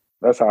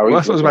 That's how. Well,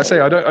 that's what I was about to say.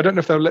 I don't know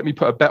if they'll let me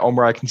put a bet on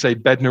where I can say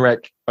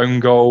Bednarek own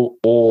goal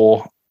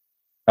or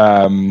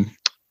Havertz,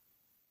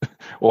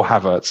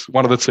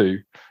 one of the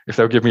two. If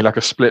they'll give me like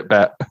a split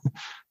bet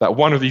that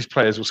one of these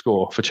players will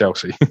score for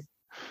Chelsea.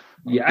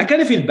 Yeah, I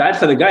kind of feel bad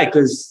for the guy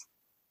because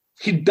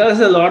he does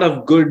a lot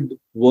of good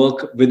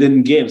work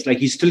within games. Like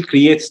he still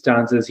creates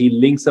chances. He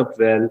links up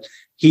well.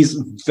 He's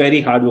very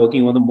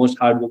hardworking, one of the most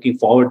hardworking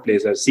forward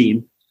players I've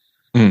seen.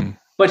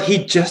 But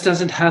he just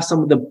doesn't have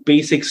some of the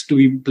basics to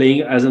be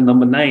playing as a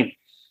number 9,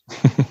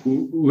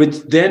 which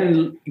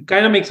then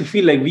kind of makes me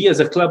feel like we as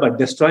a club are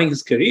destroying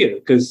his career,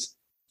 because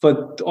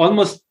for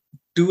almost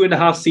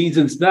 2.5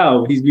 seasons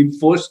now, he's been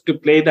forced to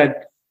play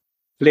that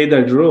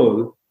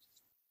role,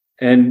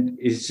 and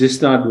it's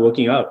just not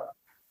working out.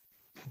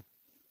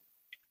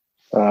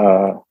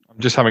 I'm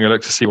just having a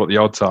look to see what the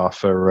odds are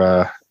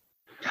for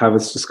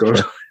Havertz to score.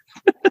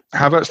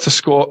 Havertz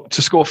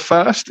to score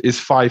first is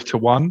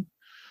 5-1.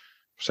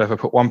 So if I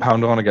put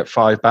 £1 on, I get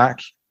 5 back.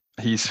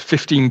 He's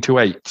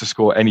 15-8 to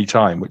score any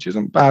time, which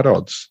isn't bad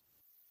odds.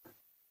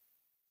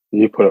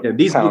 You put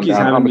these bookies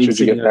haven't. How much would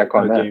you get back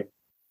on that?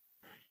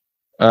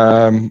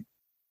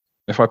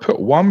 If I put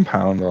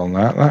 £1 on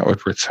that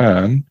would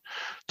return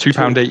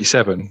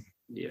 £2.87.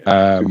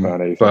 Yeah,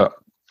 but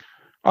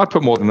I'd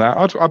put more than that.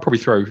 I'd probably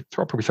throw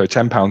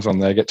 £10 on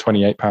there, get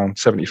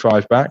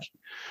 £28.75 back.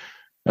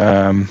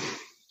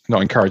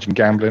 Not encouraging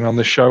gambling on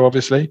this show,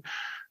 obviously.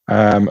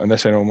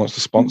 Unless anyone wants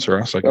to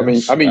sponsor us, I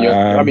guess.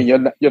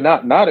 You're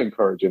not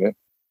encouraging it.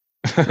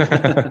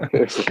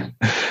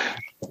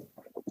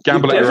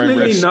 Gamble at your own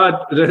risk.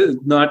 Definitely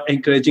not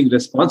encouraging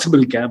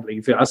responsible gambling.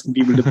 If you're asking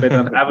people to bet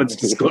on Havertz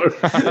to score,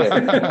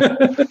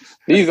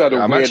 these are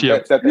the weird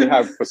bets that they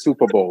have for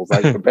Super Bowls,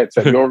 like the bets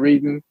that you're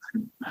reading.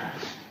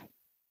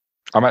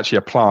 I'm actually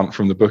a plant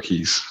from the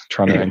bookies,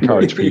 trying to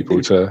encourage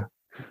people to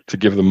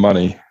give them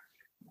money.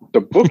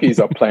 The bookies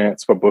are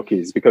plants for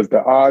bookies because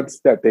the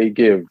odds that they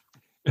give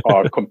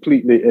are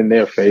completely in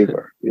their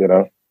favor,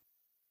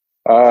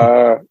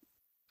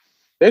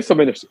 There's some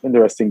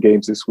interesting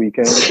games this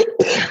weekend.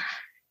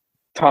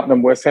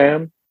 Tottenham West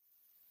Ham,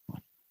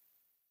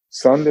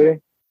 Sunday,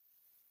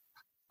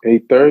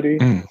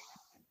 8:30.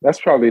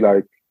 That's probably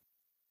like,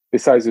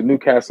 besides the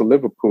Newcastle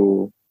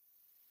Liverpool,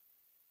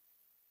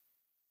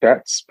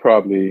 that's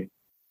probably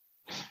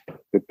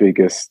the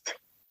biggest.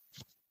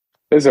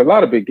 There's a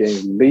lot of big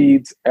games.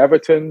 Leeds,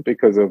 Everton,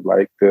 because of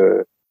like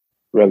the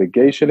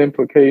relegation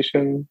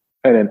implication,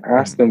 and then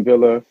Aston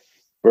Villa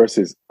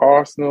versus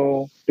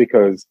Arsenal,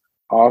 because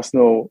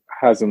Arsenal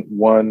hasn't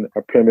won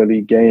a Premier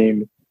League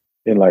game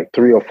in like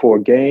 3 or 4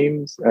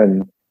 games,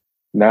 and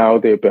Now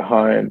they're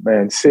behind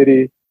Man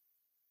City,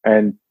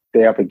 and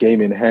they have a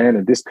game in hand,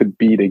 and this could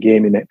be their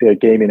game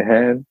in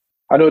hand.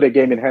 I know their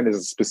game in hand is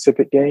a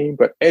specific game,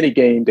 but any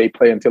game they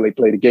play until they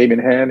play the game in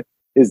hand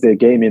is their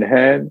game in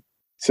hand.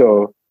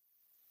 So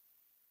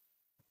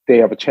they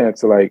have a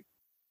chance to like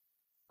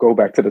go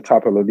back to the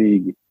top of the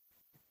league.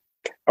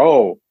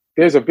 Oh,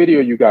 there's a video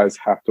you guys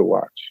have to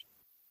watch.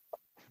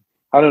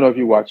 I don't know if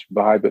you watch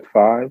Vibe at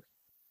 5.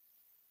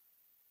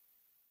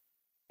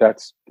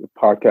 That's the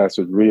podcast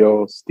with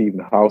Rio, Stephen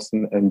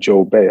Housen, and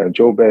Joe Bayer.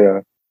 Joe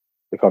Bayer,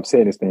 if I'm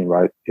saying his name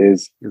right,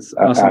 is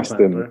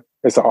Aston.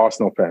 It's an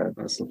Arsenal fan.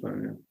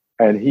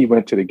 And he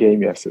went to the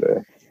game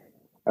yesterday.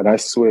 And I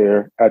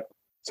swear,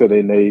 so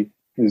then they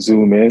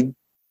zoom in,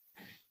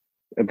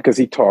 and because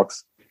he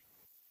talks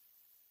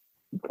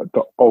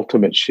the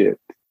ultimate shit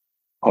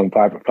on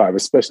 5 at 5,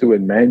 especially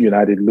when Man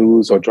United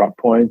lose or drop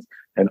points,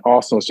 and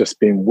Arsenal's just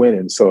been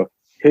winning. So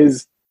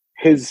his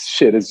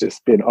shit has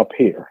just been up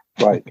here.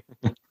 Like,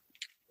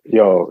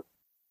 yo,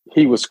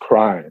 he was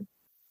crying.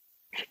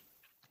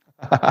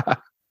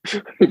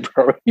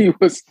 Bro, he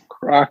was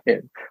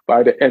crying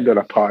by the end of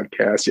the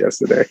podcast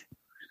yesterday.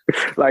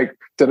 Like,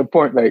 to the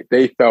point, like,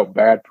 they felt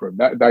bad for him.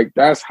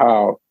 That's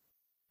how,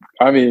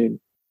 I mean,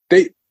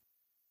 they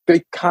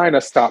kind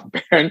of stopped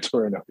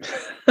bantering him.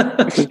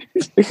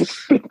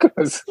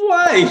 Because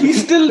why?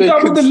 He's still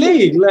top of the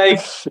league. Like,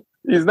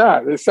 he's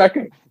not. The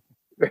second.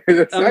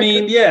 I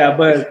mean, yeah,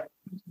 but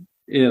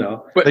you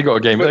know, but they got a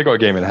game. They got a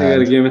game in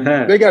hand. They got a game in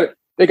hand.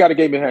 They got a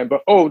game in hand.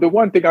 But the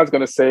one thing I was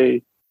gonna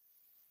say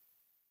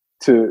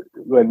to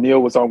when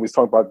Neil was on, we was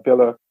talking about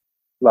Villa,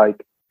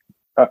 like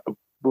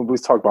when we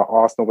was talking about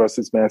Arsenal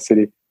versus Man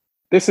City.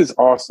 This is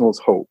Arsenal's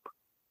hope.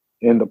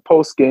 In the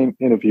post-game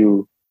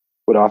interview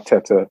with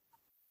Arteta,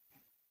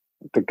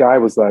 the guy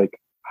was like,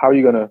 "How are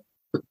you gonna?"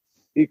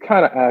 He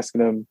kind of asking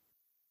him,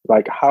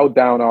 like, "How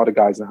down are the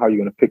guys and how are you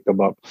gonna pick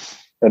them up?"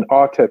 And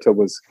Arteta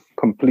was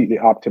completely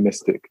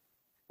optimistic.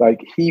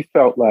 Like, he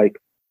felt like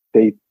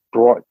they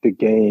brought the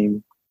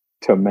game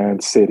to Man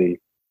City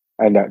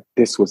and that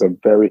this was a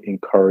very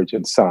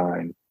encouraging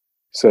sign.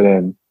 So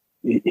then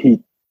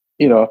he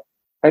you know,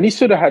 and he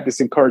should have had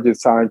this encouraging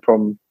sign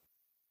from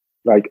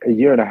like a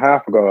year and a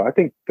half ago. I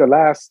think the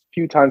last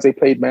few times they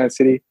played Man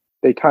City,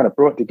 they kind of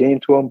brought the game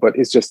to them, but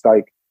it's just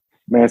like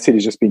Man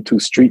City's just been too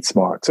street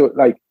smart. So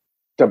like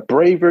the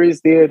bravery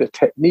is there, the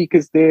technique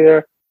is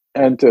there,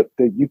 and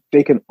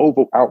they can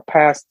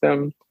outpass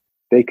them.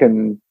 They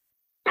can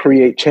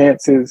create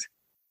chances.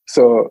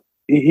 So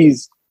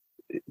he's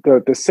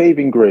the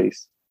saving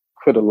grace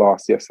for the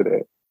loss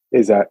yesterday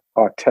is that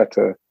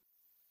Arteta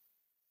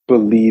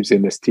believes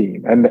in this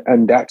team,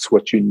 and that's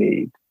what you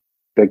need.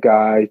 The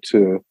guy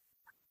to,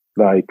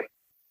 like,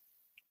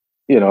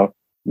 you know,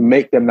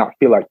 make them not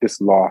feel like this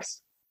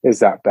loss is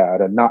that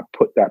bad and not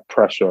put that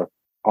pressure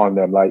on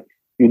them. Like,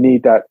 you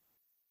need that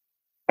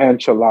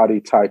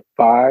Ancelotti type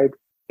vibe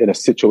in a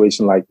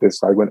situation like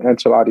this. Like when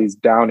Ancelotti's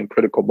down in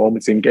critical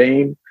moments in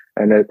game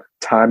and the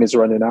time is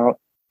running out,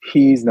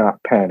 he's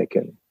not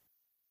panicking.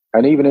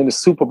 And even in the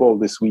Super Bowl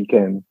this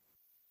weekend,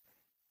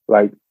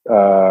 like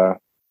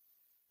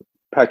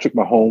Patrick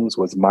Mahomes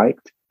was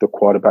mic'd, the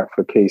quarterback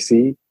for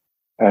KC,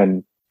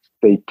 and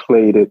they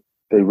played it.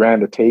 They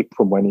ran the tape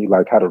from when he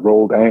like had a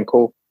rolled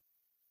ankle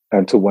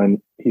and to when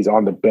he's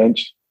on the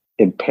bench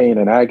in pain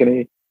and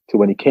agony to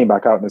when he came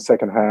back out in the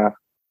second half.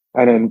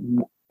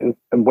 And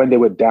when they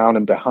were down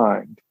and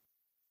behind.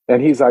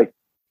 And he's like,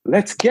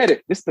 let's get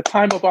it. This is the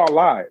time of our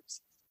lives.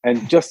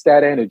 And just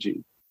that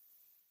energy,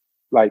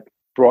 like,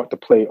 brought the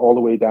play all the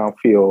way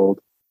downfield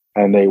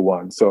and they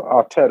won. So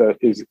Arteta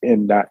is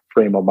in that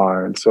frame of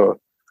mind.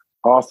 So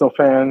Arsenal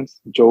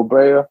fans, Joe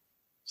Bayer,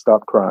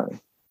 stop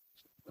crying.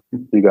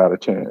 You got a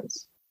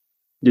chance.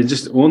 You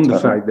just own the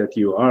fact that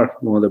you are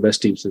one of the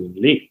best teams in the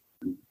league.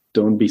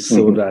 Don't be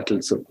so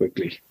rattled so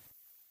quickly.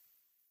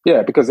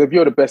 Yeah, because if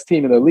you're the best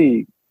team in the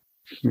league,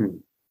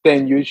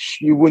 then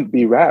you wouldn't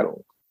be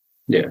rattled.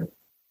 Yeah.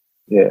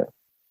 Yeah.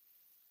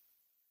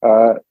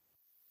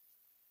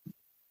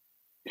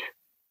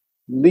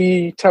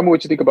 Lee, tell me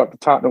what you think about the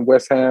Tottenham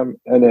West Ham,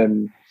 and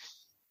then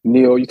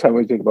Neil, you tell me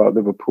what you think about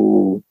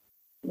Liverpool,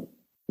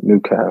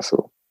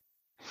 Newcastle,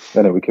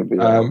 and then we can be.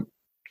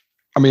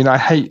 I mean, I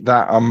hate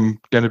that I'm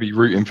going to be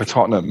rooting for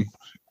Tottenham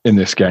in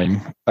this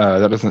game.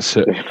 That doesn't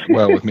sit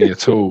well with me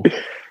at all.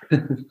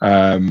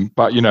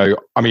 But, you know,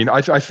 I mean,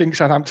 I think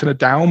Southampton are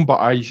down, but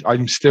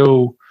I'm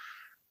still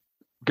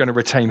going to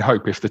retain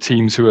hope if the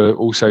teams who are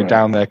also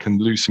down there can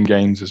lose some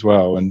games as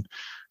well. And,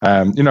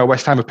 you know,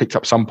 West Ham have picked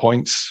up some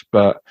points,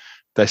 but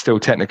they're still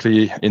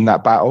technically in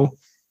that battle.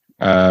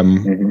 Let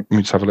me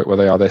just have a look where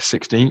they are. They're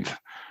 16th.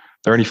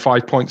 They're only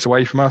 5 points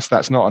away from us.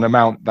 That's not an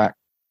amount that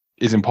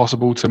is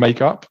impossible to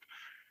make up.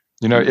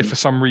 You know, if for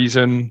some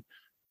reason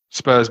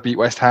Spurs beat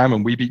West Ham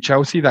and we beat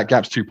Chelsea, that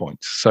gap's 2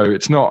 points. So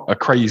it's not a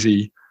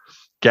crazy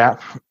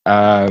gap.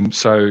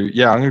 So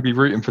yeah, I'm going to be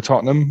rooting for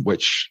Tottenham,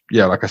 which,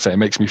 yeah, like I say, it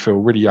makes me feel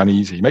really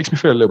uneasy. It makes me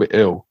feel a little bit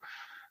ill.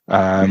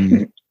 That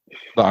I'm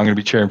going to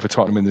be cheering for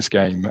Tottenham in this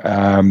game.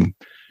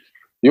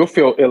 You'll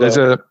feel ill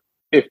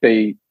if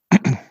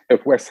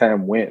if West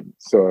Ham win.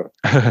 So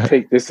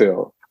take this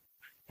L.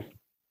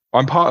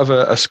 I'm part of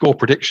a score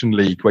prediction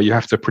league where you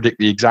have to predict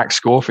the exact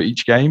score for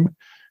each game.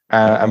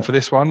 And for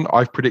this one,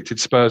 I've predicted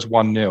Spurs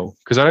 1-0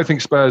 because I don't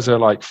think Spurs are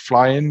like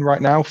flying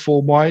right now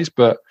form-wise,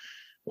 but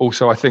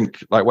also I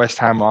think like West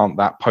Ham aren't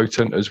that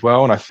potent as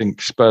well, and I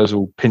think Spurs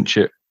will pinch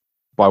it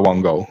by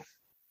 1 goal.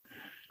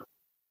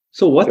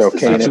 So what's the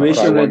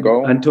situation with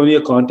Antonio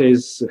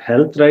Conte's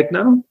health right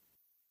now?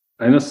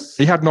 I know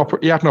he had an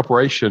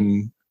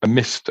operation and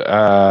missed.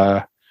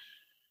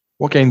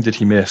 What game did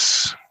he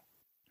miss?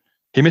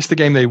 He missed the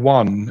game they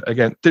won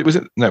again. Was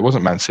it? No, it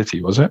wasn't Man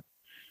City, was it?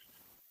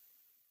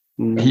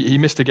 He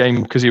missed a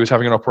game because he was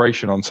having an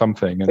operation on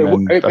something, and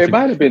it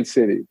might have been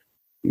City.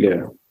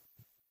 Yeah,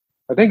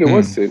 I think it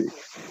was City.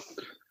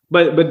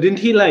 But didn't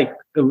he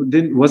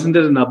wasn't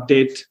there an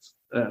update?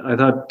 I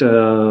thought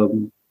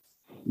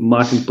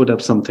Martin put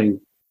up something.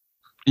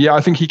 Yeah,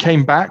 I think he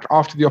came back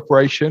after the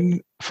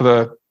operation for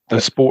the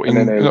Sporting,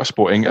 for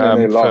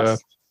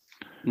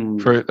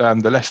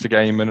the Leicester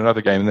game and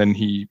another game, and then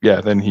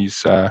he's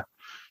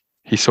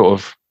sort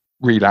of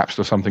relapsed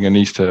or something and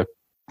needs to.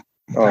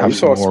 Oh, you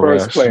saw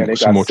Spurs play and they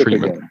got sick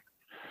again.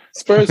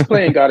 Spurs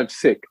playing got him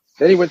sick.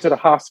 Then he went to the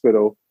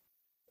hospital.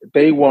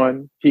 They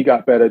won. He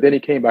got better. Then he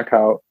came back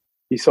out.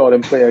 He saw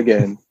them play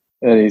again,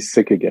 and he's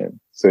sick again.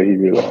 So he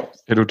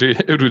relapsed. It'll do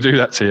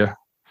that to you.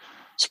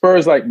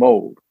 Spurs like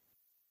mold.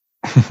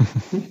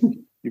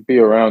 You be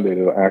around it,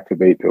 it'll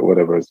activate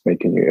whatever is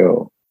making you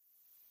ill.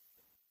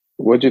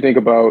 What do you think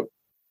about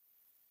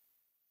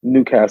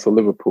Newcastle,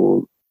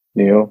 Liverpool,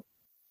 Neil?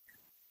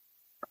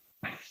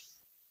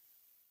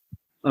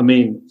 I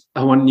mean,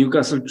 I want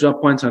Newcastle to drop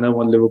points and I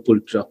want Liverpool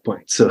to drop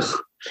points. So,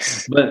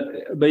 but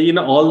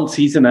all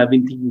season I've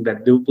been thinking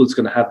that Liverpool's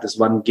going to have this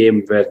one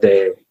game where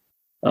they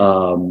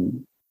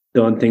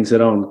turn things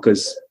around,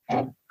 because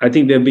I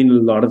think there have been a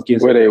lot of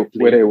games where they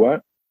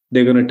what?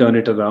 They're going to turn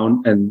it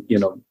around and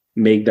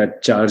make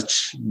that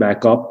charge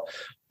back up,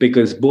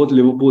 because both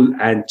Liverpool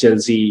and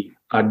Chelsea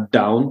are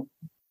down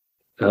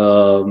at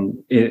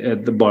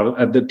the bottom,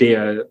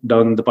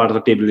 down the part of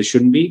the table they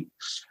shouldn't be.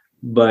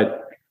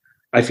 But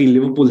I feel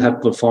Liverpool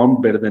have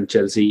performed better than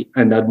Chelsea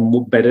and are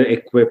better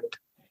equipped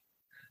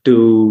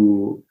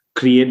to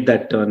create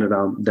that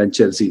turnaround than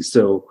Chelsea.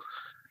 So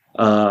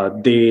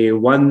they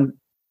won,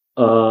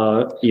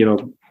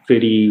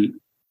 pretty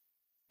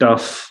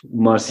tough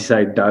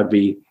Merseyside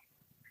derby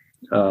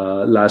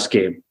last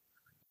game.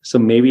 So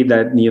maybe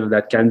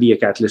that can be a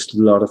catalyst to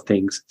a lot of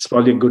things. It's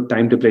probably a good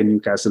time to play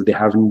Newcastle.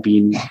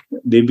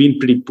 They've been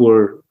pretty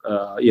poor.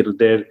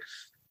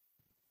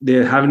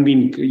 They've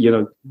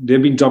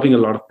been dropping a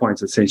lot of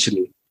points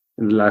essentially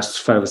in the last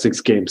 5 or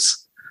 6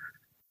 games.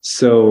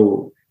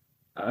 So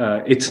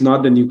it's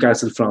not the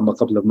Newcastle from a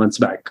couple of months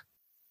back.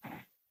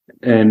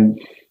 And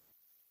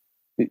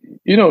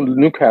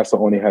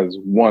Newcastle only has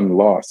 1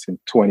 loss in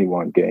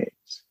 21 games.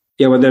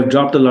 Yeah, but they've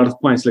dropped a lot of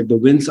points. Like the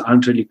wins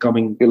aren't really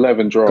coming.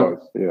 11 draws.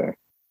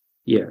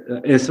 Yeah.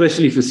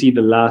 Especially if you see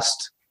the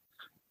last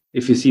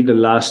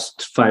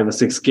 5 or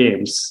 6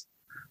 games,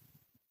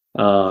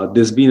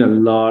 there's been a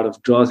lot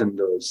of draws in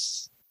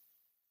those.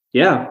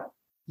 Yeah,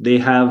 they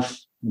have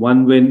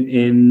 1 win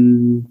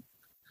in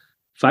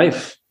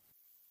 5.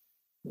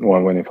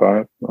 1 win in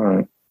 5. All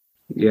right.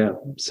 Yeah,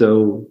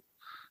 so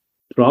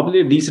probably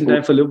a decent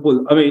time for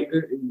Liverpool. I mean,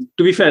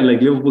 to be fair, like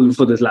Liverpool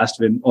for this last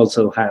win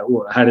also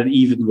had an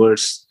even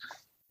worse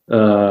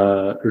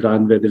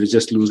run where they were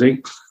just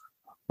losing.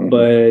 Mm-hmm.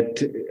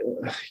 But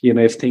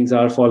if things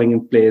are falling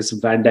in place,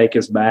 Van Dijk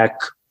is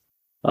back.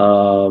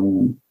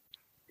 Some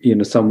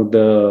of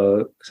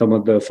the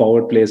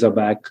forward players are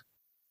back.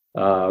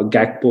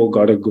 Gakpo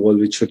got a goal,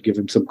 which should give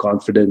him some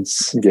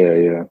confidence.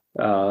 Yeah.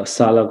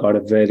 Salah got a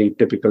very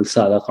typical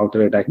Salah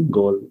counter-attacking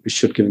goal, which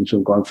should give him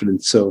some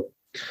confidence. So.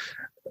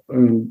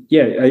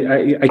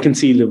 I can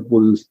see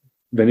Liverpool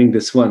winning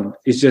this one.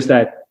 It's just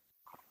that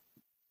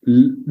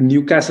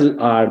Newcastle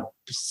are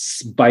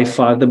by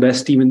far the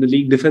best team in the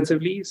league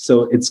defensively.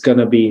 So it's going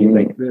to be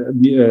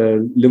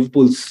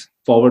Liverpool's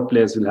forward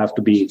players will have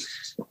to be,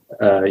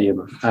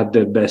 at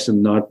their best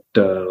and not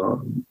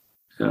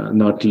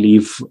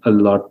leave a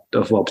lot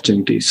of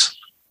opportunities.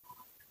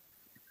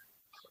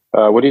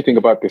 What do you think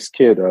about this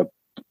kid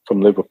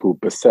from Liverpool,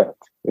 Bissett?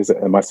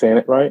 Am I saying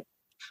it right?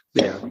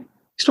 Yeah.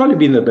 He's probably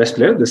been the best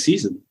player of the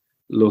season,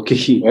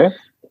 low-key. Yeah.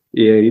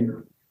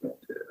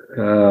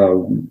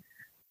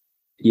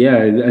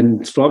 And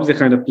it's probably the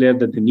kind of player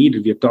that they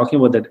needed. We're talking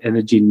about that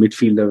energy in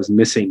midfield that was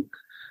missing.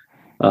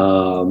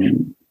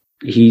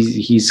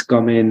 He's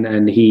come in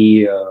and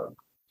he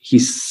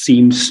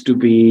seems to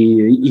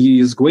be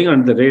he's going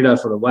under the radar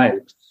for a while,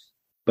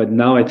 but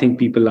now I think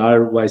people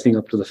are wising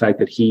up to the fact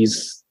that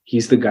he's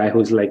the guy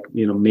who's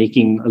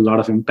making a lot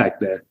of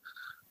impact there.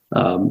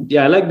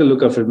 I like the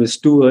look of him. It's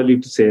too early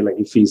to say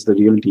if he's the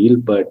real deal,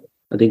 but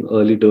I think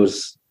early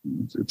doors,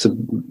 it's a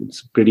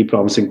pretty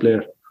promising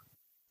player.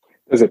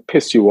 Does it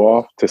piss you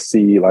off to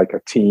see a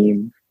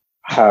team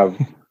have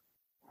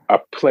a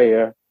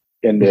player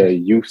in their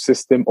youth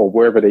system or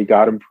wherever they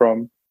got him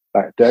from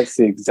Like that's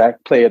the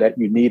exact player that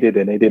you needed,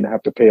 and they didn't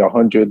have to pay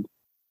 £100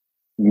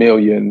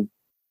 million,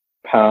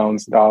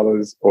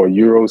 dollars, or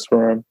euros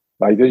for him.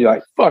 Like they're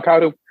like, fuck,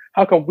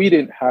 how come we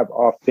didn't have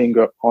our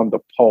finger on the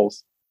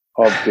pulse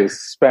of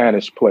this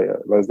Spanish player?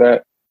 Was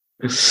that?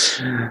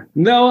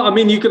 No, I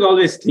mean you can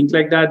always think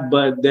like that,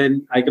 but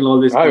then I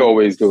always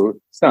do.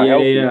 It's not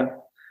healthy.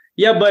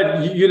 Yeah,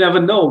 but you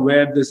never know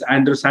where this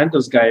Andres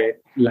Santos guy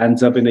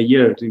lands up in a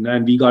year,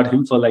 and we got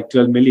him for like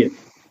 12 million.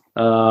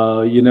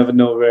 You never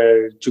know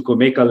where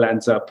Chukwuemeka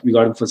lands up. We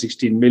got him for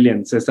 16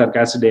 million. Cesar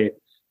Cassidy,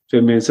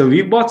 12 million. So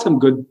we bought some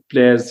good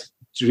players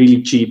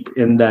really cheap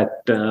in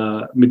that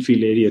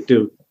midfield area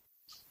too.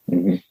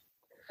 Mm-hmm.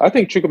 I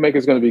think Chukwuemeka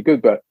is going to be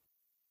good, but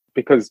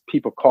because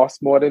people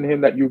cost more than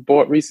him that you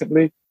bought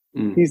recently,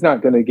 he's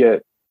not going to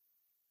get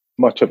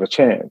much of a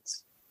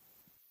chance.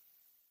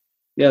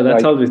 Yeah,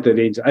 that's always the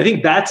danger. I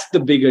think that's the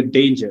bigger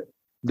danger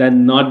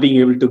than not being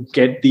able to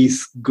get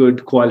these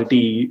good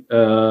quality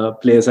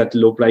players at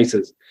low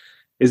prices,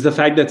 is the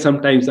fact that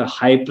sometimes a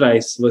high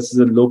price versus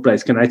a low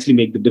price can actually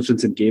make the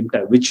difference in game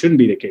time, which shouldn't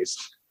be the case.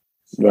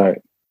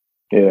 Right.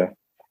 Yeah.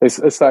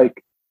 It's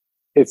like,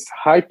 it's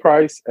high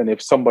price, and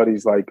if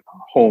somebody's like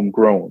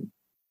homegrown,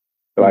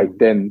 like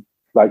then,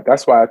 like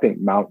that's why I think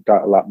Mount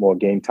got a lot more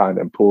game time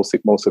than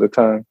Pulisic most of the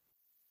time.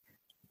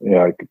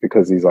 Yeah, like,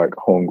 because he's like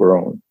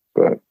homegrown.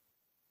 But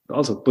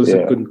also,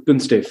 Pulisic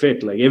couldn't stay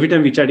fit. Like every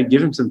time we try to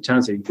give him some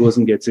chance, he goes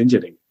and gets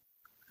injured.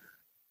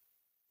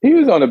 He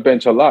was on the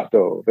bench a lot,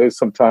 though. There's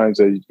sometimes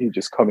that he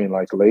just come in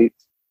like late.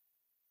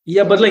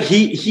 Yeah, but like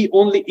he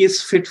only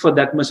is fit for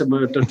that much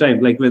amount of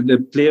time. Like when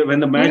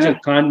the manager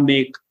can't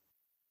make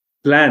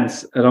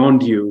plans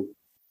around you,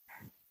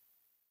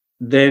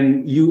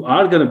 then you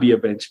are going to be a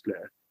bench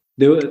player.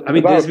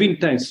 There's been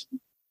times.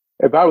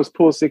 If I was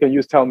Pulisic and you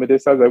was telling me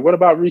this, I was like, what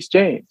about Reece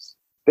James?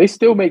 They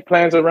still make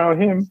plans around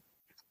him.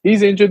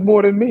 He's injured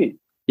more than me.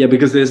 Yeah,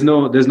 because there's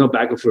no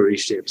backup for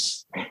Reece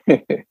James.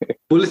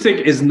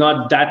 Pulisic is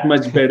not that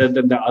much better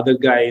than the other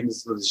guy in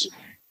this position.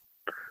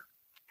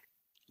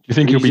 You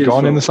think he'll be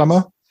gone in the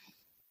summer?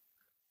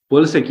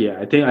 Pulisic, yeah.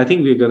 I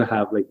think we're going to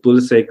have like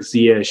Pulisic,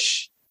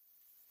 Ziyech,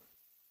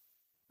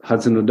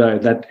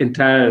 Hudson-Odoi. That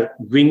entire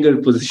winger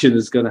position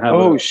is going to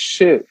have.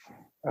 Shit!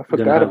 I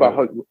forgot about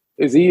how.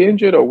 Is he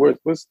injured or what?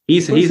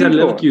 He's at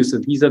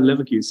Leverkusen. He's at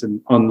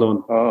Leverkusen on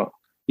loan. Oh,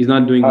 he's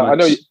not doing much.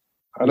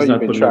 I know you've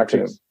been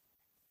tracking him.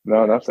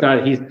 No, nothing.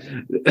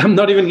 I'm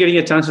not even getting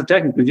a chance to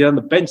track him because he's on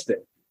the bench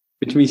there,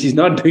 which means he's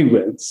not doing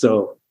well.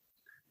 So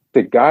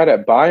the guy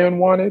that Bayern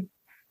wanted,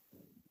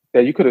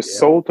 that you could have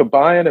sold to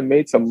Bayern and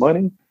made some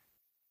money,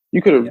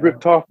 you could have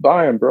ripped off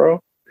Bayern,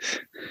 bro.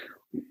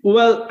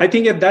 Well, I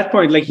think at that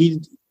point, like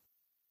he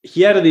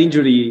had an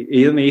injury,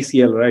 he had an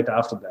ACL right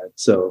after that.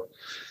 So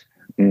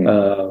I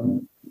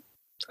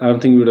don't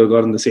think we would have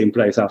gotten the same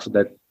price after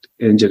that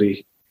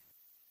injury.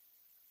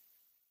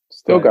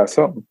 Still got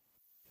something.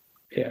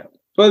 Yeah.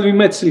 Well, we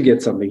might still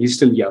get something. He's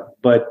still young.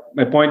 But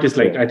my point is,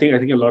 like, I think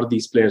a lot of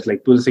these players,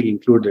 like Pulisic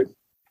included,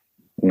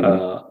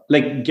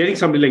 like getting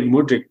somebody like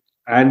Mudryk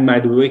and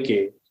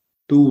Madueke,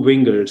 two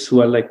wingers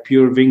who are like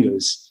pure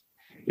wingers,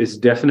 is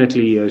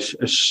definitely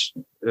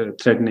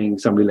threatening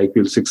somebody like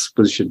Pulisic's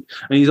position.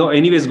 And he's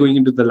anyways going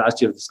into the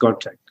last year of his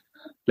contract.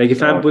 Like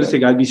if I'm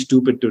Pulisic, I'll be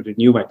stupid to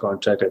renew my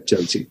contract at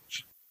Chelsea.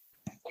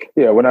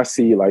 Yeah, when I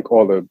see like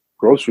all the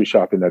grocery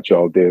shopping that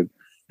y'all did,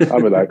 I'll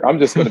be like, I'm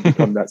just going to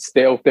become that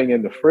stale thing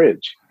in the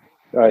fridge.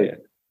 Right?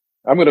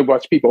 I'm going to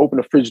watch people open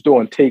the fridge door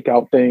and take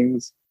out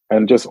things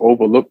and just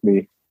overlook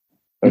me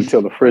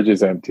until the fridge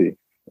is empty.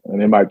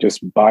 And they might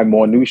just buy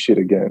more new shit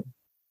again.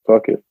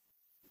 Fuck it.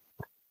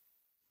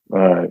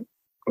 All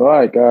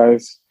right,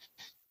 guys.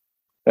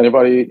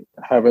 Anybody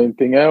have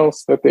anything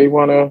else that they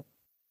want to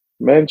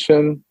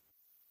mention?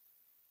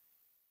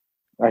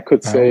 I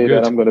could say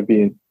that I'm going to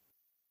be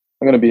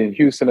in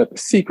Houston at the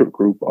Secret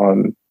Group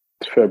on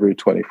February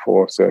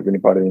 24th. So if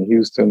anybody in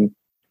Houston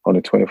on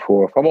the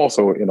 24th, I'm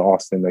also in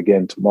Austin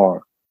again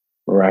tomorrow,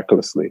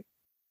 miraculously,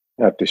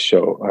 at the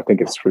show. I think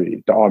it's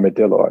free. The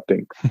Armadillo, I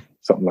think,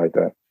 something like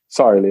that.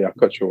 Sorry, Lee, I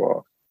cut you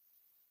off.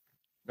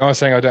 No, I was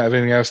saying I don't have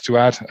anything else to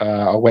add.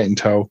 I'll wait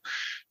until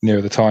near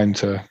the time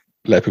to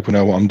let people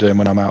know what I'm doing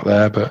when I'm out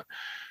there. But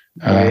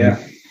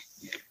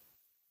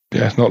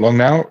it's not long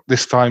now.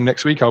 This time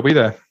next week, I'll be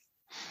there.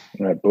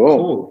 All right, boom.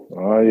 Cool.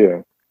 Oh,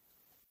 yeah.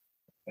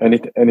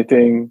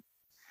 Anything?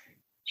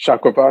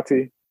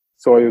 Chakravarti,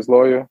 Sawyer's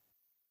lawyer.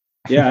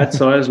 Yeah, at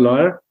Sawyer's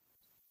lawyer.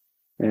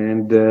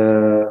 And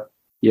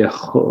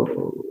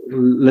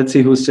let's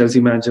see who's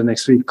Chelsea manager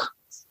next week.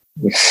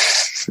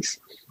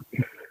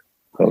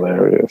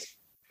 Hilarious.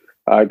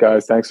 All right,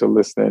 guys, thanks for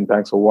listening.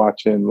 Thanks for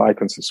watching.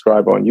 Like and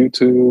subscribe on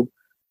YouTube.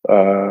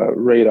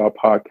 Rate our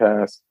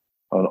podcast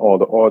on all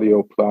the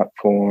audio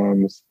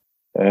platforms,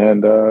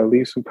 and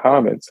leave some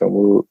comments, and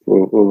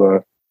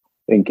we'll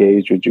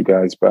engage with you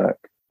guys back.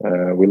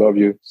 We love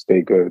you.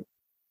 Stay good.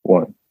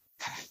 One.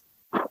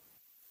 Let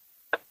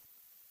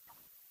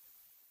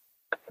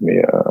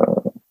me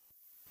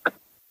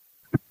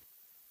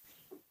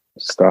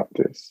stop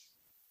this.